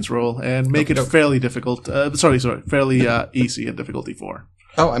a brains roll and make it fairly difficult. Fairly easy and difficulty 4.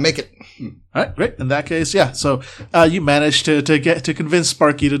 Oh, I make it. All right, great. In that case, yeah. So you managed to convince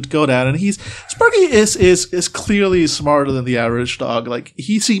Sparky to go down, and Sparky is clearly smarter than the average dog. Like,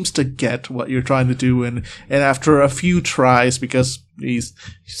 he seems to get what you're trying to do, and after a few tries, because he's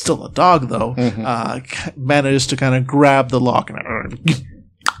still a dog though, managed to kind of grab the lock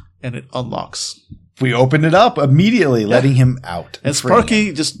and it unlocks. We opened it up immediately, letting him out. And freeing him.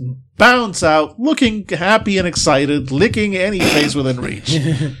 Sparky just bounds out, looking happy and excited, licking any face within reach.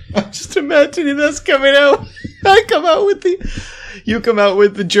 I'm just imagining us coming out. You come out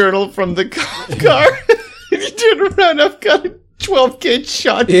with the journal from the car. And you turn around, I've got a 12 gauge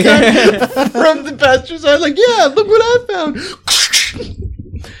shotgun from the passenger side. Like, yeah, look what I found.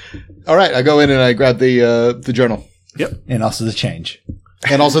 All right, I go in and I grab the journal. Yep. And also the change.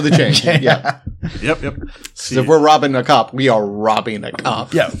 And also the change. Yeah. Yep. So if we're robbing a cop, we are robbing a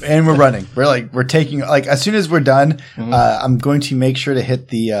cop. Yeah, and we're running. We're taking, like, as soon as we're done, I'm going to make sure to hit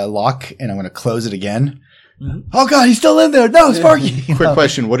the lock, and I'm going to close it again. Oh God, he's still in there. No, Sparky. Quick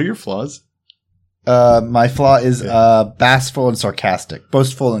question. What are your flaws? My flaw is boastful and sarcastic.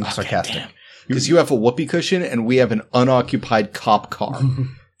 Boastful and sarcastic. Because you have a whoopee cushion and we have an unoccupied cop car.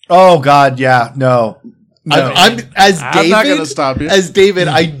 Oh God, yeah, no. I'm not going to stop you. As David,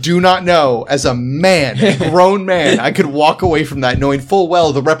 I do not know. As a man, a grown man, I could walk away from that knowing full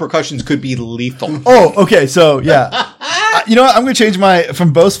well the repercussions could be lethal. Oh, okay. So yeah, you know what? I'm going to change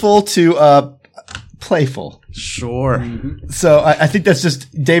from boastful to playful. Sure. So I think that's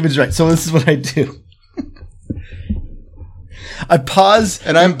just David's right. So this is what I do. I pause,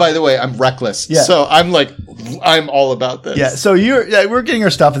 And by the way, I'm reckless. Yeah. So I'm all about this. Yeah, so we're getting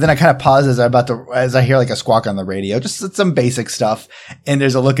our stuff, and then I kind of pause as I hear like a squawk on the radio, just some basic stuff. And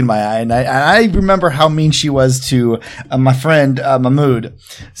there's a look in my eye, and I remember how mean she was to my friend Mahmood.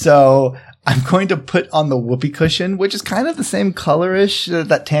 So I'm going to put on the whoopee cushion, which is kind of the same colorish,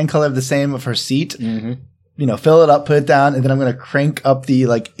 that tan color of the same of her seat. Mm-hmm. You know, fill it up, put it down, and then I'm going to crank up the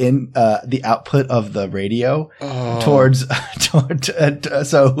the output of the radio towards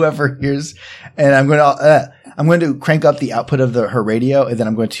so whoever hears, and I'm going to crank up the output of her radio, and then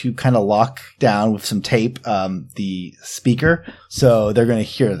I'm going to kind of lock down with some tape the speaker, so they're going to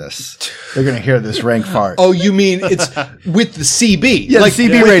hear this. They're going to hear this rank fart. Oh, you mean it's with the CB? Yeah, like the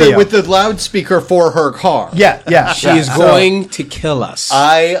CB radio with the loudspeaker for her car. Yeah. She is going to kill us.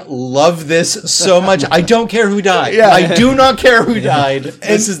 I love this so much. I don't care who died. Yeah. I do not care who died.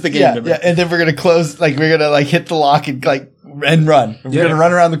 This is the game to me. Yeah, and then we're going to close, we're going to hit the lock and and run. We're going to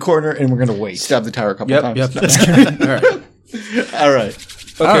run around the corner and we're going to wait. Stab the tire a couple times. Yep. All right. All right.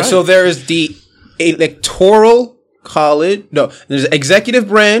 Okay, so there's the electoral college. No, there's the executive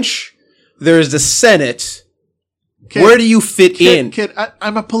branch. There's the Senate. Kid, Where do you fit in? Kid,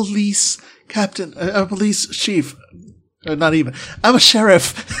 I'm a police captain. I'm a police chief. Not even. I'm a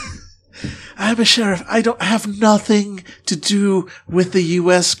sheriff. I'm a sheriff. I don't have nothing to do with the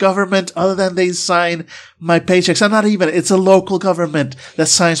U.S. government other than they sign my paychecks. I'm not even. It's a local government that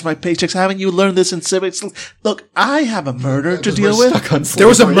signs my paychecks. Haven't you learned this in civics? Look, I have a murder to deal with. There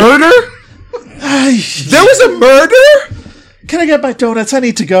was a murder? There was a murder? Can I get my donuts? I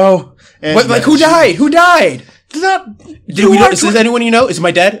need to go. And, What, like, who died? Who died? Is anyone you know? Is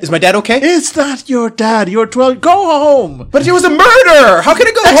my dad okay? It's not your dad. You're 12. Go home. But it was a murder. How can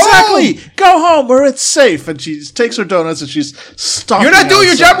it go home? Exactly. Go home where it's safe. And she takes her donuts and she's stalking. You're not doing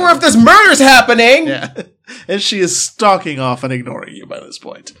your job where if there's murders happening. Yeah. And she is stalking off and ignoring you by this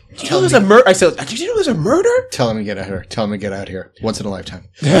point. Did you know there's a murder? I said, did you know there's a murder? Tell him to get out here. Tell him to get out here. Once in a lifetime.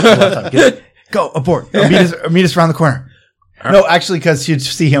 Go abort. Meet us around the corner. No, actually, because you'd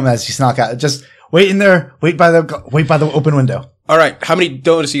see him as you snuck out. Just wait in there. Wait by the open window. All right. How many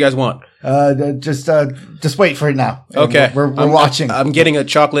donuts do you guys want? Just wait for it now. Okay. We're watching. I'm getting a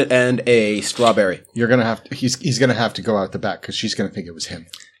chocolate and a strawberry. You're gonna have to. He's gonna have to go out the back because she's gonna think it was him.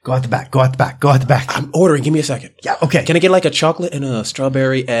 Go out the back. Go out the back. Go out the back. I'm ordering. Give me a second. Yeah. Okay. Can I get like a chocolate and a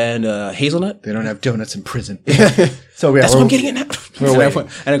strawberry and a hazelnut? They don't have donuts in prison. So That's what I'm getting it now.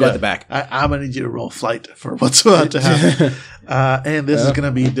 And I go at the back. I'm going to need you to roll flight for what's about to happen. And this is going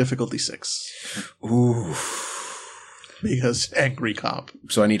to be difficulty 6. Ooh. Because angry cop.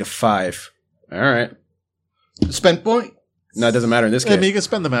 So I need a 5. All right. Spent point. No, it doesn't matter in this case. I mean, you can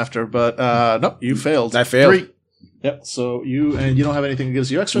spend them after, but no, you failed. I failed. 3. Yep. So you don't have anything that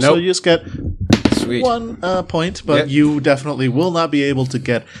gives you extra, Nope. so you just get Sweet. 1 point, but Yep. you definitely will not be able to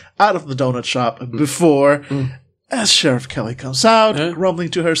get out of the donut shop before. As Sheriff Kelly comes out, grumbling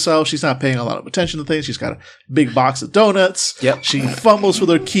to herself, she's not paying a lot of attention to things. She's got a big box of donuts. Yep. She fumbles with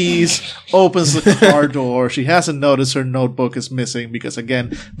her keys, opens the car door. She hasn't noticed her notebook is missing because,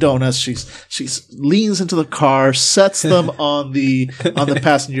 again, donuts. She's leans into the car, sets them on the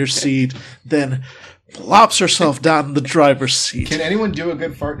passenger seat, then plops herself down in the driver's seat. Can anyone do a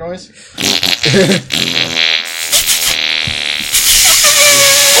good fart noise?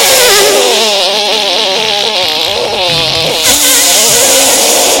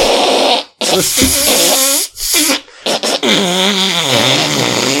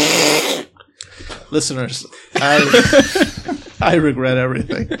 Listeners, I regret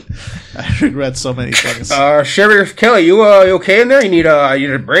everything. I regret so many things. Sheriff Kelly, you okay in there? You need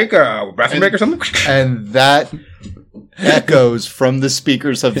a break, a bathroom break or something? And that echoes from the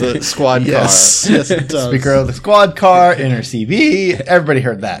speakers of the squad Yes, it does. Speaker of the squad car, inner CV. Everybody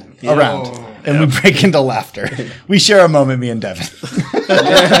heard that around. And we break into laughter. We share a moment, me and Devin.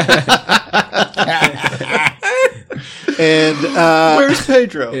 And Where's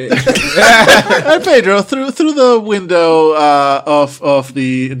Pedro? and Pedro, through the window of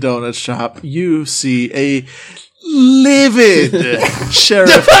the donut shop, you see a livid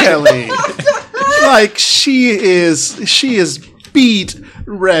Sheriff Kelly. Like she is beat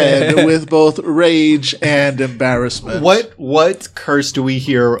red with both rage and embarrassment. What curse do we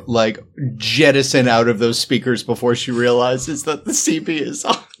hear like jettison out of those speakers before she realizes that the CB is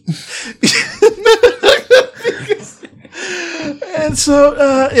on? And so,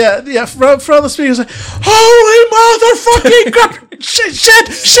 from the speakers, like, holy motherfucking crap! Shit!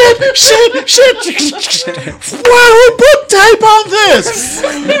 Why we put tape on this?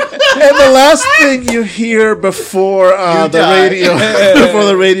 And the last thing you hear before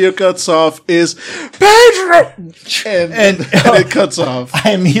the radio cuts off is Pedro, and it cuts off.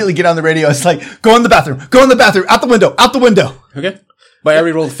 I immediately get on the radio. It's like, go in the bathroom, out the window. Okay. But I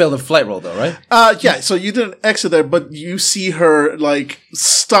already failed the flight roll, though, right? Yeah, so you didn't exit there, but you see her, like,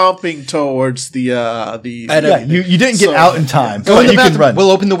 stomping towards the Yeah, you didn't get out in time. Go in the you can bathroom. run.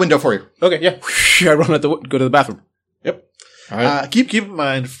 We'll open the window for you. Okay, yeah. I run go to the bathroom. Yep. All right. Keep in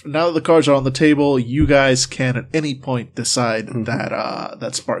mind, now that the cards are on the table, you guys can at any point decide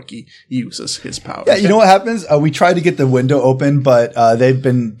that Sparky uses his power. Yeah, you know what happens? We tried to get the window open, but they've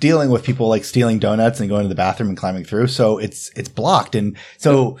been dealing with people like stealing donuts and going to the bathroom and climbing through, so it's blocked. And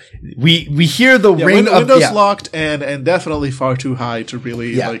so we hear the ring of windows locked and definitely far too high to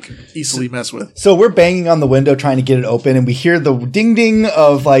really like easily mess with. So we're banging on the window trying to get it open, and we hear the ding ding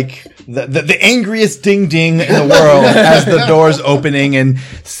of like the angriest ding ding in the world as the door's opening, and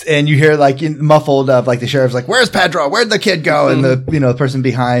you hear like muffled of like the sheriff's like, "Where's Pedro? Where'd the kid go?" And the person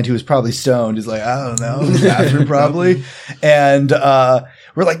behind who was probably stoned is like, "I don't know, the bathroom probably." And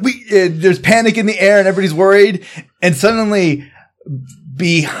we're like, there's panic in the air and everybody's worried, and suddenly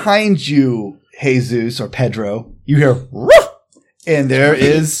behind you, Jesus or Pedro, you hear "Roof!" And there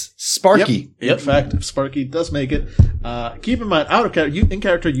is Sparky. In fact, Sparky does make it. Keep in mind, out of character, in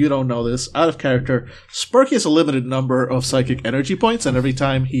character, you don't know this. Out of character, Sparky has a limited number of psychic energy points, and every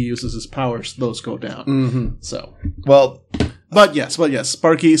time he uses his powers, those go down. Mm-hmm. So, Well, but yes,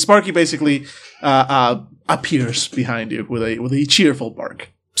 Sparky basically appears behind you with a cheerful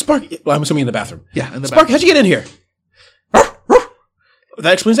bark. Sparky. Well, I'm assuming in the bathroom. Yeah, in the Sparky, how'd you get in here?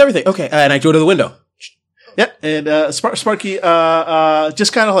 That explains everything. Okay, and I go to the window. Yeah, and Sparky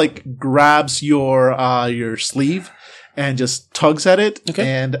just kind of like grabs your sleeve and just tugs at it. Okay.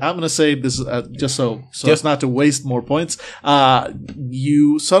 And I'm gonna say this just so as not to waste more points.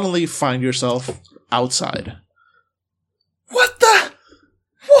 You suddenly find yourself outside. What the?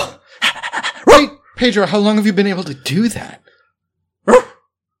 What? Wait, Pedro, how long have you been able to do that?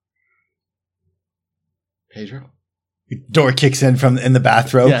 Pedro? door kicks in from in the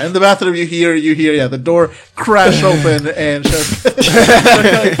bathroom. Yeah, in the bathroom you hear the door crash open and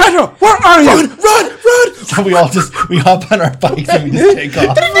Pedro, where are you? Run! So we hop on our bikes and we just take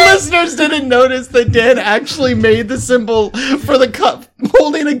off. The listeners didn't notice that Dan actually made the symbol for the cup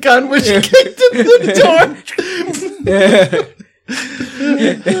holding a gun, which kicked in the door.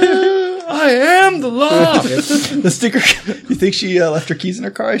 I am the law. The sticker. You think she left her keys in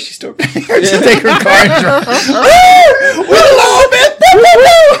her car? Is she still just take her car and drive? We're the law, man.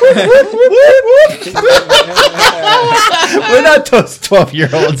 We're not those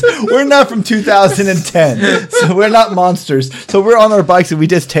 12-year-olds. We're not from 2010, so we're not monsters. So we're on our bikes and we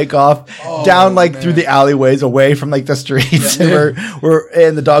just take off down through the alleyways, away from the streets,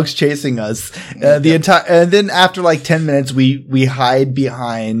 and the dog's chasing us. And then after 10 minutes, we hide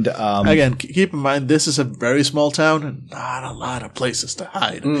behind. Again, keep in mind this is a very small town and not a lot of places to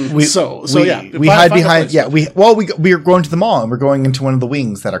hide. We hide behind. Yeah, we are going to the mall and we're going into one of the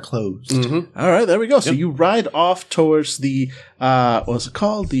wings that are closed. Mm-hmm. All right, there we go. So you ride off towards the what's it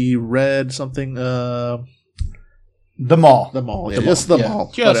called? The red something. The mall. The mall. Yeah, just the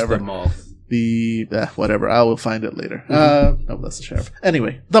mall. Just whatever. the mall. Whatever. I will find it later. No, that's the sheriff.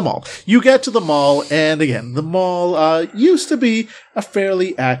 Anyway, the mall. You get to the mall, and again, the mall used to be a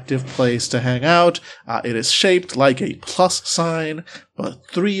fairly active place to hang out. It is shaped like a plus sign, but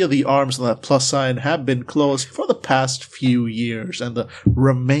 3 of the arms of that plus sign have been closed for the past few years, and the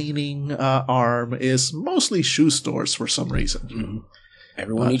remaining arm is mostly shoe stores for some reason. Mm-hmm.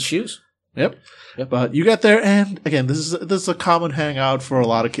 Everyone needs shoes. Yep. But you get there, and again, this is a common hangout for a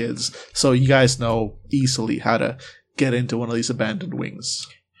lot of kids, so you guys know easily how to get into one of these abandoned wings.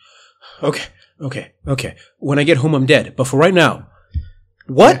 Okay. When I get home, I'm dead. But for right now,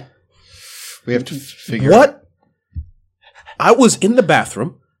 what? We have to figure what? I was in the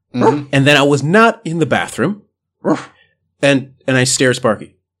bathroom, and then I was not in the bathroom, and I stare at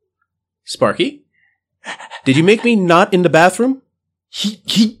Sparky. Sparky, did you make me not in the bathroom?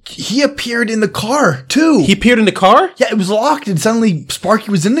 He appeared in the car too. He appeared in the car? Yeah, it was locked, and suddenly Sparky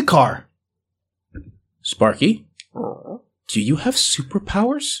was in the car. Sparky, do you have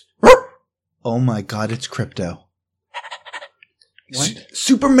superpowers? Oh my God, it's Crypto. What?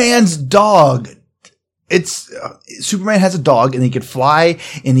 Superman's dog. It's Superman has a dog, and he can fly,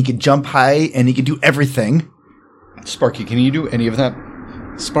 and he can jump high, and he can do everything. Sparky, can you do any of that?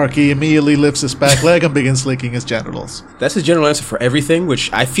 Sparky immediately lifts his back leg and begins licking his genitals. That's his general answer for everything, which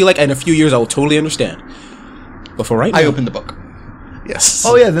I feel like in a few years I will totally understand. But for right now... I opened the book. Yes.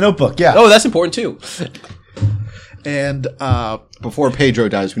 Oh yeah, the Notebook, yeah. Oh, that's important too. And before Pedro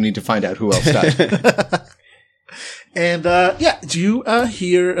dies, we need to find out who else died. And do you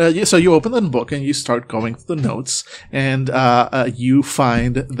hear? So you open the book and you start going through the notes, and you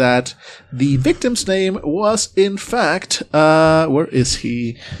find that the victim's name was, in fact, where is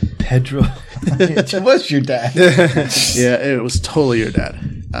he? Pedro. It was your dad. Yeah, it was totally your dad.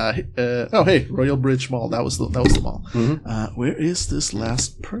 Hey, Royal Bridge Mall. That was the mall. Mm-hmm. Where is this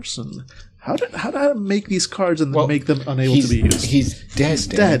last person? How did I make these cards and make them unable to be used? He's dead. He's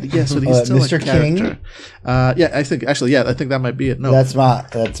dead. Yes, but he's still Mr. a character. King? I think that might be it. No, That's Mahmoud.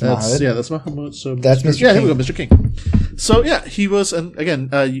 that's Mahmoud. So That's Mr. Yeah, King. here we go, Mr. King. So yeah, he was, and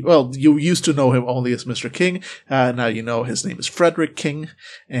again, you used to know him only as Mr. King. Now you know his name is Frederick King,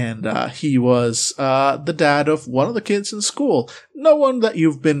 and he was the dad of one of the kids in school. No one that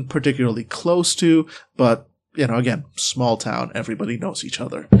you've been particularly close to, but again, small town, everybody knows each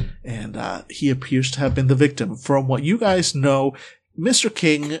other. And he appears to have been the victim. From what you guys know, Mr.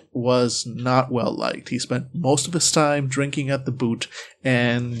 King was not well liked. He spent most of his time drinking at the boot,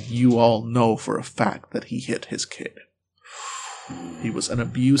 and you all know for a fact that he hit his kid. He was an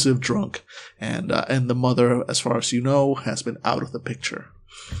abusive drunk, and the mother, as far as you know, has been out of the picture.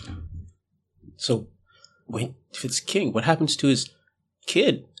 So, Wait, if it's King, what happens to his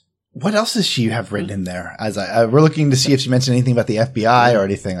kid? What else does she have written in there? As we're looking to see if she mentioned anything about the FBI or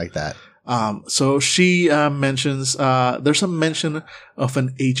anything like that. So she mentions there's a mention of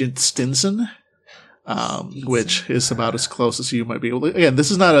an Agent Stinson, which is about as close as you might be able to. Again,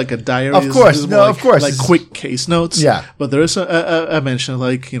 this is not like a diary. Of course, this is no, more of course. like quick case notes. Yeah. But there is a mention,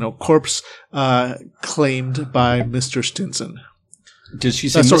 like, corpse claimed by Mr. Stinson. Did she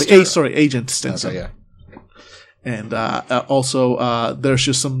say Agent Stinson. Okay, yeah. And also, there's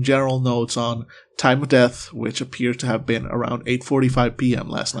just some general notes on time of death, which appear to have been around 8:45 p.m.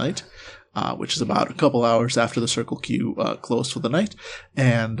 last night, which is about a couple hours after the Circle Q closed for the night.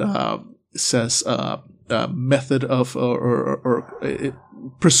 And says method of or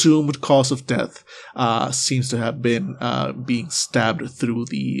presumed cause of death seems to have been being stabbed through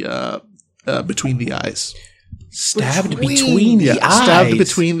the between the eyes. Stabbed between the eyes. Stabbed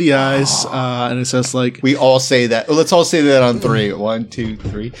between the eyes, and it says like We all say that. Well, let's all say that on 3. 1, 2,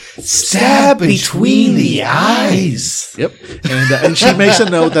 3. Stab between the eyes. Yep, and she makes a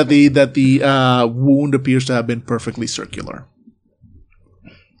note that the wound appears to have been perfectly circular.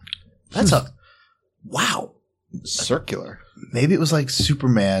 That's wow. Circular. Maybe it was like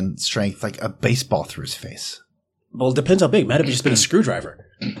Superman strength, like a baseball through his face. Well, it depends how big. Might have just been a screwdriver.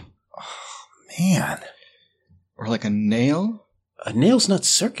 Man. Or like a nail? A nail's not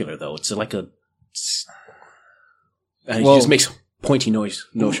circular, though. It's like a... it Well- just makes pointy noise.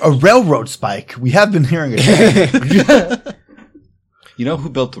 No, A railroad spike. We have been hearing it. You know who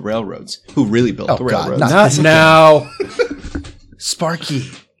built the railroads? Who really built Oh, the God, railroads? not- not now. Sparky.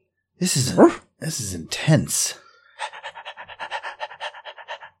 This is intense.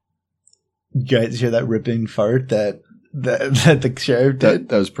 You guys hear that ripping fart that the sheriff did?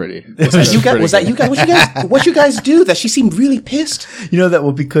 That was pretty. Was that you guys? What you guys do? That she seemed really pissed. You know that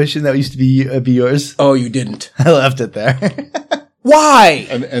whoopee cushion that used to be yours? Oh, you didn't. I left it there. Why?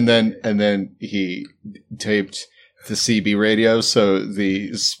 And then he taped the CB radio so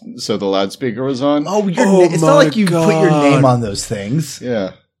the loudspeaker was on. Oh, it's my not like you put your God. name on those things.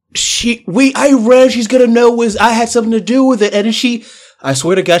 Yeah. I read she's gonna know I had something to do with it, and then I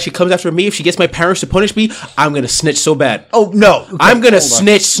swear to God, she comes after me. If she gets my parents to punish me, I'm gonna snitch so bad. Oh no! Okay. I'm gonna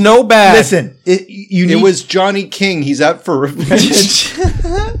snitch so bad. Listen. It was Johnny King. He's out for revenge.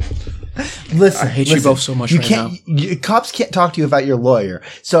 Listen, I hate you both so much you right can't, cops can't talk to you about your lawyer.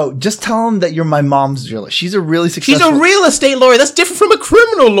 So just tell them that you're my mom's lawyer. She's a really successful... She's a real estate lawyer. That's different from a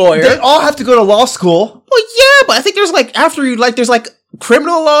criminal lawyer. They all have to go to law school. Well, yeah, but I think there's there's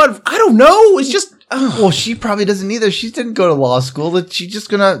criminal law. I don't know. It's just... Well, she probably doesn't either. She didn't go to law school. She's just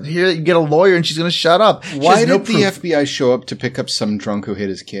gonna hear that you get a lawyer and she's gonna shut up. Why did the FBI show up to pick up some drunk who hit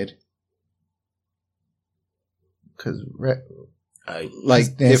his kid? Because...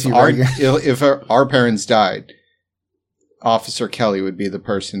 if our parents died, Officer Kelly would be the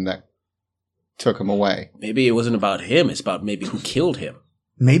person that took him away. Maybe it wasn't about him. It's about maybe who killed him.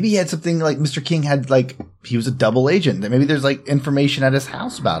 Maybe he had something like Mr. King had, he was a double agent. Maybe there's, information at his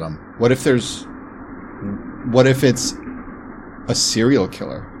house about him. What if it's a serial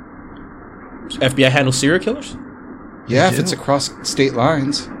killer? FBI handles serial killers? Yeah, if it's across state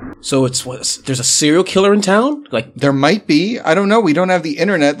lines. So there's a serial killer in town? There might be. I don't know. We don't have the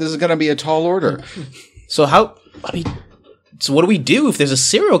internet. This is going to be a tall order. So what do we do if there's a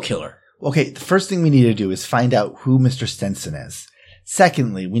serial killer? Okay, the first thing we need to do is find out who Mr. Stinson is.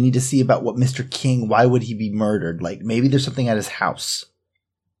 Secondly, we need to see about what Mr. King, why would he be murdered? Maybe there's something at his house.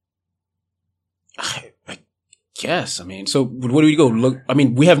 I guess. So what do we go look?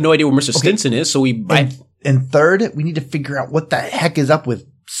 We have no idea where Mr. Stinson is, so we... And third, we need to figure out what the heck is up with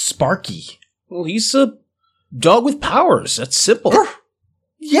Sparky. Well, he's a dog with powers. That's simple.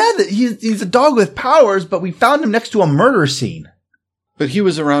 Yeah, he's a dog with powers, but we found him next to a murder scene. But he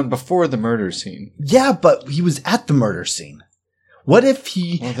was around before the murder scene. Yeah, but he was at the murder scene. What if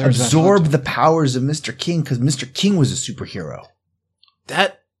he absorbed the powers of Mr. King because Mr. King was a superhero?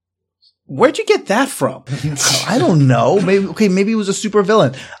 Where'd you get that from? I don't know. Maybe he was a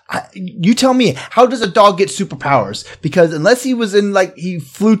supervillain. You tell me, how does a dog get superpowers? Because unless he was he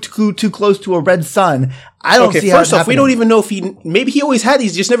flew too close to a red sun, I don't see how it's first off, we don't even know if maybe he always had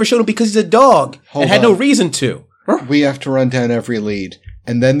these, just never showed them because he's a dog and had no reason to. We have to run down every lead.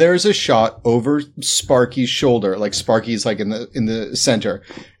 And then there's a shot over Sparky's shoulder, Sparky's in the center,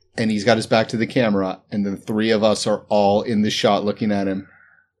 and he's got his back to the camera, and the three of us are all in the shot looking at him.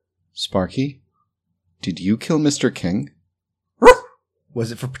 Sparky, did you kill Mr. King?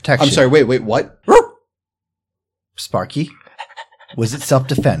 Was it for protection? I'm sorry, wait, what? Sparky, was it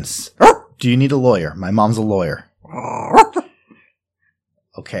self-defense? Do you need a lawyer? My mom's a lawyer.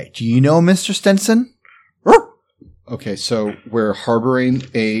 Okay, do you know Mr. Stinson? Okay, so we're harboring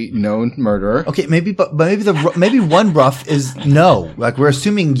a known murderer. Okay, maybe maybe one rough is no. Like we're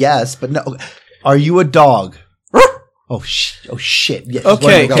assuming yes, but no. Are you a dog? Oh shit! Yes.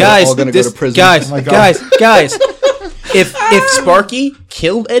 Okay, We're guys, all gonna go to prison. guys, Oh my God. guys. If Sparky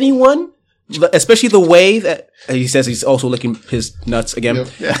killed anyone, especially the way that he says he's also licking his nuts again. Yep.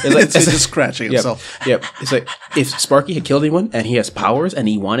 Yeah, It's it's just scratching Yep. himself. Yep. It's like if Sparky had killed anyone and he has powers and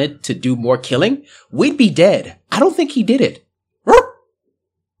he wanted to do more killing, we'd be dead. I don't think he did it.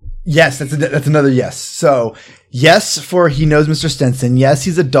 Yes, that's another yes. So yes, for he knows Mr. Stenson. Yes,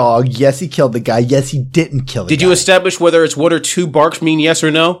 he's a dog. Yes, he killed the guy. Yes, he didn't kill the guy. Did you establish whether it's one or two barks mean yes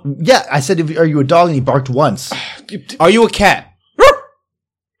or no? Yeah, I said, are you a dog? And he barked once. Are you a cat?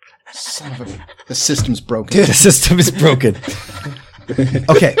 Son of a... The system's broken. The system is broken.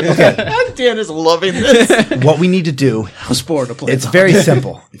 Okay. Dan is loving this. What we need to do, I was bored to play. it's very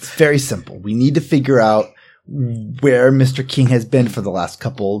simple. It's very simple. We need to figure out where Mr. King has been for the last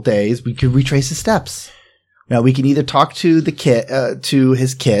couple days. We could retrace his steps. Now we can either talk to the kid, to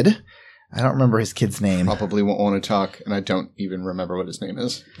his kid. I don't remember his kid's name. Probably won't want to talk, and I don't even remember what his name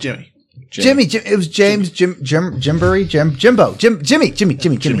is. Jimmy. Jimmy. It was James. Jimbury. Jimbo.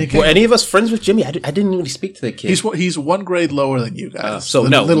 Jimmy. Were any of us friends with Jimmy? I didn't really speak to the kid. He's one grade lower than you guys. So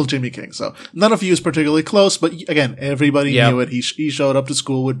than no. Little Jimmy King. So none of you is particularly close, but again, everybody Yeah. knew it. He showed up to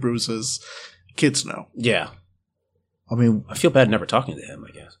school with bruises. Kids know. Yeah. I mean, I feel bad never talking to him,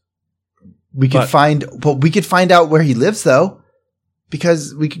 I guess. we could find out where he lives though,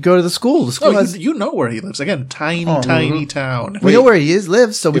 because we could go to the school. The school Oh, has. you know where he lives. Again, tiny town. We know where he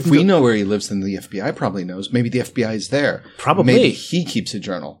lives, so If we know where he lives, then the FBI probably knows. Maybe the FBI is there. Probably. Maybe he keeps a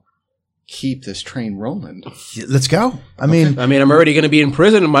journal. Keep this train rolling. Let's go. I mean, I'm already going to be in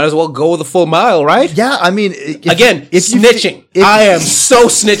prison. Might as well go the full mile, right? yeah. I mean, Snitching. I am so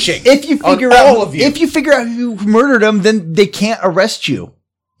snitching. If you on figure out all of you. if you figure out who murdered him, then they can't arrest you.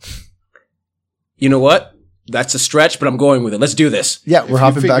 You know what? That's a stretch, but I'm going with it. Let's do this. Yeah, we're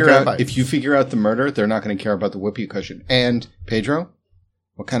hopping back on bike. If you figure out the murder, they're not going to care about the whoopee cushion. And Pedro,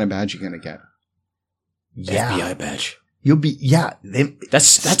 what kind of badge you going to get? Yeah, FBI badge. you'll be. Yeah, That's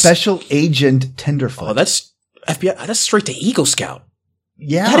Special Agent Tenderfoot. Oh, that's FBI. That's straight to Eagle Scout.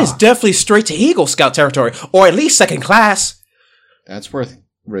 yeah. That is definitely straight to Eagle Scout territory, or at least second class. That's worth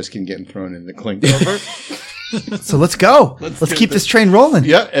risking getting thrown in the clink over. So let's go. Let's keep this train rolling.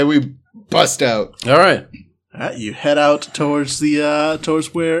 Yeah, and we bust out. All right. You head out towards the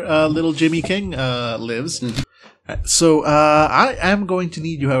towards where little Jimmy King lives. So I am going to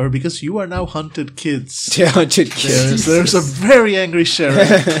need you, however, because you are now hunted kids. Talented kids. There's a very angry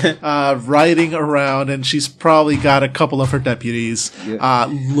sheriff riding around, and she's probably got a couple of her deputies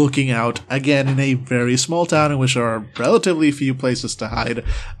looking out, again, in a very small town in which there are relatively few places to hide.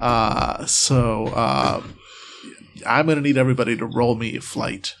 So I'm going to need everybody to roll me a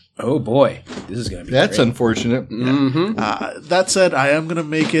flight. Oh boy, this is going to be. That's great. unfortunate. That said, I am going to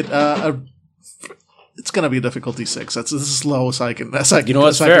make it it's going to be a difficulty 6. That's as low as I can. You know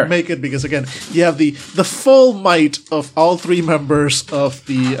what's fair. Can make it, because again, you have the full might of all 3 members of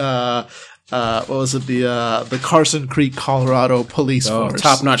the the Carson Creek, Colorado police force.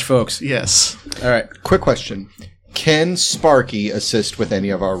 Top notch, folks. Yes. All right. Quick question. Can Sparky assist with any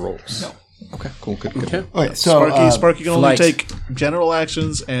of our roles? No. Okay, cool, good. Okay. All right, so Sparky can flight. only take general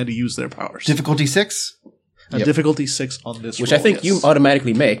actions and use their powers. difficulty 6. Difficulty 6 on this Which roll, I think yes. you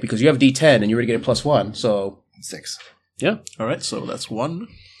automatically make because you have D10 and you already get a +1. So 6. yeah. All right, so that's 1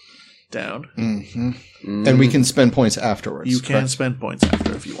 down. And we can spend points afterwards. You can spend points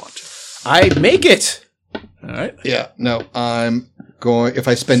after if you want to. I make it. All right. Yeah, no, I'm going. If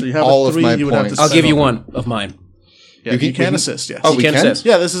I spend So you have a all of 3, my you would have to points, I'll Spend give you on- one of mine. Yeah, You you can- can assist. Yes. Oh, we can can? assist.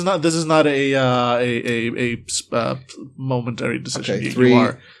 Yeah, this is not a momentary decision. Okay, You 3,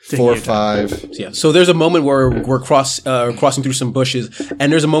 are taking 4, your time. 5. Yeah. So there's a moment where we're crossing through some bushes,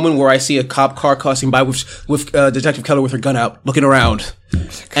 and there's a moment where I see a cop car crossing by with Detective Keller with her gun out, looking around.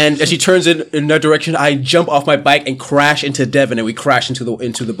 And as she turns in that direction, I jump off my bike and crash into Devin, and we crash into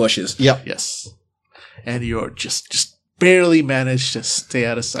the bushes. Yep. Yes, and you're just barely managed to stay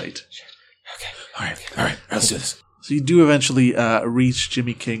out of sight. All right. Let's do this. So you do eventually reach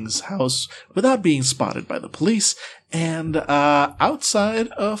Jimmy King's house without being spotted by the police. And outside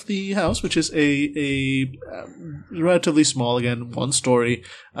of the house, which is a relatively small, again, 1-story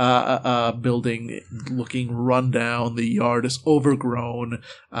building, looking run down, the yard is overgrown.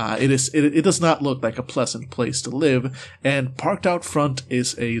 It does not look like a pleasant place to live. And parked out front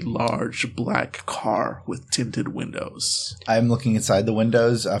is a large black car with tinted windows. I'm looking inside the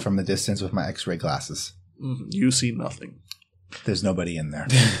windows from a distance with my X-ray glasses. You see nothing. There's nobody in there.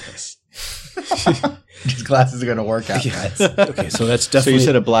 These glasses are going to work out, guys. Okay, so that's So definitely. you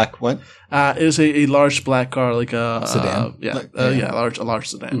said a black what? It is a large black car, like a Sedan? a large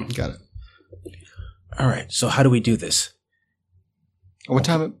sedan. Got it. All right. So how do we do this? What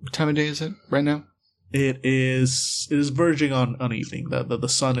time of day is it right now? It is verging on evening. The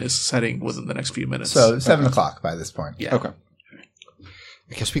sun is setting within the next few minutes. So 7 o'clock by this point. yeah. Okay.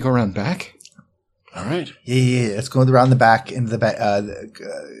 I guess we go around back. All right. Yeah. Let's go around the back into the back,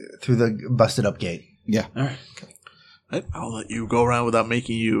 through the busted up gate. Yeah. All right. Right, I'll let you go around without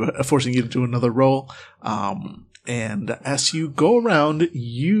forcing you to do another roll. And as you go around,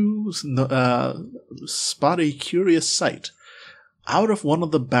 you spot a curious sight. Out of one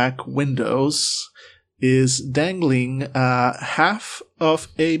of the back windows is dangling half of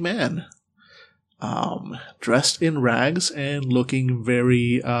a man, dressed in rags and looking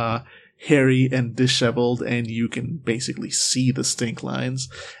very hairy and disheveled, and you can basically see the stink lines.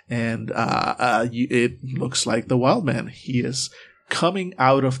 And it looks like the wild man. He is coming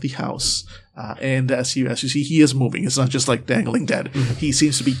out of the house, and as you see, he is moving. It's not just like dangling dead. He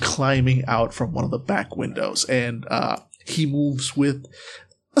seems to be climbing out from one of the back windows, and he moves with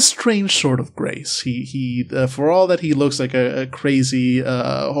a strange sort of grace. He for all that he looks like a crazy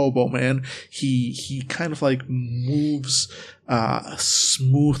hobo man, he kind of like moves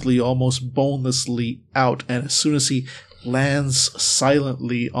smoothly, almost bonelessly out, and as soon as he lands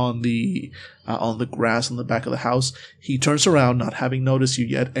silently on the grass in the back of the house, he turns around, not having noticed you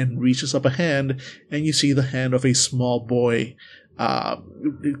yet, and reaches up a hand, and you see the hand of a small boy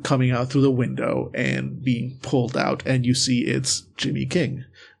coming out through the window and being pulled out, and you see it's Jimmy King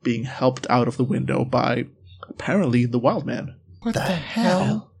being helped out of the window by apparently the wild man. What the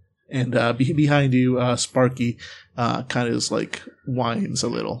hell? And behind you, Sparky kind of just like whines a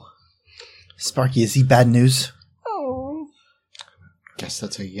little. Sparky, is he bad news? Guess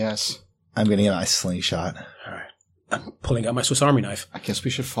that's a yes. I'm going to get my slingshot. All right. I'm pulling out my Swiss Army knife. I guess we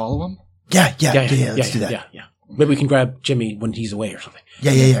should follow him. Yeah. Let's do that. Yeah. Maybe we can grab Jimmy when he's away or something.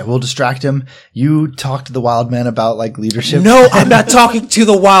 Yeah. We'll distract him. You talk to the wild man about like leadership. No, I'm not talking to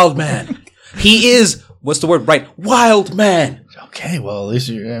the wild man. He is, what's the word, right? Wild man. Okay, well, at least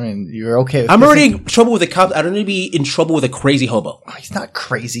you're okay. I'm already in trouble with the cops. I don't need to be in trouble with a crazy hobo. Oh, he's not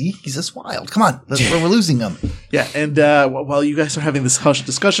crazy. He's just wild. Come on. We're losing him. Yeah, and while you guys are having this hushed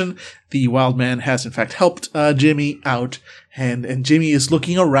discussion, the wild man has in fact helped Jimmy out, and Jimmy is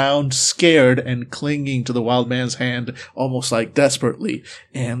looking around, scared and clinging to the wild man's hand, almost like desperately,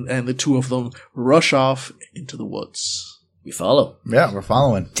 and the two of them rush off into the woods. We follow. Yeah, we're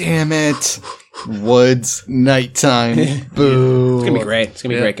following. Damn it. Woods, nighttime. Boo. It's going to be great. It's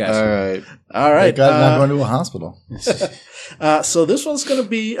going to be great, guys. All right. That guy's not going to a hospital. So this one's going to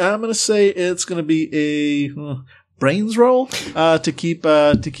be, I'm going to say it's going to be a brains roll to keep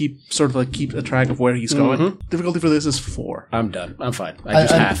sort of like keep a track of where he's going. Difficulty for this is 4. I'm done. I'm fine. I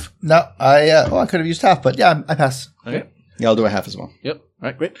used half. No, I could have used half, but yeah, I pass. Okay. Yeah, I'll do a half as well. Yep. All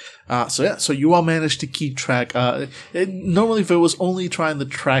right, great. So you all managed to keep track. Normally, if it was only trying to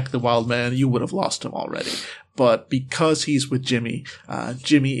track the wild man, you would have lost him already. But because he's with Jimmy,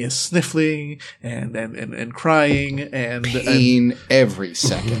 Jimmy is sniffling and crying and Pain every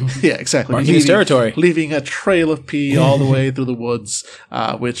second. yeah, exactly. Marking his territory. Leaving a trail of pee all the way through the woods,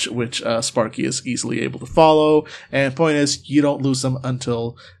 which Sparky is easily able to follow. And point is, you don't lose them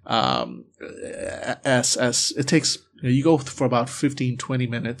until as it takes. You go for about 15-20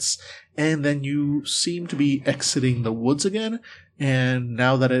 minutes, and then you seem to be exiting the woods again. And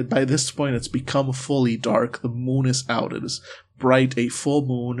now that by this point it's become fully dark, the moon is out. It is bright, a full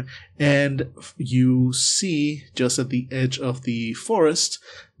moon, and you see just at the edge of the forest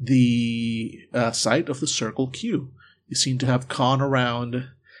the site of the Circle Q. You seem to have gone around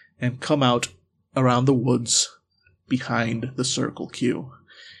and come out around the woods behind the Circle Q,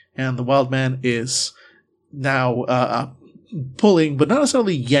 and the wild man is now pulling, but not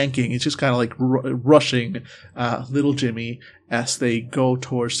necessarily yanking. It's just kind of like rushing little Jimmy as they go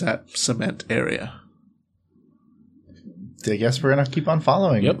towards that cement area. I guess we're gonna keep on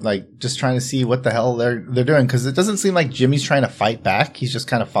following. Yep. Like just trying to see what the hell they're doing, because it doesn't seem like Jimmy's trying to fight back. He's just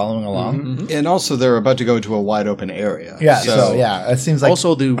kind of following along. And also, they're about to go into a wide open area. Yeah. So yeah, it seems like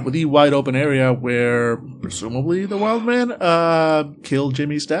Also, the wide open area where presumably the wild man killed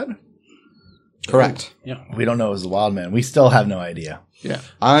Jimmy's dad. Correct. Yeah. we don't know it was the wild man. We still have no idea. Yeah.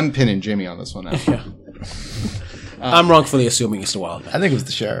 I'm pinning Jimmy on this one now. Yeah. I'm wrongfully assuming it's the wild man. I think it was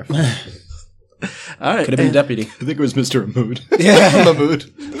the sheriff. All right. Could have been a deputy. I think it was Mr. Mahmood. Yeah.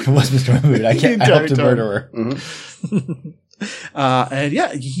 Mahmood. It was Mr. Mahmood. I hope to murderer. And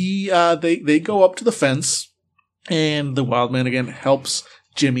yeah, they go up to the fence, and the wild man again helps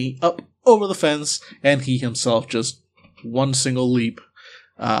Jimmy up over the fence, and he himself just one single leap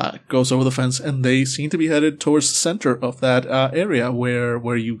goes over the fence, and they seem to be headed towards the center of that area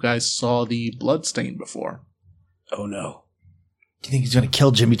where you guys saw the blood stain before. Oh no. Do you think he's going to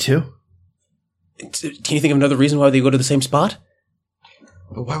kill Jimmy too? Can you think of another reason why they go to the same spot?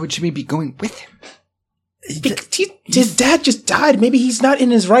 But why would Jimmy be going with him? His dad just died. Maybe he's not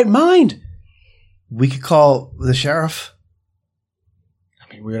in his right mind. We could call the sheriff.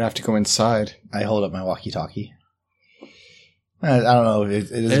 I mean, we would have to go inside. I hold up my walkie-talkie. I don't know.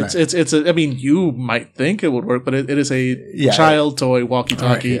 I mean, you might think it would work, but it is a child toy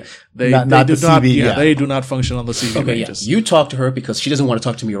walkie-talkie. Right, yeah. They do not function on the CB ranges. You talk to her because she doesn't want to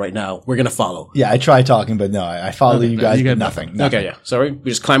talk to me right now. We're gonna follow. Yeah, I try talking, but no, I follow you guys. You get nothing. Okay, yeah. Sorry,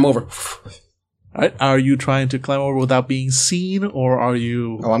 we just climb over. All right. Are you trying to climb over without being seen, or are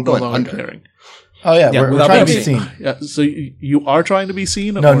you? Oh, I'm going under. Oh yeah, we're trying to be seen. Yeah, so you are trying to be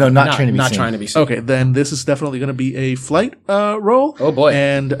seen? No, not trying to be seen. Okay, then this is definitely going to be a flight roll. Oh boy!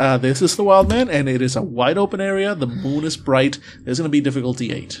 And this is the Wild Man, and it is a wide open area. The moon is bright. There's going to be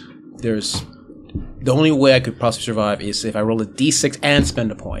difficulty 8. There's the only way I could possibly survive is if I roll a d6 and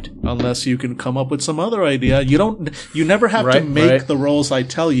spend a point. Unless you can come up with some other idea. You never have to make the rolls I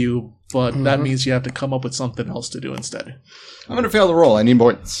tell you, but that means you have to come up with something else to do instead. I'm going to fail the roll. I need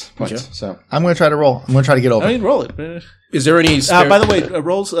points. So I'm going to try to roll. I'm going to try to get over. I mean, roll it. Is there any? By the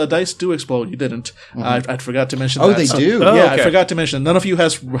way, dice do explode. You didn't. I forgot to mention. Oh, that. they do. Oh, yeah, okay. I forgot to mention. None of you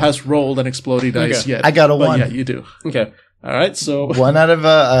has rolled an exploding dice yet. I got a 1. Yeah, you do. Okay. All right. So 1 out of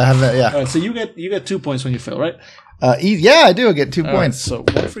yeah. All right. So you get 2 points when you fail, right? Yeah, I do. I get 2 points. Right,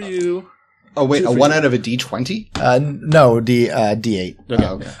 so 1 for you. Oh wait, a 1 out of a D20? No, D8. Okay.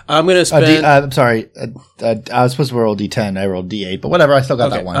 Oh, okay. I'm gonna spend. I'm sorry. I was supposed to roll D10. I rolled D8, but whatever. I still got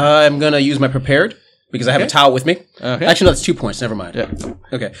that one. I'm gonna use my prepared because I have a towel with me. Okay. Actually, no, that's 2 points. Never mind. Yeah.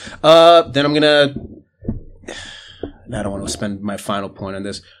 Okay. Then I'm gonna. I don't want to spend my final point on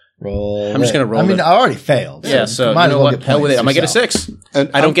this. Roll. I'm just gonna roll. I mean, I already failed. Yeah. So you know what? Hell with it. I might get a 6. And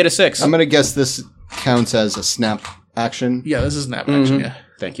I don't get a 6. I'm going to guess this counts as a snap action. Yeah, this is snap action. Yeah.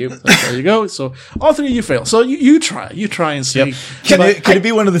 Thank you. There you go. So all 3 of you fail. So you try and see. Yep. Can it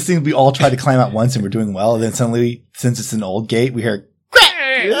be one of those things we all try to climb at once and we're doing well, and then suddenly, since it's an old gate, we hear.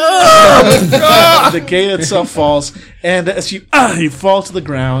 The gate itself falls, and as you fall to the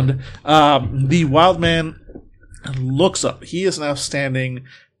ground, the Wild Man looks up. He is now standing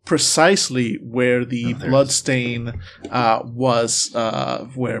precisely where the blood stain was,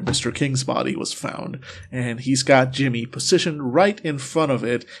 where Mr. King's body was found. And he's got Jimmy positioned right in front of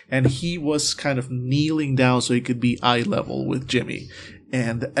it, and he was kind of kneeling down so he could be eye level with Jimmy.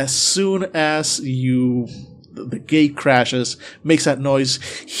 And as soon as the gate crashes, makes that noise,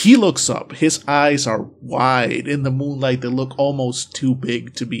 he looks up. His eyes are wide. In the moonlight, they look almost too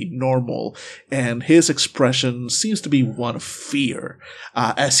big to be normal. And his expression seems to be one of fear,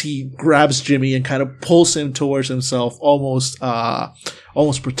 as he grabs Jimmy and kind of pulls him towards himself almost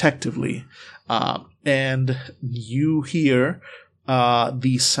protectively. And you hear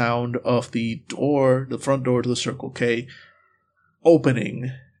the sound of the front door to the Circle K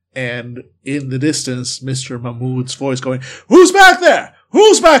opening. And in the distance, Mr. Mahmood's voice going, "Who's back there?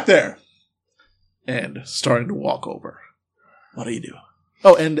 Who's back there?" And starting to walk over. What do you do?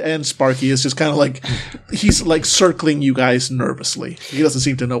 Oh, and Sparky is just kind of like, he's like circling you guys nervously. He doesn't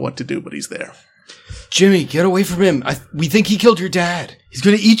seem to know what to do, but he's there. Jimmy, get away from him. We think he killed your dad. He's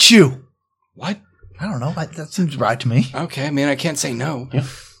going to eat you. What? I don't know. That seems right to me. Okay, I mean, I can't say no. Yeah.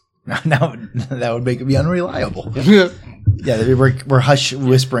 Now that would make it be unreliable. Yeah, we're hush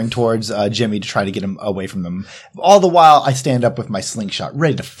whispering towards Jimmy to try to get him away from them. All the while, I stand up with my slingshot,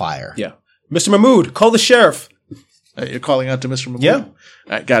 ready to fire. Yeah. Mr. Mahmood, call the sheriff. You're calling out to Mr. Mahmood? Yeah. All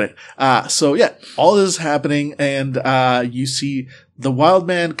right, got it. So yeah, all this is happening, and you see the Wild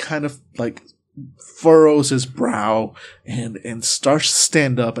Man kind of like furrows his brow and starts to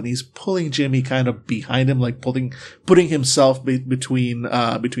stand up, and he's pulling Jimmy kind of behind him, like putting himself between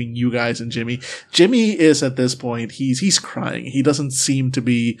you guys and Jimmy. Jimmy is at this point, he's crying. He doesn't seem to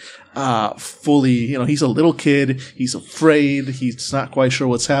be fully, he's a little kid. He's afraid. He's not quite sure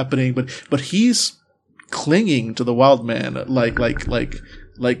what's happening, but he's clinging to the Wild Man like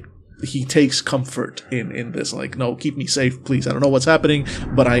he takes comfort in this. Like, no, keep me safe, please. I don't know what's happening,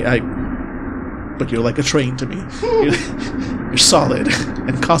 but but you're like a train to me. You're solid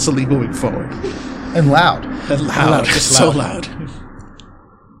and constantly moving forward. And loud. Just so loud.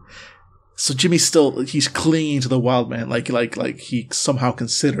 So Jimmy's he's clinging to the wild man, like he somehow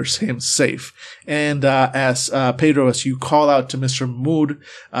considers him safe. And, as Pedro, as you call out to Mr. Mahmood,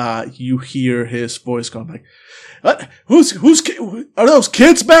 you hear his voice going like, what? Are those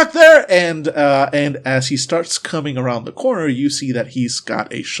kids back there? And as he starts coming around the corner, you see that he's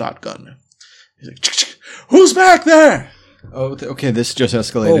got a shotgun. He's like, who's back there? Oh, okay. This just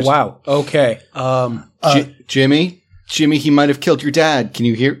escalated. Oh, wow. Okay. Jimmy, he might have killed your dad. Can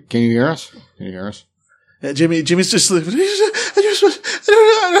you hear us? Jimmy's just like, I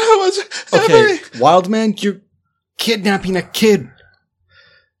don't know what's okay. Wild man, you're kidnapping a kid.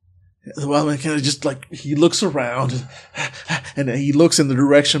 The wild man kind of just he looks around and he looks in the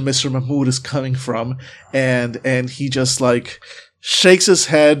direction Mr. Mahmood is coming from, and he just shakes his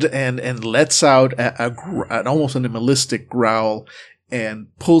head and lets out an almost animalistic growl and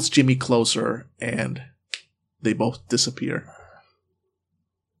pulls Jimmy closer, and they both disappear.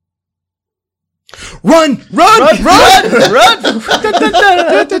 Run!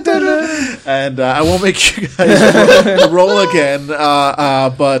 And I won't make you guys roll again,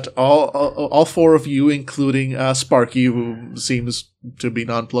 but all four of you, including Sparky, who seems to be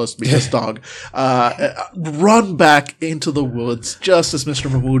nonplussed being his dog, run back into the woods just as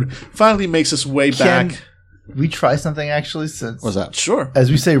Mr. Mahmood finally makes his way back. We try something actually. Since what's that? Sure. As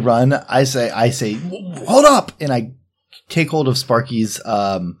we say run, I say hold up, and I take hold of Sparky's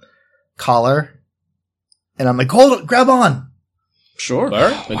collar, and I'm like, hold on, grab on. Sure.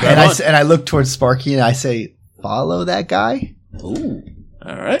 And I look towards Sparky and I say, follow that guy. Ooh.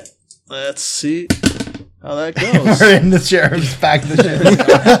 All right. Let's see how that goes. We're in the sheriff's back.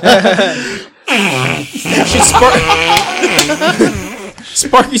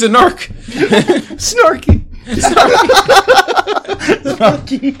 Sparky's a narc. Snarky.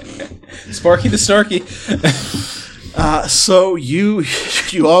 Sparky the Snarky. So you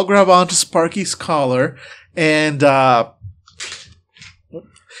all grab onto Sparky's collar, and there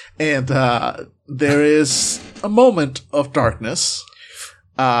is a moment of darkness,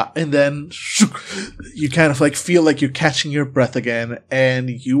 and then you kind of feel like you're catching your breath again, and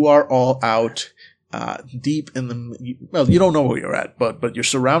you are all out deep in the, well, you don't know where you're at, but you're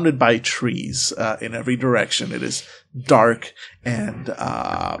surrounded by trees in every direction. It is dark, and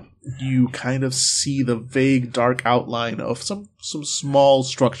you kind of see the vague dark outline of some small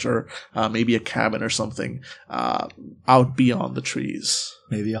structure, maybe a cabin or something, out beyond the trees.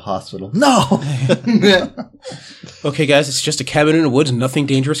 Maybe a hospital. No! Okay, guys, it's just a cabin in the woods. Nothing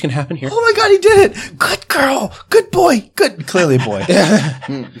dangerous can happen here. Oh my god, he did it! Good girl! Good boy! Good. Clearly a boy.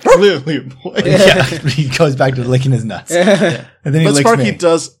 Clearly a boy. Yeah. He goes back to licking his nuts. And then he But licks Sparky me.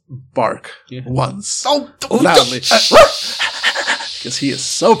 does bark once. Loudly. Because he is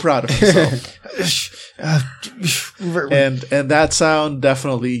so proud of himself. And that sound,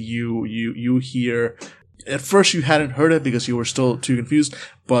 definitely you hear. At first you hadn't heard it because you were still too confused,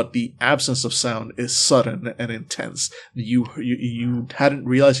 but the absence of sound is sudden and intense. You hadn't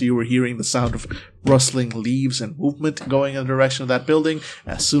realized you were hearing the sound of rustling leaves and movement going in the direction of that building.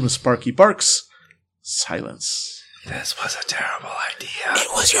 As soon as Sparky barks, silence. This was a terrible idea. It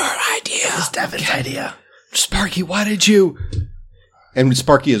was your idea. It was Devin's idea. Sparky, why did you? And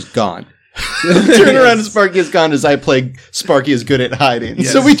Sparky is gone. Turn around and Sparky is gone as I play Sparky is good at hiding.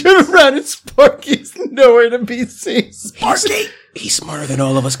 Yes. So we turn around and Sparky's nowhere to be seen. Sparky! He's smarter than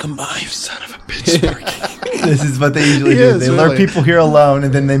all of us combined. Son of a bitch, Sparky. This is what they usually He do. is, They really. lure people here alone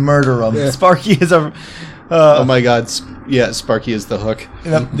and then they murder them. Yeah. Sparky is a... Oh my god. Yeah, Sparky is the hook.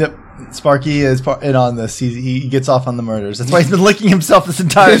 Yep. Sparky is in on this. He gets off on the murders. That's why he's been licking himself this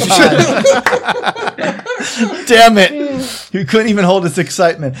entire time. Damn it. He couldn't even hold his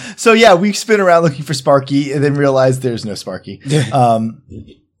excitement. So yeah, we spin around looking for Sparky and then realize there's no Sparky. And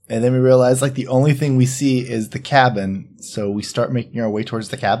then we realize the only thing we see is the cabin. So we start making our way towards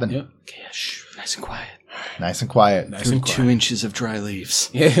the cabin. Yep. Okay, shh, nice and quiet. Nice and quiet. Nice Through and 2 quiet. inches of dry leaves.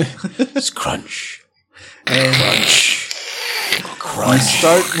 Yeah. It's crunch. And Crunch. you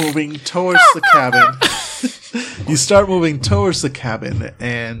start moving towards the cabin. You start moving towards the cabin,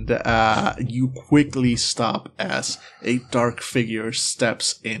 and you quickly stop as a dark figure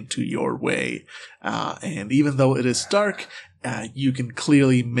steps into your way. And even though it is dark, you can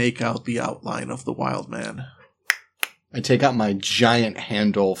clearly make out the outline of the wild man. I take out my giant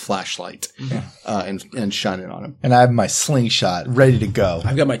handle flashlight and shine it on him. And I have my slingshot ready to go.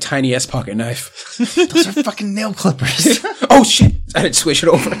 I've got my tiny ass pocket knife. Those are fucking nail clippers. Oh shit! I didn't switch it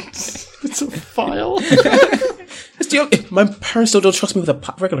over. It's a file. My parents still don't trust me with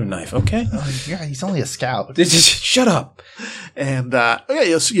a regular knife, okay? Yeah, he's only a scout. Shut up. And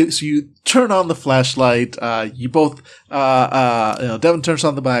so you turn on the flashlight. You both, Devin turns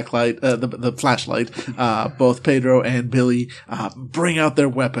on the backlight, the flashlight. Both Pedro and Billy bring out their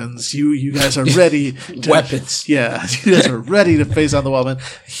weapons. You guys are ready. Weapons. Yeah, you guys are ready to face on the Wildman.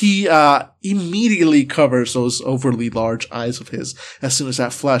 He immediately covers those overly large eyes of his as soon as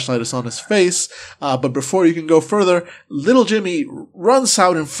that flashlight is on his face. But before you can go further, little Jimmy runs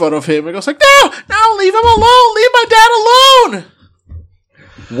out in front of him and goes like, No, leave him alone! Leave my dad alone!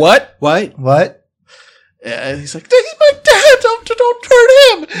 What? What? And he's like, he's my dad! Don't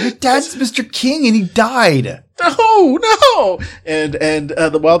hurt him! Your dad's Mr. King and he died. No! And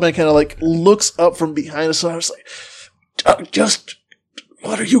the wild man kind of like looks up from behind us and I was like, just,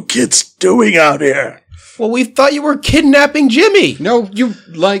 what are you kids doing out here? Well, we thought you were kidnapping Jimmy. No, you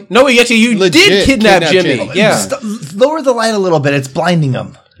actually, you legit did kidnap Jimmy. Yeah. Lower the light a little bit. It's blinding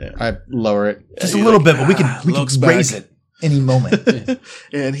him. I lower it. Just a little bit, but we can looks raise back. it any moment.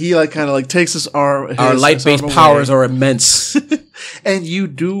 And he like kind of like takes his arm. Our light-based powers are immense. And you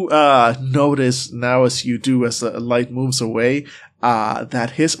do notice now, as the light moves away,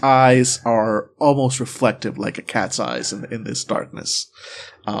 that his eyes are almost reflective, like a cat's eyes in this darkness.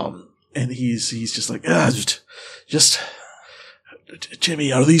 And he's just like, just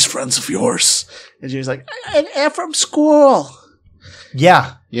Jimmy, are these friends of yours? And Jimmy's like, I'm from school.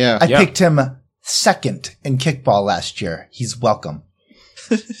 Yeah. Yeah. I picked him second in kickball last year. He's welcome.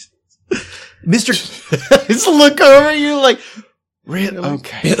 Mr. Just look over you like, really?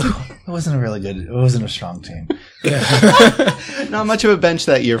 Okay. It wasn't a really good, it wasn't a strong team. Not much of a bench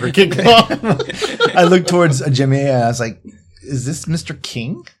that year for kickball. I looked towards Jimmy and I was like, is this Mr.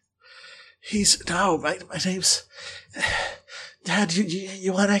 King? My name's Dad.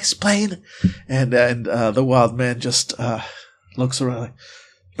 You want to explain? And the wild man just looks around like,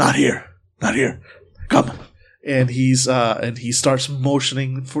 not here. Come. And he starts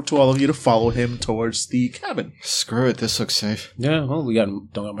motioning to all of you to follow him towards the cabin. Screw it. This looks safe. Yeah, well, we don't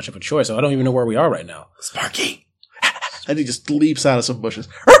have much of a choice, so I don't even know where we are right now. Sparky. And he just leaps out of some bushes.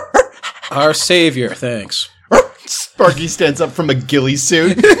 Our savior, thanks. Sparky stands up from a ghillie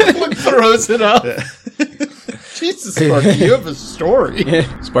suit, throws it up. Yeah. Jesus, Sparky, you have a story.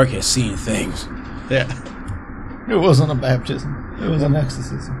 Sparky has seen things. Yeah. It wasn't a baptism. It was an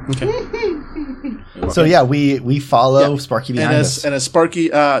exorcism. Okay. So yeah, we follow Sparky behind us. And as Sparky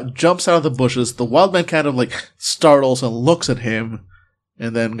jumps out of the bushes, the wild man kind of like startles and looks at him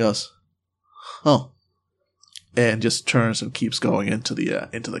and then goes, oh. And just turns and keeps going into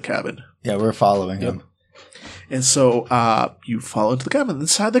the cabin. Yeah, we're following him. And so you follow into the cabin.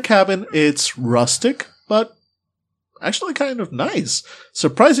 Inside the cabin, it's rustic, but actually kind of nice.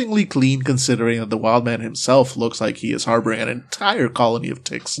 Surprisingly clean, considering that the wild man himself looks like he is harboring an entire colony of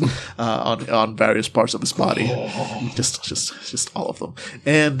ticks on various parts of his body. Just all of them.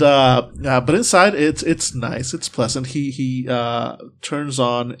 And but inside, it's nice. It's pleasant. He turns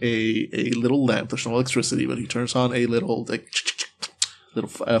on a little lamp. There's no electricity, but he turns on a little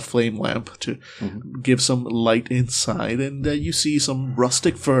flame lamp to give some light inside, and you see some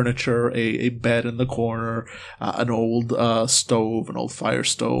rustic furniture, a bed in the corner, an old stove, an old fire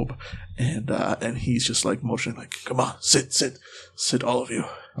stove, and he's just like motioning, like, "Come on, sit, all of you."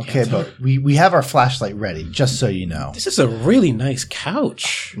 Okay, but we have our flashlight ready, just so you know. This is a really nice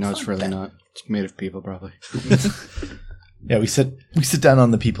couch. No, it's really not. It's made of people, probably. Yeah, we sit down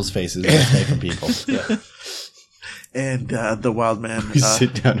on the people's faces. It's made for people. Yeah. And the wild man... We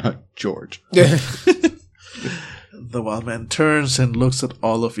sit down on George. The wild man turns and looks at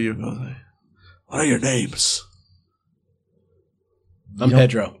all of you and goes, what are your names? I'm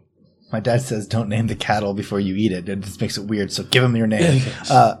Pedro. My dad says don't name the cattle before you eat it. It just makes it weird, so give him your name.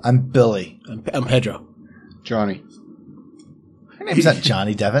 I'm Billy. I'm Pedro. Johnny. Your name's not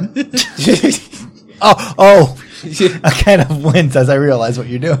Johnny, Devin. Oh. I kind of wince as I realize what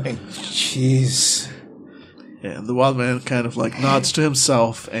you're doing. Jeez. And the wild man kind of like nods to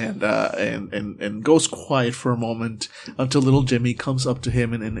himself and goes quiet for a moment until little Jimmy comes up to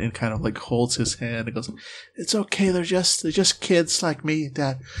him and kind of like holds his hand and goes, "It's okay, they're just kids like me,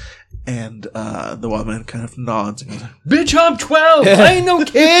 Dad." And the wild man kind of nods and goes, "Bitch, I'm 12. I ain't no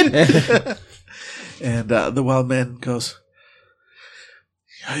kid." And the wild man goes,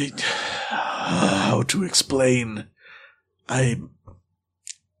 "How to explain? And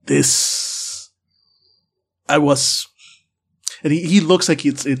he looks like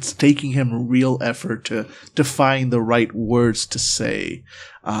it's taking him real effort to find the right words to say.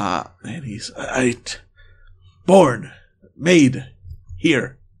 And he's born, made,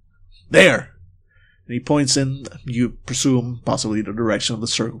 here, there. And he points in, you presume, possibly the direction of the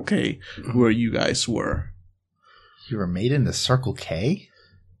Circle K where you guys were. You were made into Circle K?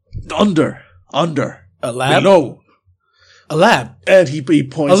 Under. A lab? Below. A lab. And he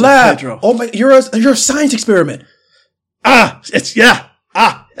points A lab. at Pedro. Oh my! You're a science experiment. Oh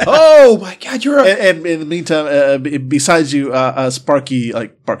my God! You're a And in the meantime, besides you, Sparky,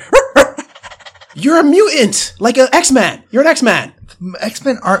 you're a mutant, like an X-Man. You're an X-Man.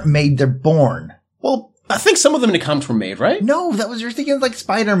 X-Men aren't made, they're born. Well, I think some of them in the comics were made, right? No, you're thinking of like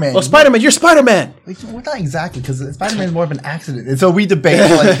Spider-Man. Oh, Spider-Man! You're Spider-Man. Like, well, not exactly, because Spider-Man is more of an accident. And so we debate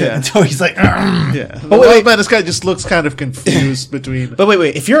until he's like, yeah. But this guy just looks kind of confused between. But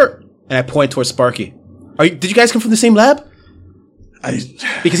wait. If you're, and I point towards Sparky. Did you guys come from the same lab?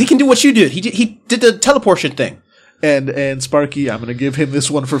 Because he can do what you did. He did the teleportation thing. And Sparky, I'm going to give him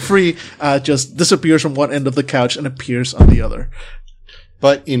this one for free, just disappears from one end of the couch and appears on the other.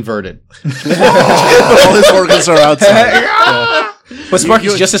 But inverted. All his organs are outside. Yeah. But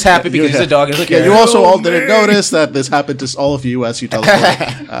Sparky's just as happy because the dog is like, yeah, you also all didn't notice that this happened to all of you as you teleport.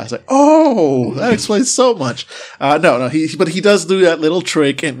 It's like, oh, that explains so much. No, but he does do that little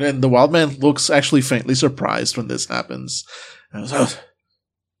trick, and the wild man looks actually faintly surprised when this happens. And so,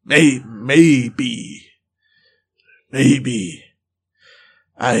 maybe,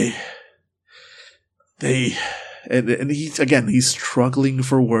 and he's struggling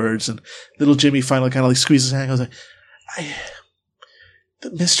for words, and little Jimmy finally kind of like squeezes his hand and goes like,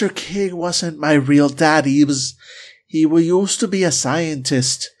 Mr. King wasn't my real dad. He used to be a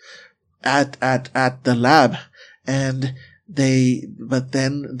scientist at the lab, and but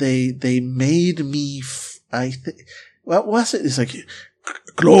then they made me, what was it? It's like,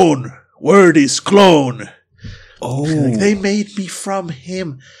 clone. Word is clone. oh, Like, they made me from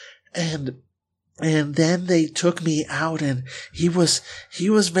him, and then they took me out, and he was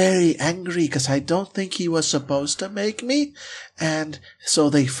very angry because I don't think he was supposed to make me, and so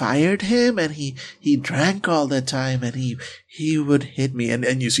they fired him, and he drank all the time, and he would hit me,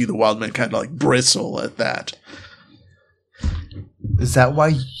 and you see the wild man kind of like bristle at that. is that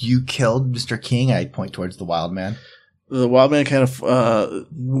why you killed Mr. King? I point towards the wild man. The wild man kind of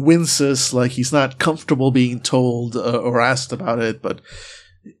winces, like he's not comfortable being told or asked about it, but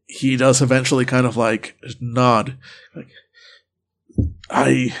he does eventually kind of like nod.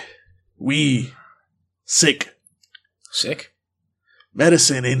 Like, we sick. sick.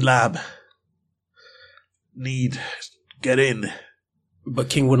 Medicine in lab. Get in. But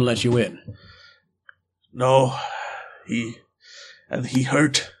King wouldn't let you in. No, he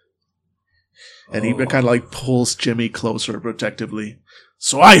hurt. And he kind of like pulls Jimmy closer protectively.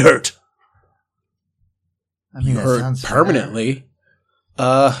 So I hurt. I mean, that Hurt sounds permanently.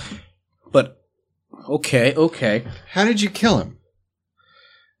 But okay. How did you kill him?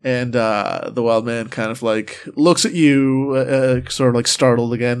 And the wild man kind of like looks at you, sort of like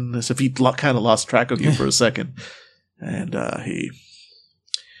startled again, as if he kind of lost track of you for a second. And he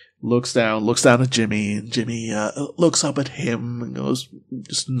looks down at Jimmy, and Jimmy looks up at him and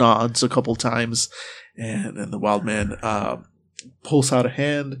just nods a couple times. And then the wild man pulls out a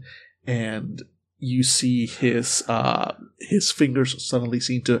hand, and you see his fingers suddenly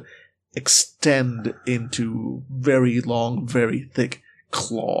seem to extend into very long, very thick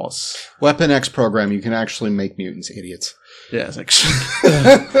claws. Weapon X program, you can actually make mutants, idiots. Yeah, it's like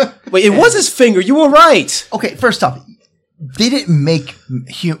Wait, it was his finger. You were right. Okay, first off, they didn't make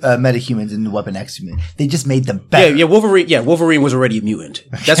metahumans into Weapon X human. They just made them better. Yeah, Wolverine. Yeah, Wolverine was already a mutant.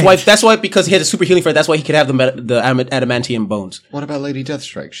 That's why because he had a super healing for it. That's why he could have the adamantium bones. What about Lady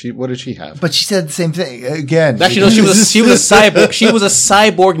Deathstrike? What did she have? But she said the same thing again. Actually, no, she was a cyborg. She was a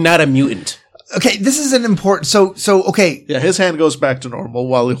cyborg, not a mutant. Okay, this is an important. So okay. yeah, his hand goes back to normal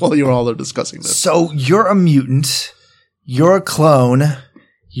while you all are discussing this. So you're a mutant. You're a clone.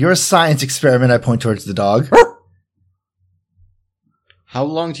 You're a science experiment. I point towards the dog. How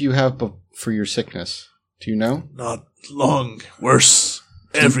long do you have for your sickness? Do you know? Not long. Worse.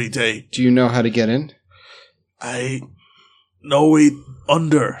 Every day. Do you know how to get in? I know it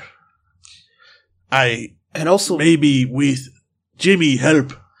under. And also, Maybe with Jimmy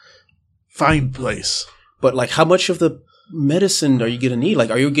help find place. but like, how much of the medicine are you gonna need?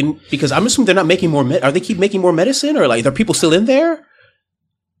 Like, are you getting? Because I'm assuming they're not making more. Are they keep making more medicine, or like, are people still in there?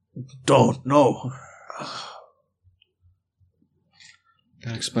 Don't know.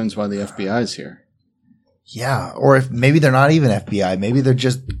 That explains why the FBI is here. Yeah, or if maybe they're not even FBI. Maybe they're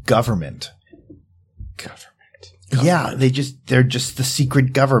just government. Yeah, they're just the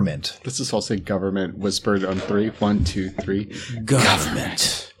secret government. Let's just all say government whispered on 3. 1, 2, 3.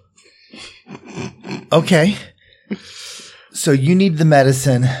 Government. Okay. So you need the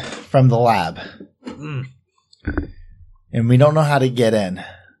medicine from the lab. And we don't know how to get in.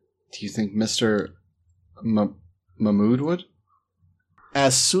 Do you think Mr. Mahmood would?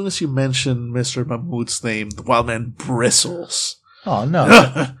 As soon as you mention Mr. Mahmood's name, the wild man bristles. Oh,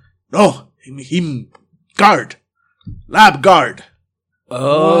 no. No, him guard. Lab guard.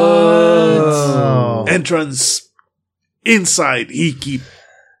 Oh. Entrance inside, he keep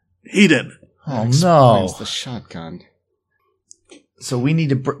hidden. Oh, Explains no. the shotgun. So we need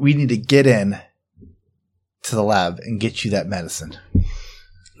to get in to the lab and get you that medicine.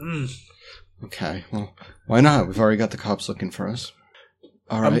 Okay, well, why not? We've already got the cops looking for us.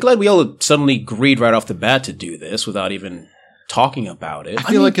 All right. I'm glad we all suddenly agreed right off the bat to do this without even talking about it. I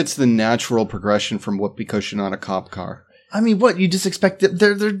feel like it's the natural progression from whoopee cushion on a cop car. I mean, what? You just expect it?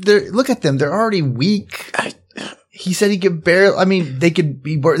 They're look at them. They're already weak. He said he could barely, I mean, they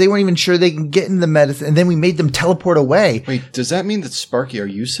weren't even sure they can get in the medicine. And then we made them teleport away. Wait, does that mean that Sparky, are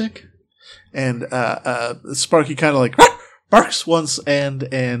you sick? And Sparky kind of like barks once, and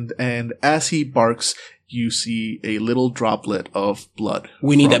as he barks, you see a little droplet of blood.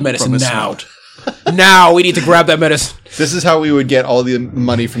 We need that from medicine his now. snout. Now we need to grab that medicine. This is how we would get all the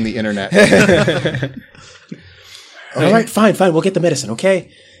money from the internet. All right, fine. We'll get the medicine,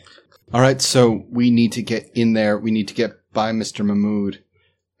 okay? All right, so we need to get in there. We need to get by Mr. Mahmood.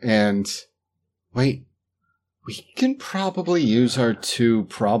 And wait, we can probably use our two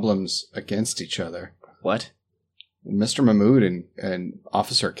problems against each other. What? Mr. Mahmood and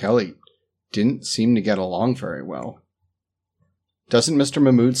Officer Kelly didn't seem to get along very well. Doesn't Mr.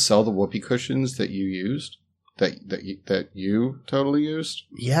 Mahmood sell the whoopee cushions that you used? That you totally used?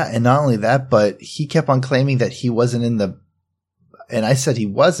 Yeah, and not only that, but he kept on claiming that he wasn't in the. And I said he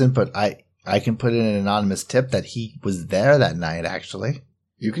wasn't, but I can put in an anonymous tip that he was there that night. Actually,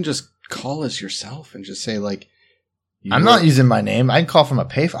 You can just call us yourself and just say like, I'm not using my name. I can call from a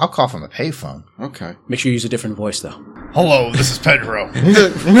pay. I'll call from a payphone. Okay. Make sure you use a different voice, though. Hello, this is Pedro.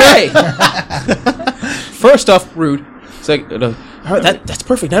 Hey! First off, rude. It's like, all right, that's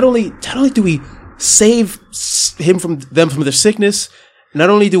perfect. Not only do we save him from their sickness,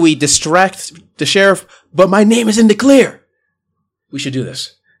 not only do we distract the sheriff, but my name is in the clear. We should do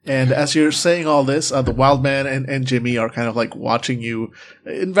this. And as you're saying all this, the wild man and Jimmy are kind of like watching you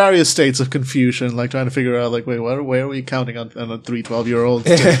in various states of confusion, like trying to figure out, like, wait, where are we counting on a 12-year-old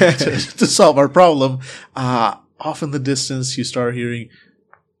to solve our problem? Off in the distance, you start hearing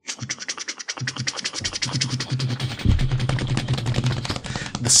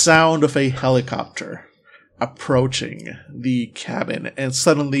the sound of a helicopter approaching the cabin, and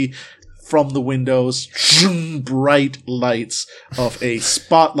suddenly from the windows, bright lights of a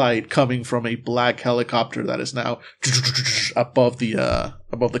spotlight coming from a black helicopter that is now above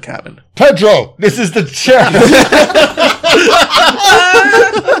the cabin. Pedro, this is the sheriff.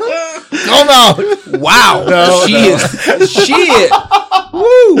 Come out. Wow. She is.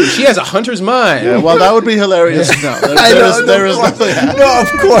 Woo! She has a hunter's mind. Yeah, well, that would be hilarious. No, there is nothing. No, of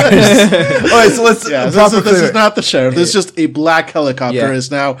course. All right, so let's. Yeah, this is not the sheriff. This is just a black helicopter is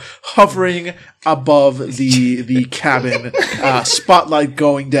now hovering above the cabin, spotlight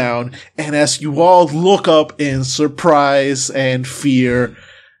going down, and as you all look up in surprise and fear,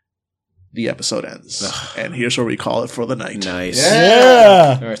 the episode ends. And here's where we call it for the night. Nice.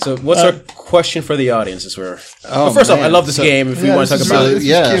 Yeah. All right. So, what's our question for the audience? First off, man. I love this game. If we want to talk about it,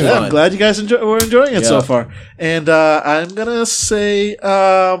 Yeah, I'm glad you guys were enjoying it so far. And I'm gonna say,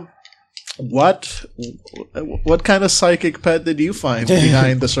 what kind of psychic pet did you find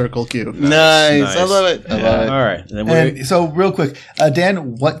behind the Circle Q? Nice. I love it. I love it. All right. Then And so, real quick,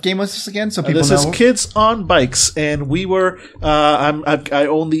 Dan, what game was this again? So people This know. is Kids on Bikes, and we were I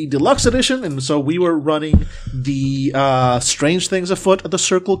own the deluxe edition, and so we were running the Strange Things Afoot at the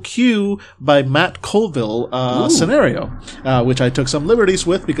Circle Q by Matt Colville scenario, which I took some liberties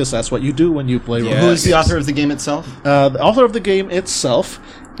with because that's what you do when you play. Who is the author of the game itself? The author of the game itself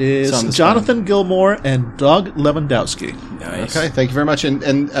is Jonathan Gilmore and Doug Lewandowski. nice. Okay, thank you very much. And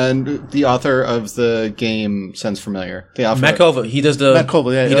the author of the game sounds familiar. The author Matt Colville. He does the Matt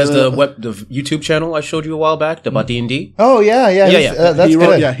Colville, yeah. He does the YouTube channel I showed you a while back about D&D. Oh yeah. That's he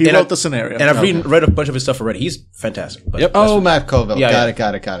wrote, good. he wrote the scenario. And I've read a bunch of his stuff already. He's fantastic. But Matt Colville. Yeah,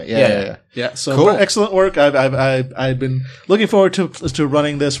 Got it. Yeah. Yeah, so Cool. excellent work. I've been looking forward to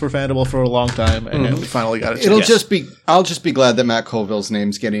running this for Fandible for a long time, and we finally got it. I'll just be glad that Matt Colville's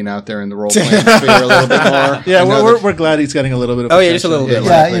name's getting out there in the role playing sphere a little bit more. Yeah, we're glad he's getting a little bit of attention. just a little bit.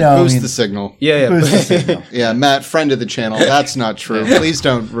 Yeah, you know, Boost the signal. Yeah. Yeah, Matt, friend of the channel. That's not true. Please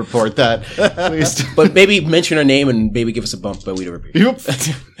don't report that. Please don't. But maybe mention our name and maybe give us a bump, but we don't repeat. Yep.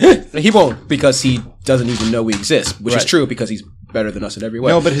 He won't because he doesn't even know we exist, which is true because he's better than us in every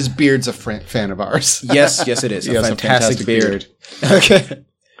way. No, but his beard's a fan of ours. yes, it is. He has a fantastic beard. Okay.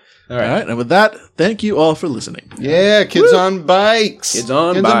 All right. And with that, thank you all for listening. Yeah, kids on bikes. Kids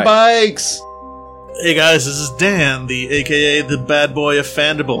on Kids bikes. bikes. Hey guys, this is Dan, aka the bad boy of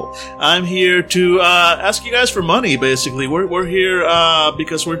Fandible. I'm here to ask you guys for money, basically. We're here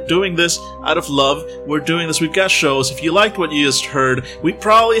because we're doing this out of love. We're doing this, we've got shows. If you liked what you just heard, we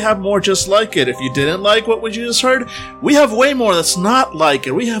probably have more just like it. If you didn't like what you just heard, we have way more that's not like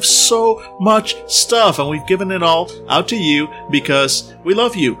it. We have so much stuff, and we've given it all out to you because we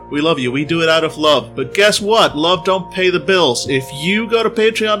love you. We love you. We do it out of love. But guess what? Love don't pay the bills. If you go to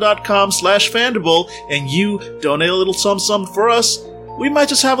patreon.com/Fandible and you donate a little sum for us, we might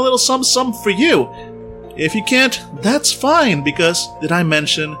just have a little sum for you. If you can't, that's fine, because did I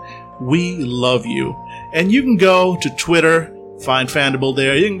mention we love you? And you can go to Twitter, find Fandible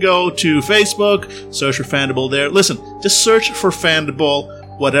there. You can go to Facebook, search for Fandible there. Listen, just search for Fandible.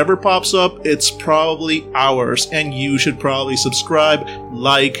 Whatever pops up, it's probably ours, and you should probably subscribe,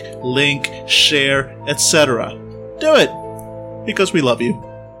 like, link, share, etc. Do it, because we love you.